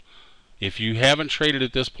 If you haven't traded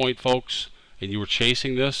at this point, folks, and you were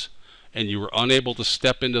chasing this, and you were unable to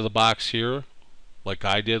step into the box here, like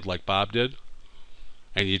I did, like Bob did,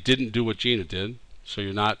 and you didn't do what Gina did, so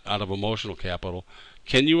you're not out of emotional capital,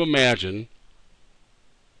 can you imagine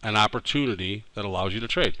an opportunity that allows you to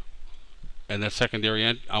trade? And that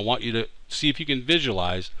secondary I want you to see if you can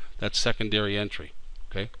visualize that secondary entry.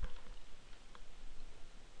 Okay?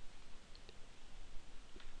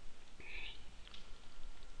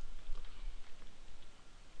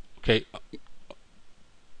 Okay.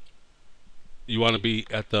 You want to be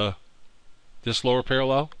at this lower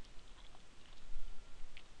parallel?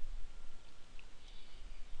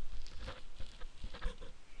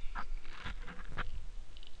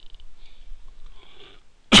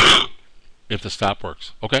 If the stop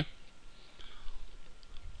works. Okay?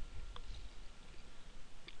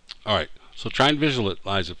 Alright, so try and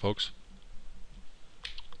visualize it, folks.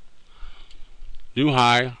 New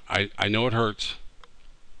high. I know it hurts.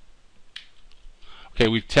 Okay,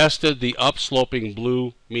 we've tested the upsloping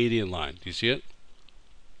blue median line. Do you see it?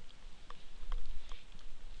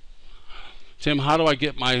 Tim, how do I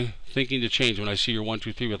get my thinking to change when I see your 1,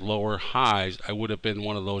 2, 3 with lower highs? I would have been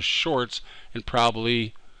one of those shorts and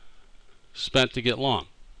probably spent to get long.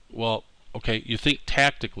 Well, okay, you think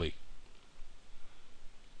tactically.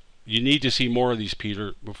 You need to see more of these,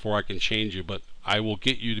 Peter, before I can change you, but I will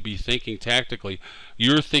get you to be thinking tactically.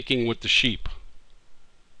 You're thinking with the sheep.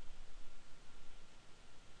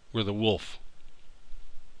 We're the wolf.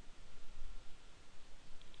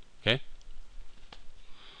 Okay?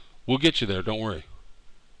 We'll get you there, don't worry.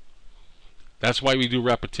 That's why we do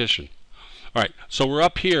repetition. Alright, so we're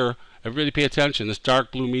up here. Everybody pay attention. This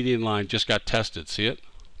dark blue median line just got tested. See it?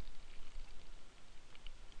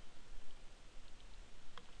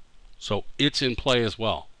 So it's in play as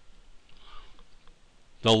well.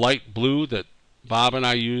 The light blue that Bob and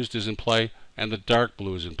I used is in play, and the dark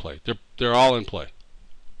blue is in play. They're all in play.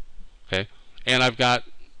 Okay? And I've got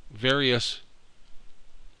various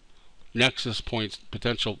nexus points,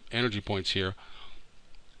 potential energy points here.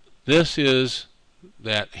 This is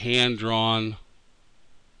that hand-drawn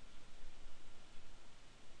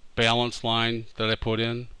balance line that I put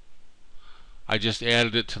in. I just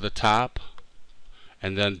added it to the top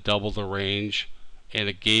and then double the range, and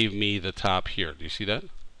it gave me the top here. Do you see that?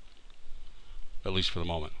 At least for the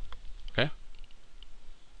moment. Okay?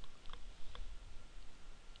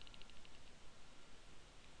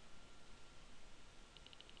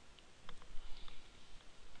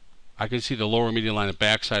 I can see the lower median line and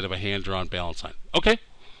backside of a hand-drawn balance line. Okay,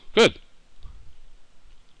 good.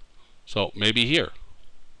 So maybe here.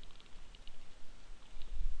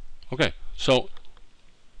 Okay, so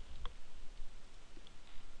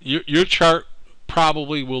your chart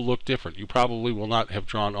probably will look different. You probably will not have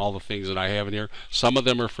drawn all the things that I have in here. Some of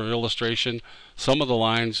them are for illustration. Some of the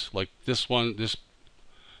lines, like this one, this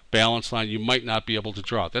balance line, you might not be able to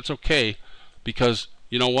draw. That's okay, because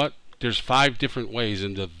you know what? There's 5 different ways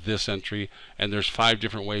into this entry, and there's 5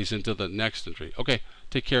 different ways into the next entry. Okay,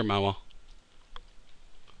 take care, Mama.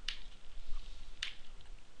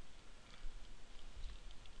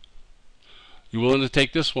 You willing to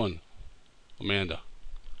take this one, Amanda?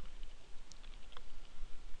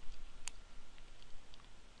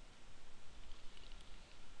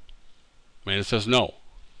 Amanda says no.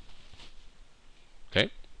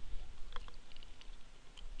 Okay.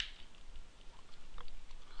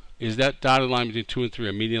 Is that dotted line between 2 and 3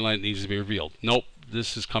 a median line that needs to be revealed? Nope.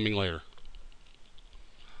 This is coming later.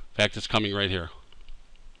 In fact, it's coming right here.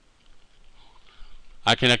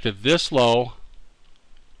 I connected this low.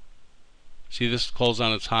 See this close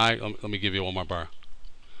on its high? Let me give you one more bar.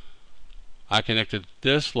 I connected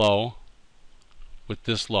this low with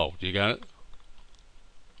this low. Do you got it?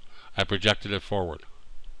 I projected it forward.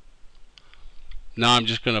 Now I'm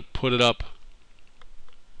just going to put it up.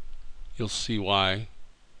 You'll see why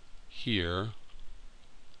here.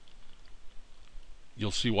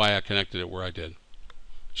 You'll see why I connected it where I did.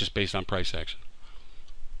 Just based on price action.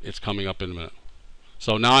 It's coming up in a minute.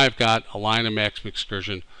 So now I've got a line of maximum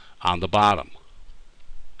excursion on the bottom.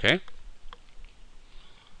 Okay?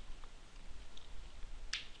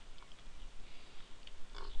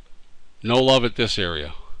 No love at this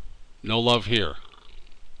area. No love here.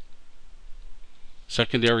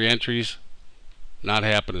 Secondary entries, not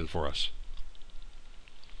happening for us.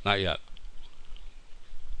 Not yet.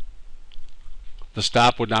 The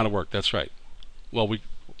stop would not have worked. That's right. Well,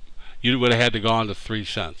 you would have had to go on to 3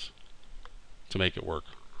 cents to make it work.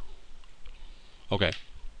 Okay.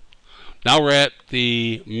 Now we're at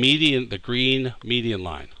the median, the green median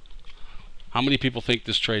line. How many people think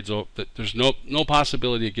this trade's over? That there's no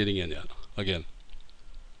possibility of getting in yet? Again.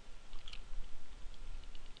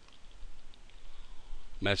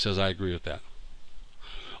 Matt says I agree with that.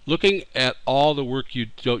 Looking at all the work you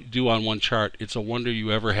do on one chart, it's a wonder you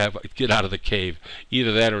ever get out of the cave.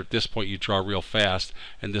 Either that or at this point you draw real fast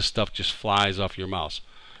and this stuff just flies off your mouse.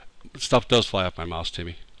 Stuff does fly off my mouse,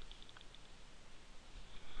 Timmy.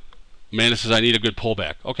 Amanda says I need a good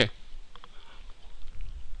pullback. Okay.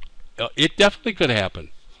 It definitely could happen.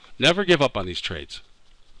 Never give up on these trades.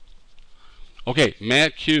 Okay,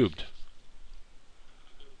 Matt cubed.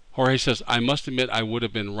 Jorge says, I must admit I would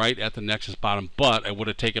have been right at the Nexus bottom, but I would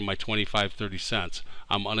have taken my 25-30 cents.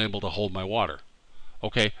 I'm unable to hold my water.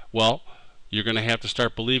 Okay, well, you're going to have to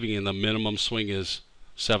start believing in the minimum swing is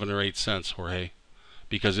 7 or 8 cents, Jorge,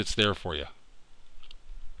 because it's there for you.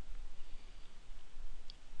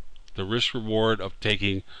 The risk reward of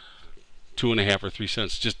taking 2.5 or 3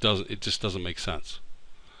 cents just doesn't make sense.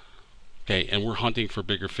 Okay, and we're hunting for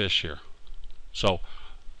bigger fish here. So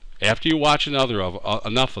after you watch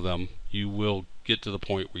enough of them, you will get to the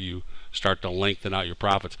point where you start to lengthen out your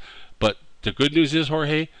profits. But the good news is,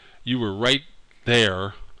 Jorge, you were right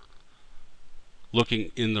there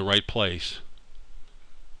looking in the right place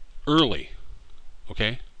early.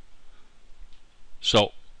 Okay?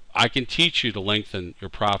 So I can teach you to lengthen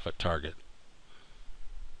your profit target.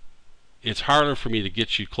 It's harder for me to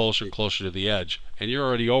get you closer and closer to the edge, and you're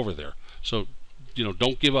already over there. So,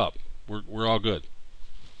 don't give up. We're all good.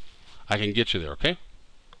 I can get you there, okay?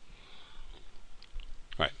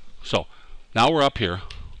 All right. So, now we're up here.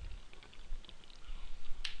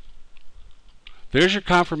 There's your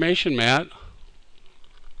confirmation, Matt.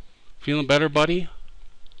 Feeling better, buddy?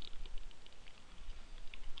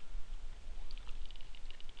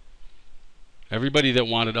 Everybody that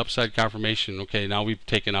wanted upside confirmation, okay, now we've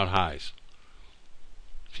taken out highs.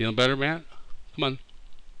 Feeling better, Matt? Come on.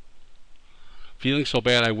 Feeling so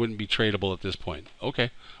bad I wouldn't be tradable at this point. Okay.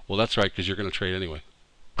 Well, that's right, because you're going to trade anyway.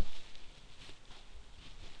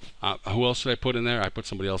 Who else did I put in there? I put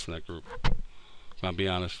somebody else in that group. I'll be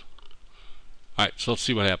honest. All right, so let's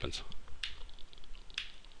see what happens.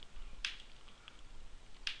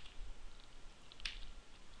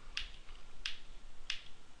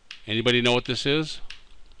 Anybody know what this is?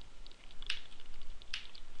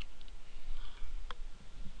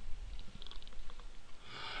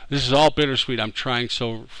 This is all bittersweet. I'm trying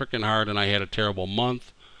so freaking hard and I had a terrible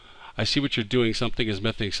month. I see what you're doing. Something is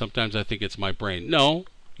missing. Sometimes I think it's my brain. No,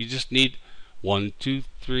 you just need 1, 2,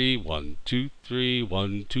 3, 1, 2, 3,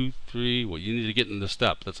 1, 2, 3. Well, you need to get in the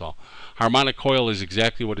step. That's all. Harmonic coil is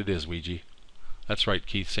exactly what it is, Ouija. That's right,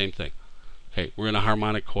 Keith. Same thing. Okay, we're in a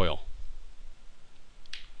harmonic coil.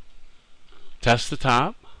 Test the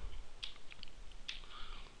top.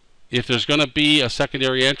 If there's going to be a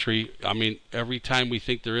secondary entry, I mean, every time we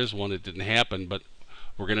think there is one, it didn't happen, but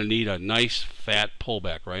we're going to need a nice fat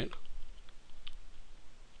pullback, right?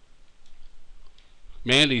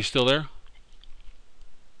 Mandy, you still there?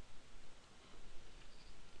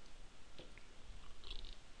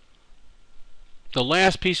 The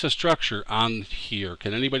last piece of structure on here,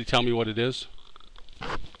 can anybody tell me what it is?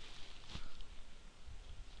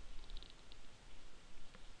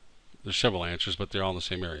 There's several answers, but they're all in the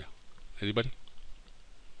same area. Anybody?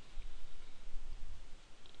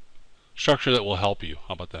 Structure that will help you.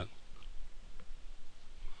 How about that?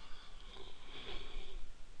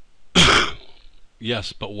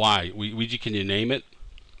 Yes, but why? Ouija, can you name it?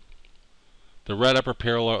 The red upper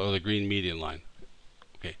parallel or the green median line?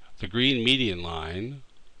 Okay, the green median line.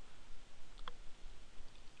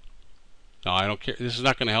 No, I don't care. This is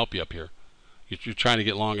not going to help you up here. You're trying to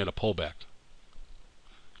get long at a pullback.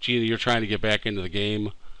 Gina, you're trying to get back into the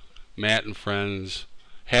game. Matt and friends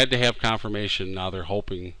had to have confirmation. Now they're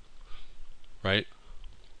hoping, right?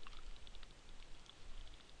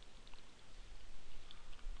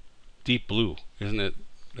 Deep blue, isn't it?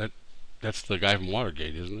 That's the guy from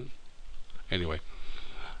Watergate, isn't it? Anyway,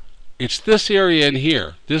 it's this area in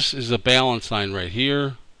here. This is a balance line right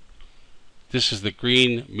here. This is the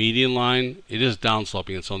green median line. It is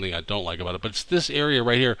downsloping. It's something I don't like about it. But it's this area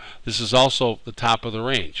right here. This is also the top of the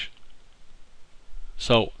range.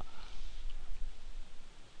 So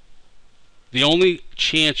the only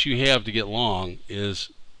chance you have to get long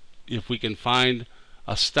is if we can find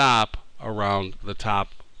a stop around the top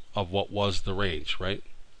of what was the range, right?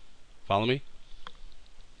 Follow me?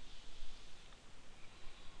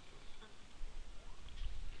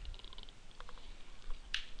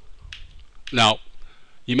 Now,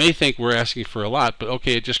 you may think we're asking for a lot, but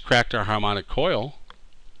okay, it just cracked our harmonic coil.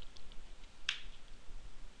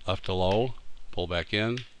 Up to low, pull back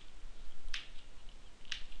in,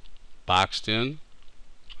 boxed in,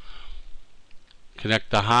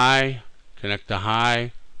 connect the high,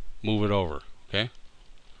 move it over, okay?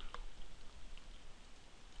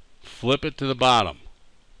 Flip it to the bottom.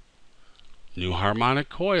 New harmonic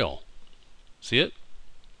coil. See it?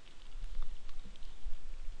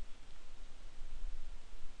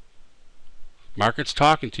 Market's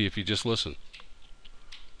talking to you if you just listen.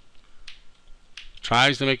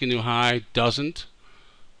 Tries to make a new high, doesn't.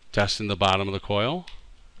 Testing the bottom of the coil.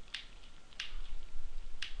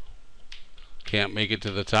 Can't make it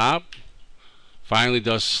to the top. Finally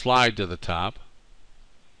does slide to the top.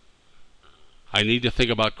 I need to think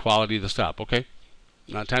about quality of the stop. Okay.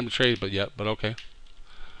 Not time to trade but yet, but okay.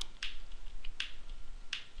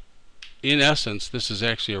 In essence, this is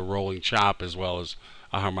actually a rolling chop as well as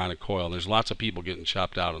a harmonic coil. There's lots of people getting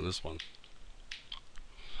chopped out on this one.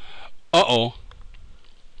 Uh-oh.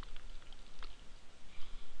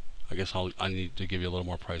 I guess I need to give you a little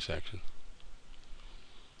more price action.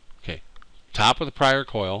 Okay. Top of the prior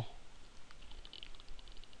coil.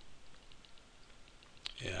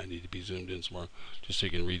 Yeah, I need to be zoomed in some more just so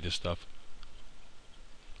you can read this stuff.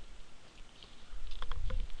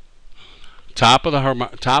 Top of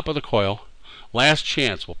the coil. Last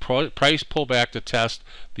chance. We'll price pull back to test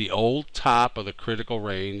the old top of the critical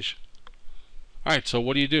range. All right, so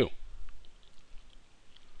what do?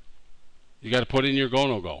 You got to put in your go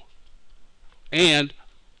no go. And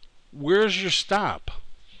where's your stop?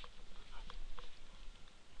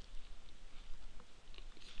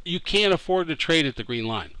 You can't afford to trade at the green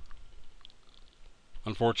line.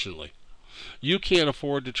 Unfortunately. You can't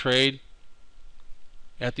afford to trade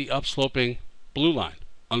at the upsloping blue line.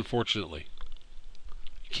 Unfortunately.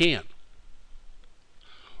 You can't.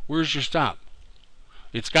 Where's your stop?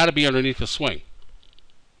 It's got to be underneath the swing.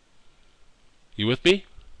 You with me?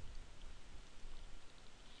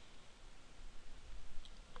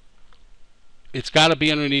 It's got to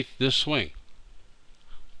be underneath this swing.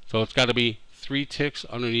 So it's got to be 3 ticks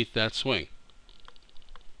underneath that swing.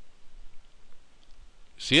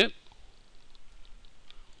 See it?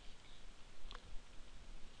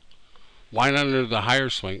 Why not under the higher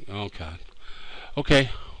swing? Oh, God.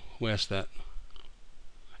 Okay, who asked that?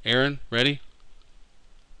 Aaron, ready?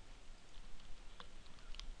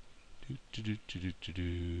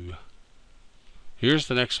 Here's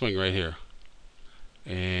the next swing right here.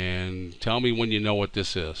 And tell me when you know what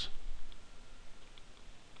this is.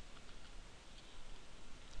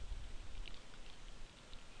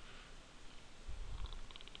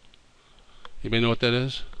 Anybody know what that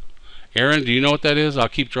is? Aaron, do you know what that is? I'll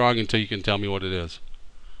keep drawing until you can tell me what it is.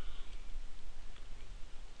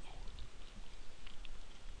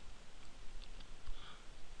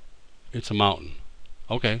 It's a mountain.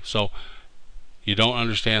 Okay, so you don't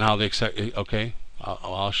understand how they accept. Okay,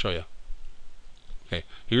 I'll show you. Okay,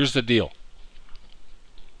 here's the deal.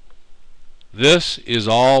 This is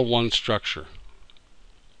all one structure.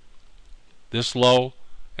 This low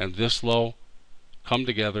and this low come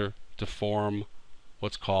together to form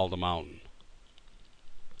what's called a mountain.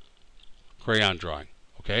 Crayon drawing,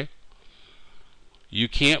 okay? You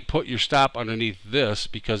can't put your stop underneath this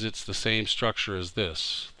because it's the same structure as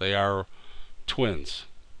this. They are twins.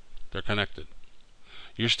 They're connected.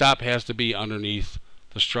 Your stop has to be underneath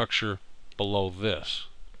the structure below this.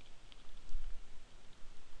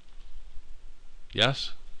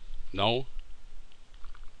 Yes? No?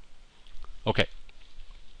 Okay.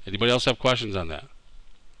 Anybody else have questions on that?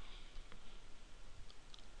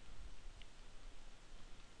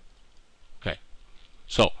 Okay.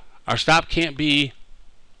 So, our stop can't be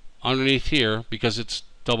underneath here because it's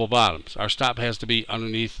double bottoms. Our stop has to be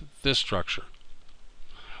underneath this structure.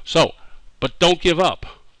 So, but don't give up.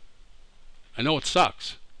 I know it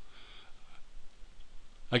sucks.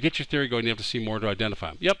 I get your theory going. You have to see more to identify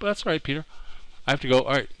them. Yep, that's right, Peter. I have to go.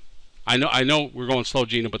 All right. I know we're going slow,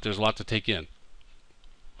 Gina, but there's a lot to take in.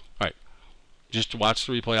 All right. Just watch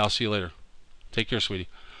the replay. I'll see you later. Take care, sweetie.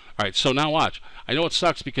 All right, so now watch. I know it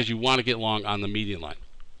sucks because you want to get long on the median line.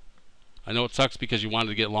 I know it sucks because you wanted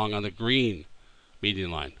to get long on the green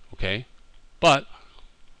median line, okay? But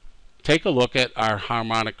take a look at our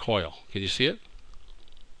harmonic coil. Can you see it?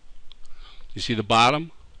 You see the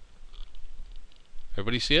bottom?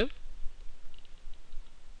 Everybody see it?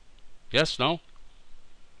 Yes? No?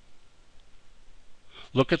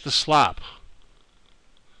 Look at the slop.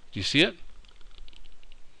 Do you see it?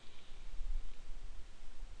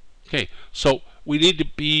 Okay, so we need to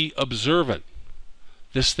be observant.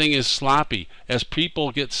 This thing is sloppy. As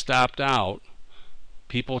people get stopped out,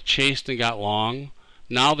 people chased and got long.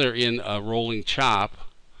 Now they're in a rolling chop.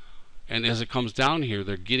 And as it comes down here,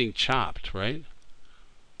 they're getting chopped, right?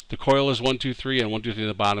 The coil is 1, 2, 3, and 1, 2, 3 at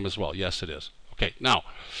the bottom as well. Yes, it is. Okay, now,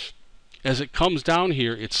 as it comes down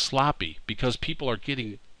here, it's sloppy because people are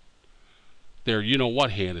getting their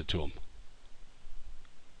you-know-what handed to them.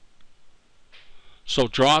 So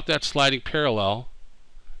draw out that sliding parallel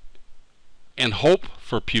and hope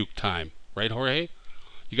for puke time. Right, Jorge?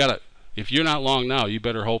 You gotta, if you're not long now, you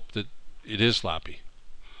better hope that it is sloppy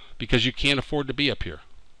because you can't afford to be up here.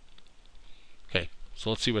 Okay,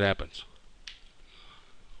 so let's see what happens.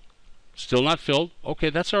 Still not filled.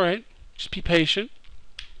 Okay, that's all right. Just be patient.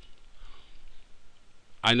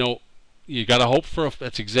 I know you got to hope for a...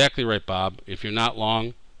 That's exactly right, Bob. If you're not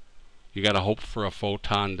long, you got to hope for a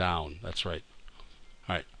photon down. That's right.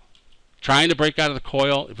 All right. Trying to break out of the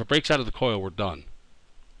coil. If it breaks out of the coil, we're done.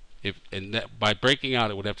 By breaking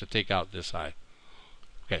out, it would have to take out this high.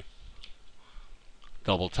 Okay.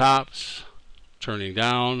 Double tops. Turning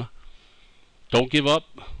down. Don't give up.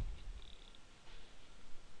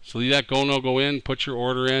 So leave that go, no go in. Put your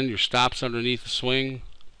order in. Your stop's underneath the swing.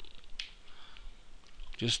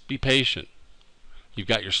 Just be patient. You've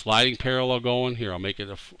got your sliding parallel going. Here, I'll make it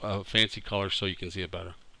a fancy color so you can see it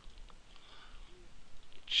better.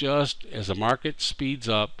 Just as the market speeds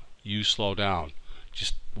up, you slow down.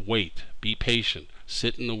 Just wait. Be patient.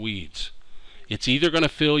 Sit in the weeds. It's either going to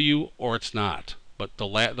fill you or it's not. But the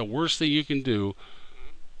worst thing you can do,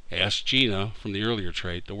 ask Gina from the earlier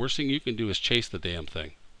trade, the worst thing you can do is chase the damn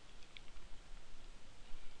thing.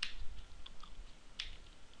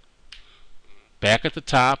 Back at the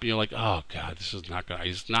top, you're like, oh God, this is not gonna,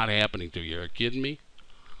 it's not happening to you. Are you kidding me?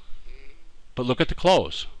 But look at the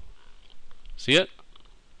close. See it?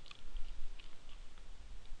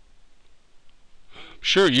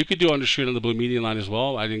 Sure, you could do undershoot on the blue median line as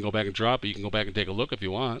well. I didn't go back and drop, but you can go back and take a look if you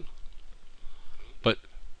want. But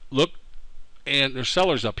look, and there's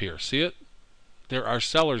sellers up here. See it? There are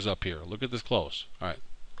sellers up here. Look at this close. All right.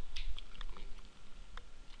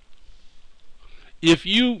 If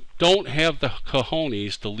you don't have the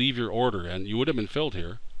cojones to leave your order in, you would have been filled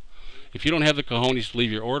here. If you don't have the cojones to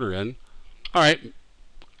leave your order in, all right,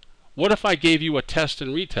 what if I gave you a test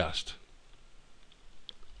and retest?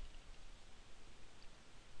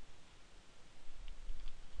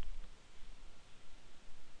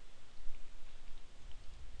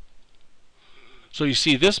 So you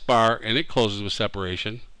see this bar, and it closes with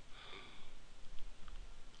separation.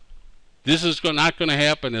 This is not going to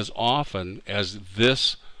happen as often as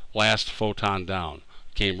this last photon down.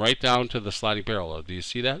 Came right down to the sliding parallel. Do you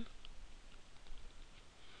see that?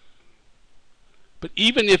 But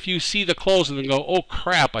even if you see the close and then go, oh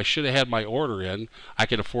crap, I should have had my order in, I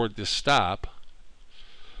can afford this stop,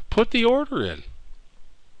 put the order in.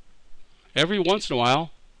 Every once in a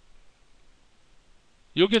while,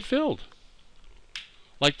 you'll get filled.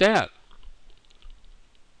 Like that.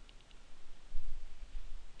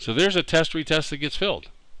 So there's a test retest that gets filled.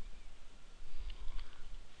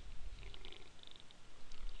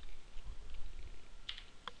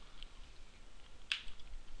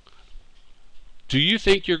 Do you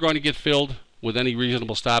think you're going to get filled with any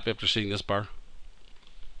reasonable stop after seeing this bar?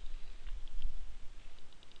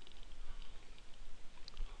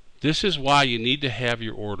 This is why you need to have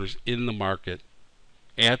your orders in the market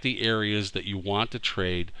at the areas that you want to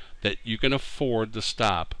trade, that you can afford the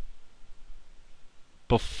stop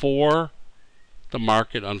before the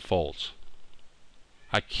market unfolds.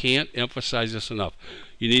 I can't emphasize this enough.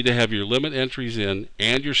 You need to have your limit entries in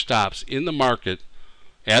and your stops in the market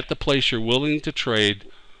at the place you're willing to trade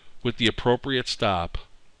with the appropriate stop,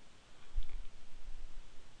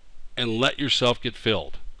 and let yourself get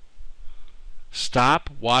filled. Stop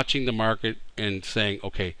watching the market and saying,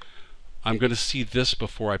 okay, I'm going to see this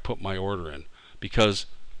before I put my order in. Because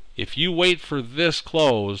if you wait for this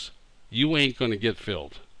close, you ain't going to get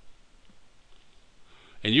filled.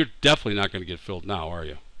 And you're definitely not going to get filled now, are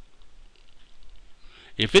you?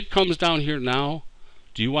 If it comes down here now,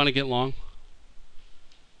 do you want to get long?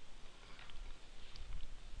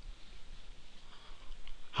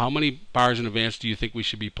 How many bars in advance do you think we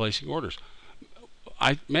should be placing orders?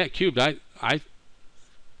 Matt Cubed,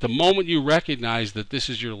 the moment you recognize that this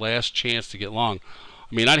is your last chance to get long,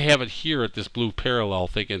 I mean, I'd have it here at this blue parallel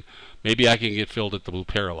thinking maybe I can get filled at the blue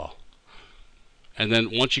parallel. And then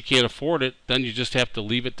once you can't afford it, then you just have to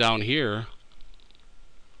leave it down here.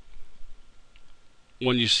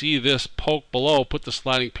 When you see this poke below, put the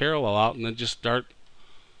sliding parallel out and then just start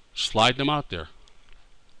sliding them out there.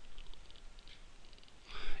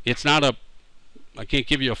 It's not I can't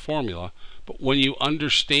give you a formula, but when you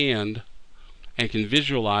understand and can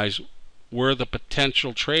visualize where the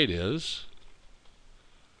potential trade is,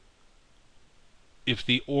 if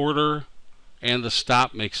the order and the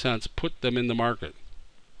stop make sense, put them in the market.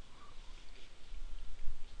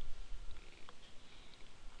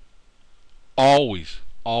 Always,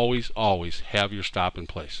 always, always have your stop in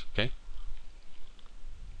place, okay?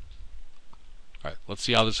 All right, let's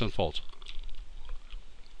see how this unfolds.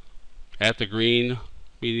 At the green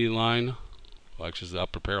median line, well, actually it's the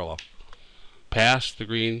upper parallel. Past the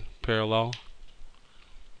green parallel.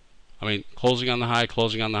 I mean, closing on the high,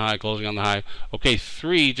 closing on the high, closing on the high. Okay,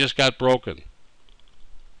 3 just got broken.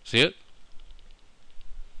 See it?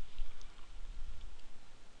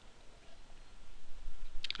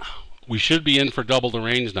 We should be in for double the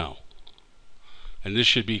range now. And this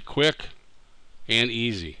should be quick and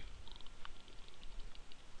easy.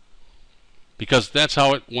 Because that's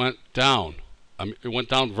how it went down. I mean, it went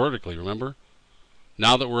down vertically, remember?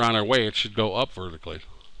 Now that we're on our way, it should go up vertically.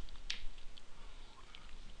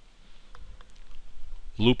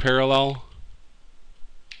 Blue parallel.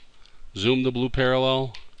 Zoom the blue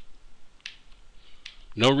parallel.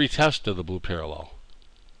 No retest of the blue parallel.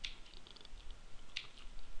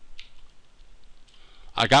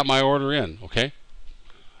 I got my order in, okay?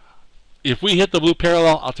 If we hit the blue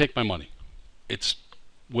parallel, I'll take my money. It's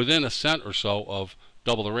within a cent or so of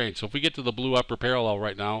double the range. So if we get to the blue upper parallel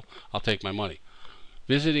right now, I'll take my money.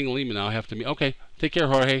 Visiting Lima now, I have to meet. Okay, take care,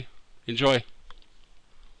 Jorge. Enjoy.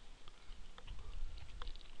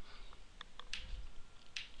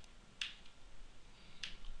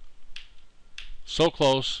 So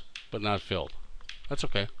close, but not filled. That's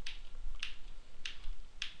okay.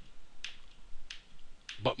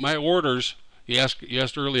 But my orders, you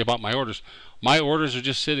asked earlier about my orders. My orders are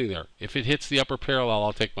just sitting there. If it hits the upper parallel,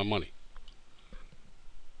 I'll take my money.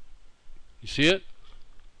 You see it?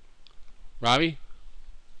 Robbie?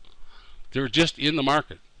 They're just in the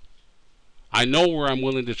market. I know where I'm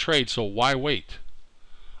willing to trade, so why wait?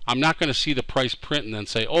 I'm not going to see the price print and then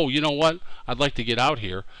say, oh, you know what? I'd like to get out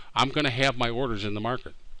here. I'm going to have my orders in the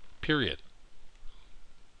market. Period.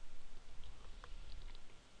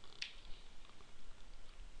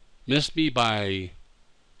 Missed me by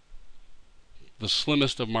the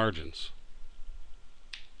slimmest of margins.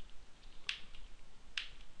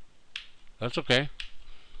 That's okay.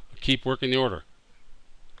 I'll keep working the order.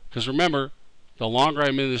 Because remember, the longer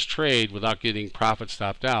I'm in this trade without getting profit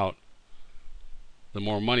stopped out, the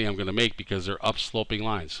more money I'm going to make because they're upsloping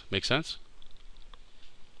lines. Make sense?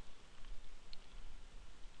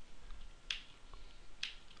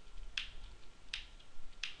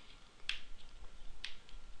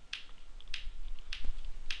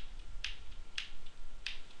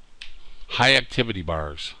 High activity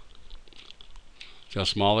bars. See how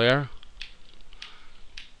small they are?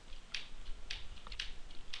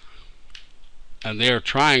 And they are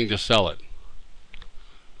trying to sell it.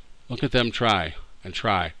 Look at them try and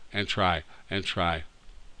try and try and try.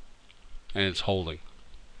 And it's holding.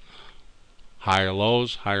 Higher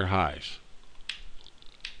lows, higher highs.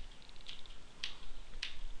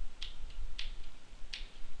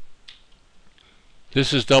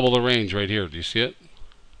 This is double the range right here. Do you see it?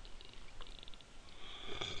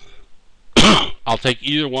 I'll take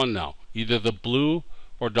either one now. Either the blue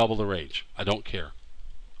or double the range. I don't care.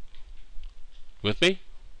 With me?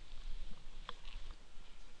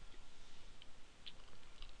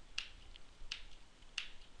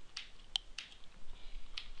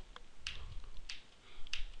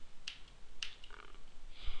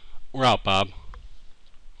 We're out, Bob.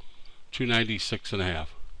 296.5.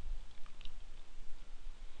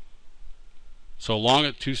 So long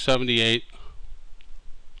at 278,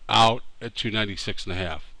 out at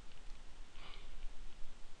 296.5.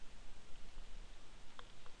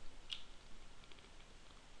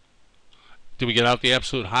 Did we get out the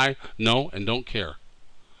absolute high? No, and don't care.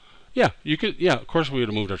 Yeah, you could. Yeah, of course we would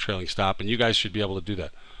have moved our trailing stop, and you guys should be able to do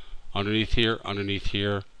that. Underneath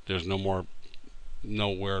here, there's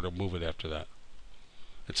nowhere to move it after that.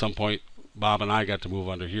 At some point, Bob and I got to move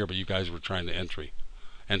under here, but you guys were trying to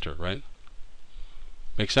enter, right?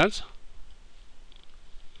 Make sense?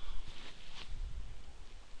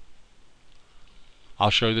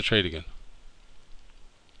 I'll show you the trade again.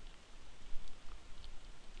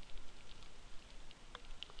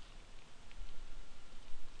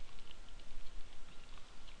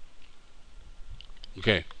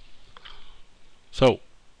 Okay. So,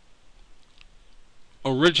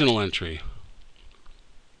 original entry.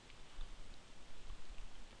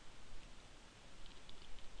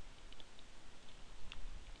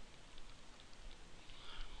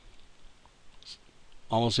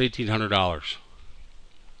 Almost $1,800.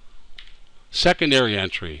 Secondary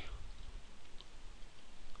entry.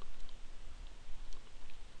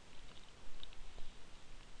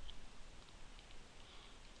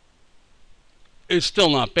 It's still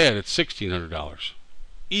not bad. It's $1,600.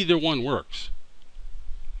 Either one works.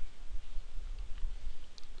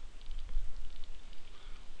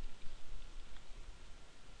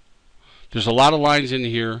 There's a lot of lines in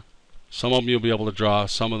here. Some of them you'll be able to draw.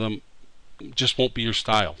 Some of them just won't be your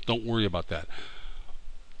style. Don't worry about that.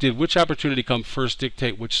 Did which opportunity come first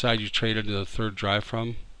dictate which side you traded to the third drive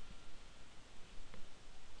from?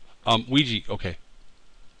 Ouija, okay.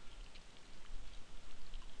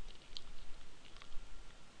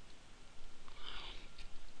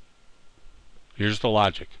 Here's the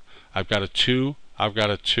logic. I've got a 2, I've got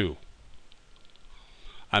a 2.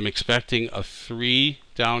 I'm expecting a 3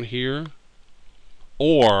 down here,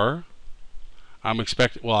 or I'm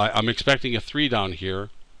expecting a 3 down here,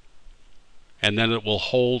 and then it will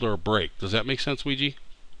hold or break. Does that make sense, Ouija?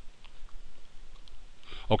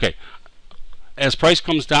 Okay. As price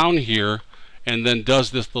comes down here and then does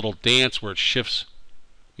this little dance where it shifts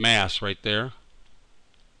mass right there,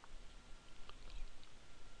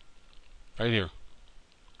 right here,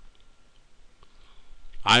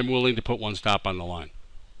 I'm willing to put one stop on the line.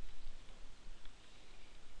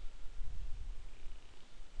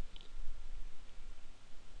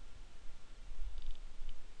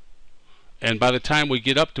 And by the time we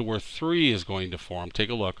get up to where 3 is going to form, take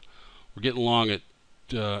a look. We're getting long at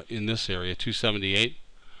in this area, 278.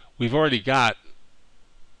 We've already got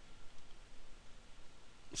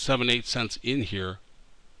 7-8 cents in here.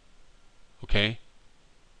 Okay,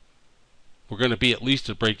 we're going to be at least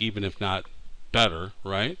at break even, if not better,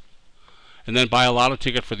 right? And then buy a lotto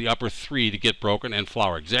ticket for the upper 3 to get broken and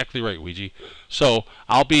flower. Exactly right, Ouija. So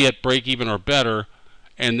I'll be at break even or better,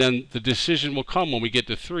 and then the decision will come when we get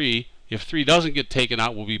to 3. If 3 doesn't get taken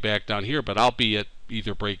out, we'll be back down here, but I'll be at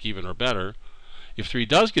either break even or better. If 3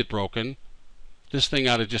 does get broken, this thing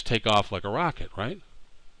ought to just take off like a rocket, right?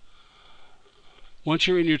 Once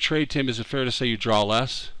you're in your trade, Tim, is it fair to say you draw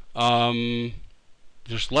less?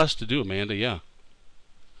 There's less to do, Amanda, yeah.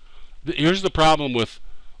 Here's the problem with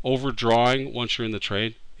overdrawing once you're in the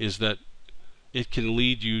trade, is that it can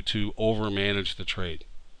lead you to overmanage the trade.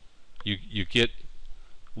 You get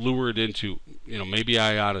lured into, maybe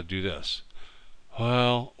I ought to do this.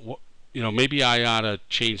 Well, maybe I ought to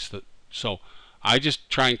change the... So I just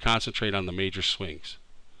try and concentrate on the major swings.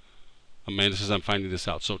 Amanda says I'm finding this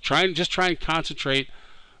out. So just try and concentrate.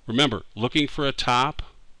 Remember, looking for a top,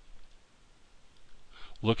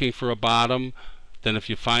 looking for a bottom. Then if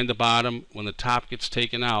you find the bottom, when the top gets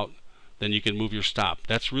taken out, then you can move your stop.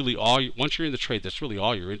 That's really all. Once you're in the trade, that's really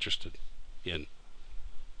all you're interested in.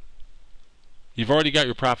 You've already got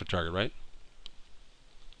your profit target, right?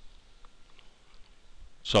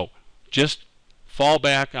 So just fall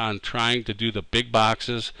back on trying to do the big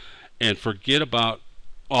boxes and forget about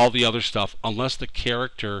all the other stuff unless the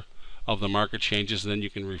character of the market changes. Then you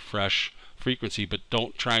can refresh frequency, but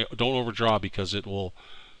don't overdraw, because it'll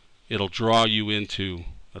draw you into,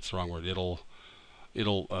 that's the wrong word,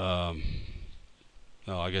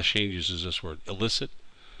 I guess Shane uses this word, elicit.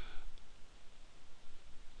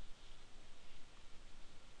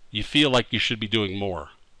 You feel like you should be doing more.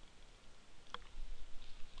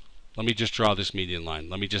 Let me just draw this median line.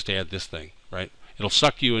 Let me just add this thing, right? It'll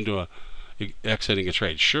suck you into exiting a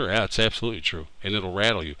trade. Sure, yeah, it's absolutely true. And it'll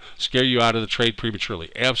rattle you, scare you out of the trade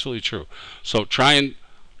prematurely. Absolutely true. So try and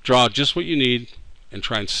draw just what you need and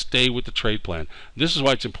try and stay with the trade plan. This is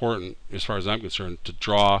why it's important, as far as I'm concerned,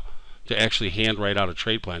 to actually handwrite out a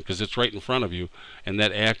trade plan, because it's right in front of you, and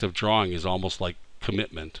that act of drawing is almost like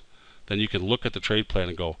commitment. Then you can look at the trade plan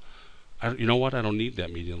and go, you know what, I don't need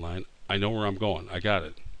that median line. I know where I'm going. I got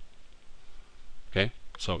it. Okay,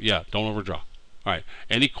 so yeah, don't overdraw. All right,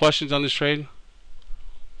 any questions on this trade?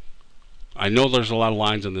 I know there's a lot of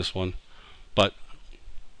lines on this one, but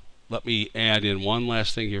let me add in one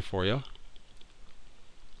last thing here for you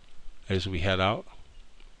as we head out.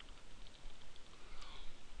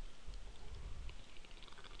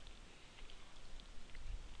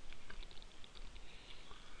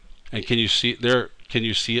 And can you see it there? Can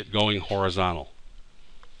you see it going horizontal?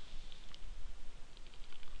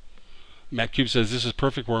 Matt Cube says, this is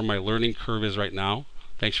perfect where my learning curve is right now.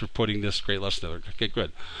 Thanks for putting this great lesson together. Okay,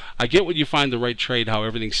 good. I get when you find the right trade, how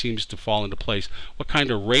everything seems to fall into place. What kind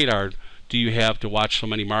of radar do you have to watch so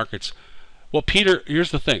many markets? Well, Peter,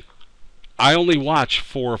 here's the thing. I only watch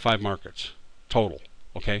 4 or 5 markets total,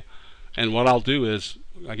 okay? And what I'll do is,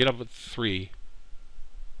 I get up at 3.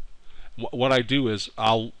 What I do is,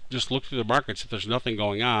 I'll just look through the markets. If there's nothing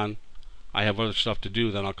going on, I have other stuff to do,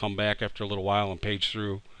 then I'll come back after a little while and page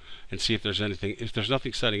through and see if there's anything. If there's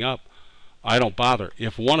nothing setting up, I don't bother.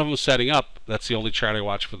 If one of them is setting up, that's the only chart I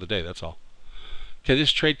watch for the day, that's all. Can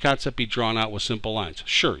this trade concept be drawn out with simple lines?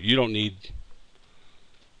 Sure, you don't need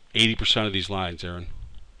 80% of these lines, Aaron.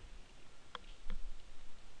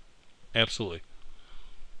 Absolutely.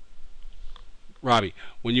 Robbie,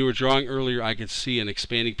 when you were drawing earlier, I could see an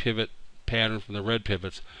expanding pivot pattern from the red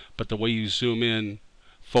pivots, but the way you zoom in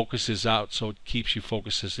focuses out, so it keeps you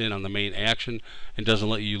focuses in on the main action and doesn't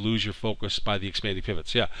let you lose your focus by the expanding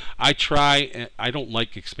pivots. Yeah, I try. I don't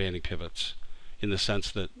like expanding pivots in the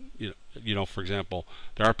sense that, you know, for example,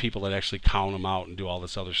 there are people that actually count them out and do all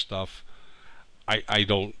this other stuff. I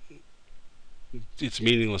don't. It's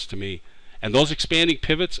meaningless to me. And those expanding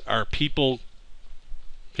pivots are people.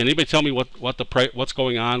 Can anybody tell me what's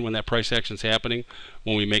going on when that price action's happening?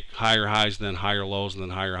 When we make higher highs, then higher lows, and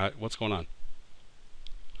then higher highs, what's going on?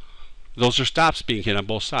 Those are stops being hit on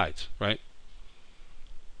both sides, right?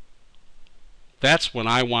 That's when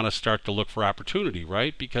I want to start to look for opportunity,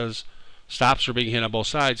 right? Because stops are being hit on both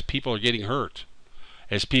sides. People are getting hurt.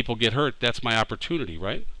 As people get hurt, that's my opportunity,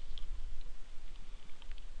 right?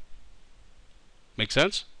 Make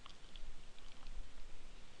sense?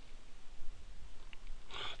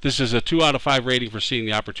 This is a 2 out of 5 rating for seeing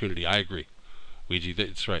the opportunity. I agree, Ouija.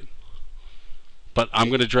 That's right. But I'm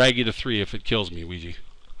going to drag you to 3 if it kills me, Ouija.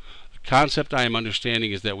 The concept I am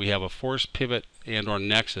understanding is that we have a forced pivot and or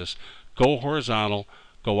nexus. Go horizontal,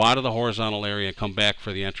 go out of the horizontal area, and come back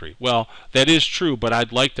for the entry. Well, that is true, but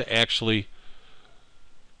I'd like to actually...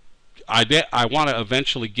 I want to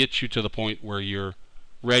eventually get you to the point where you're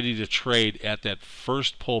ready to trade at that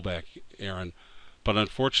first pullback, Aaron. But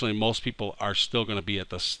unfortunately, most people are still going to be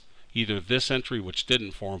at either this entry, which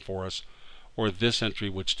didn't form for us, or this entry,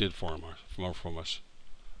 which did form from us.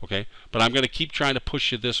 Okay? But I'm going to keep trying to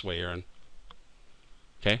push you this way, Aaron.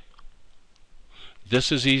 Okay?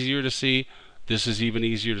 This is easier to see. This is even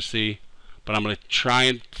easier to see. But I'm going to try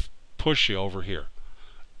and push you over here.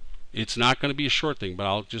 It's not going to be a short thing, but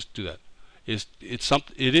I'll just do that. It's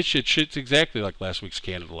exactly like last week's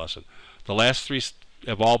Canada lesson. The last 3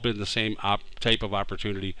 have all been the same type of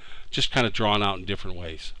opportunity, just kind of drawn out in different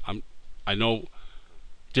ways. I know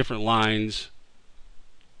different lines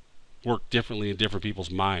work differently in different people's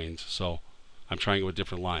minds, so I'm trying it with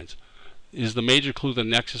different lines. Is the major clue the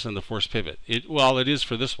nexus and the forced pivot? Well, it is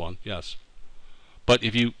for this one, yes. But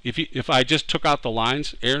if I just took out the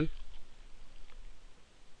lines, Aaron,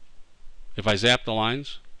 if I zap the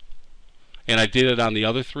lines and I did it on the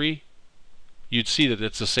other 3, you'd see that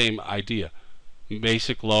it's the same idea.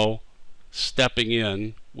 Basic low, stepping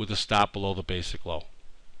in with a stop below the basic low.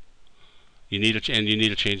 You need a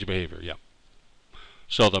change of behavior. Yeah.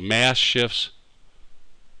 So the mass shifts.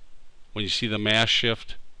 When you see the mass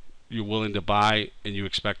shift, you're willing to buy and you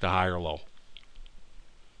expect a higher low.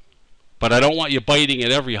 But I don't want you biting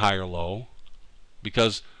at every higher low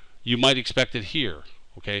because you might expect it here.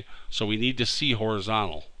 Okay. So we need to see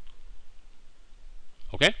horizontal.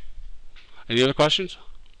 Okay. Any other questions?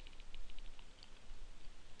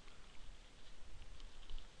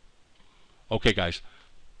 Okay, guys.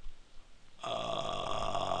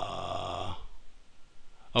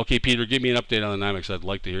 Okay, Peter, give me an update on the dynamics. I'd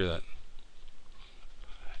like to hear that.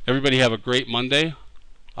 Everybody have a great Monday.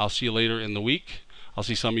 I'll see you later in the week. I'll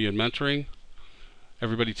see some of you in mentoring.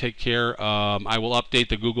 Everybody take care. I will update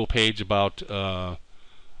the Google page about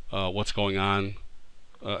what's going on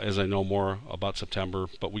as I know more about September.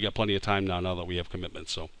 But we got plenty of time now that we have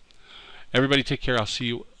commitments. So everybody take care. I'll see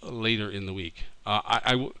you later in the week.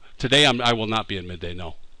 Today I will not be at midday,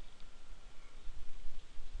 no.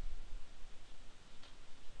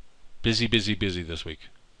 Busy this week.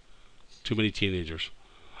 Too many teenagers.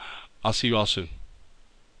 I'll see you all soon.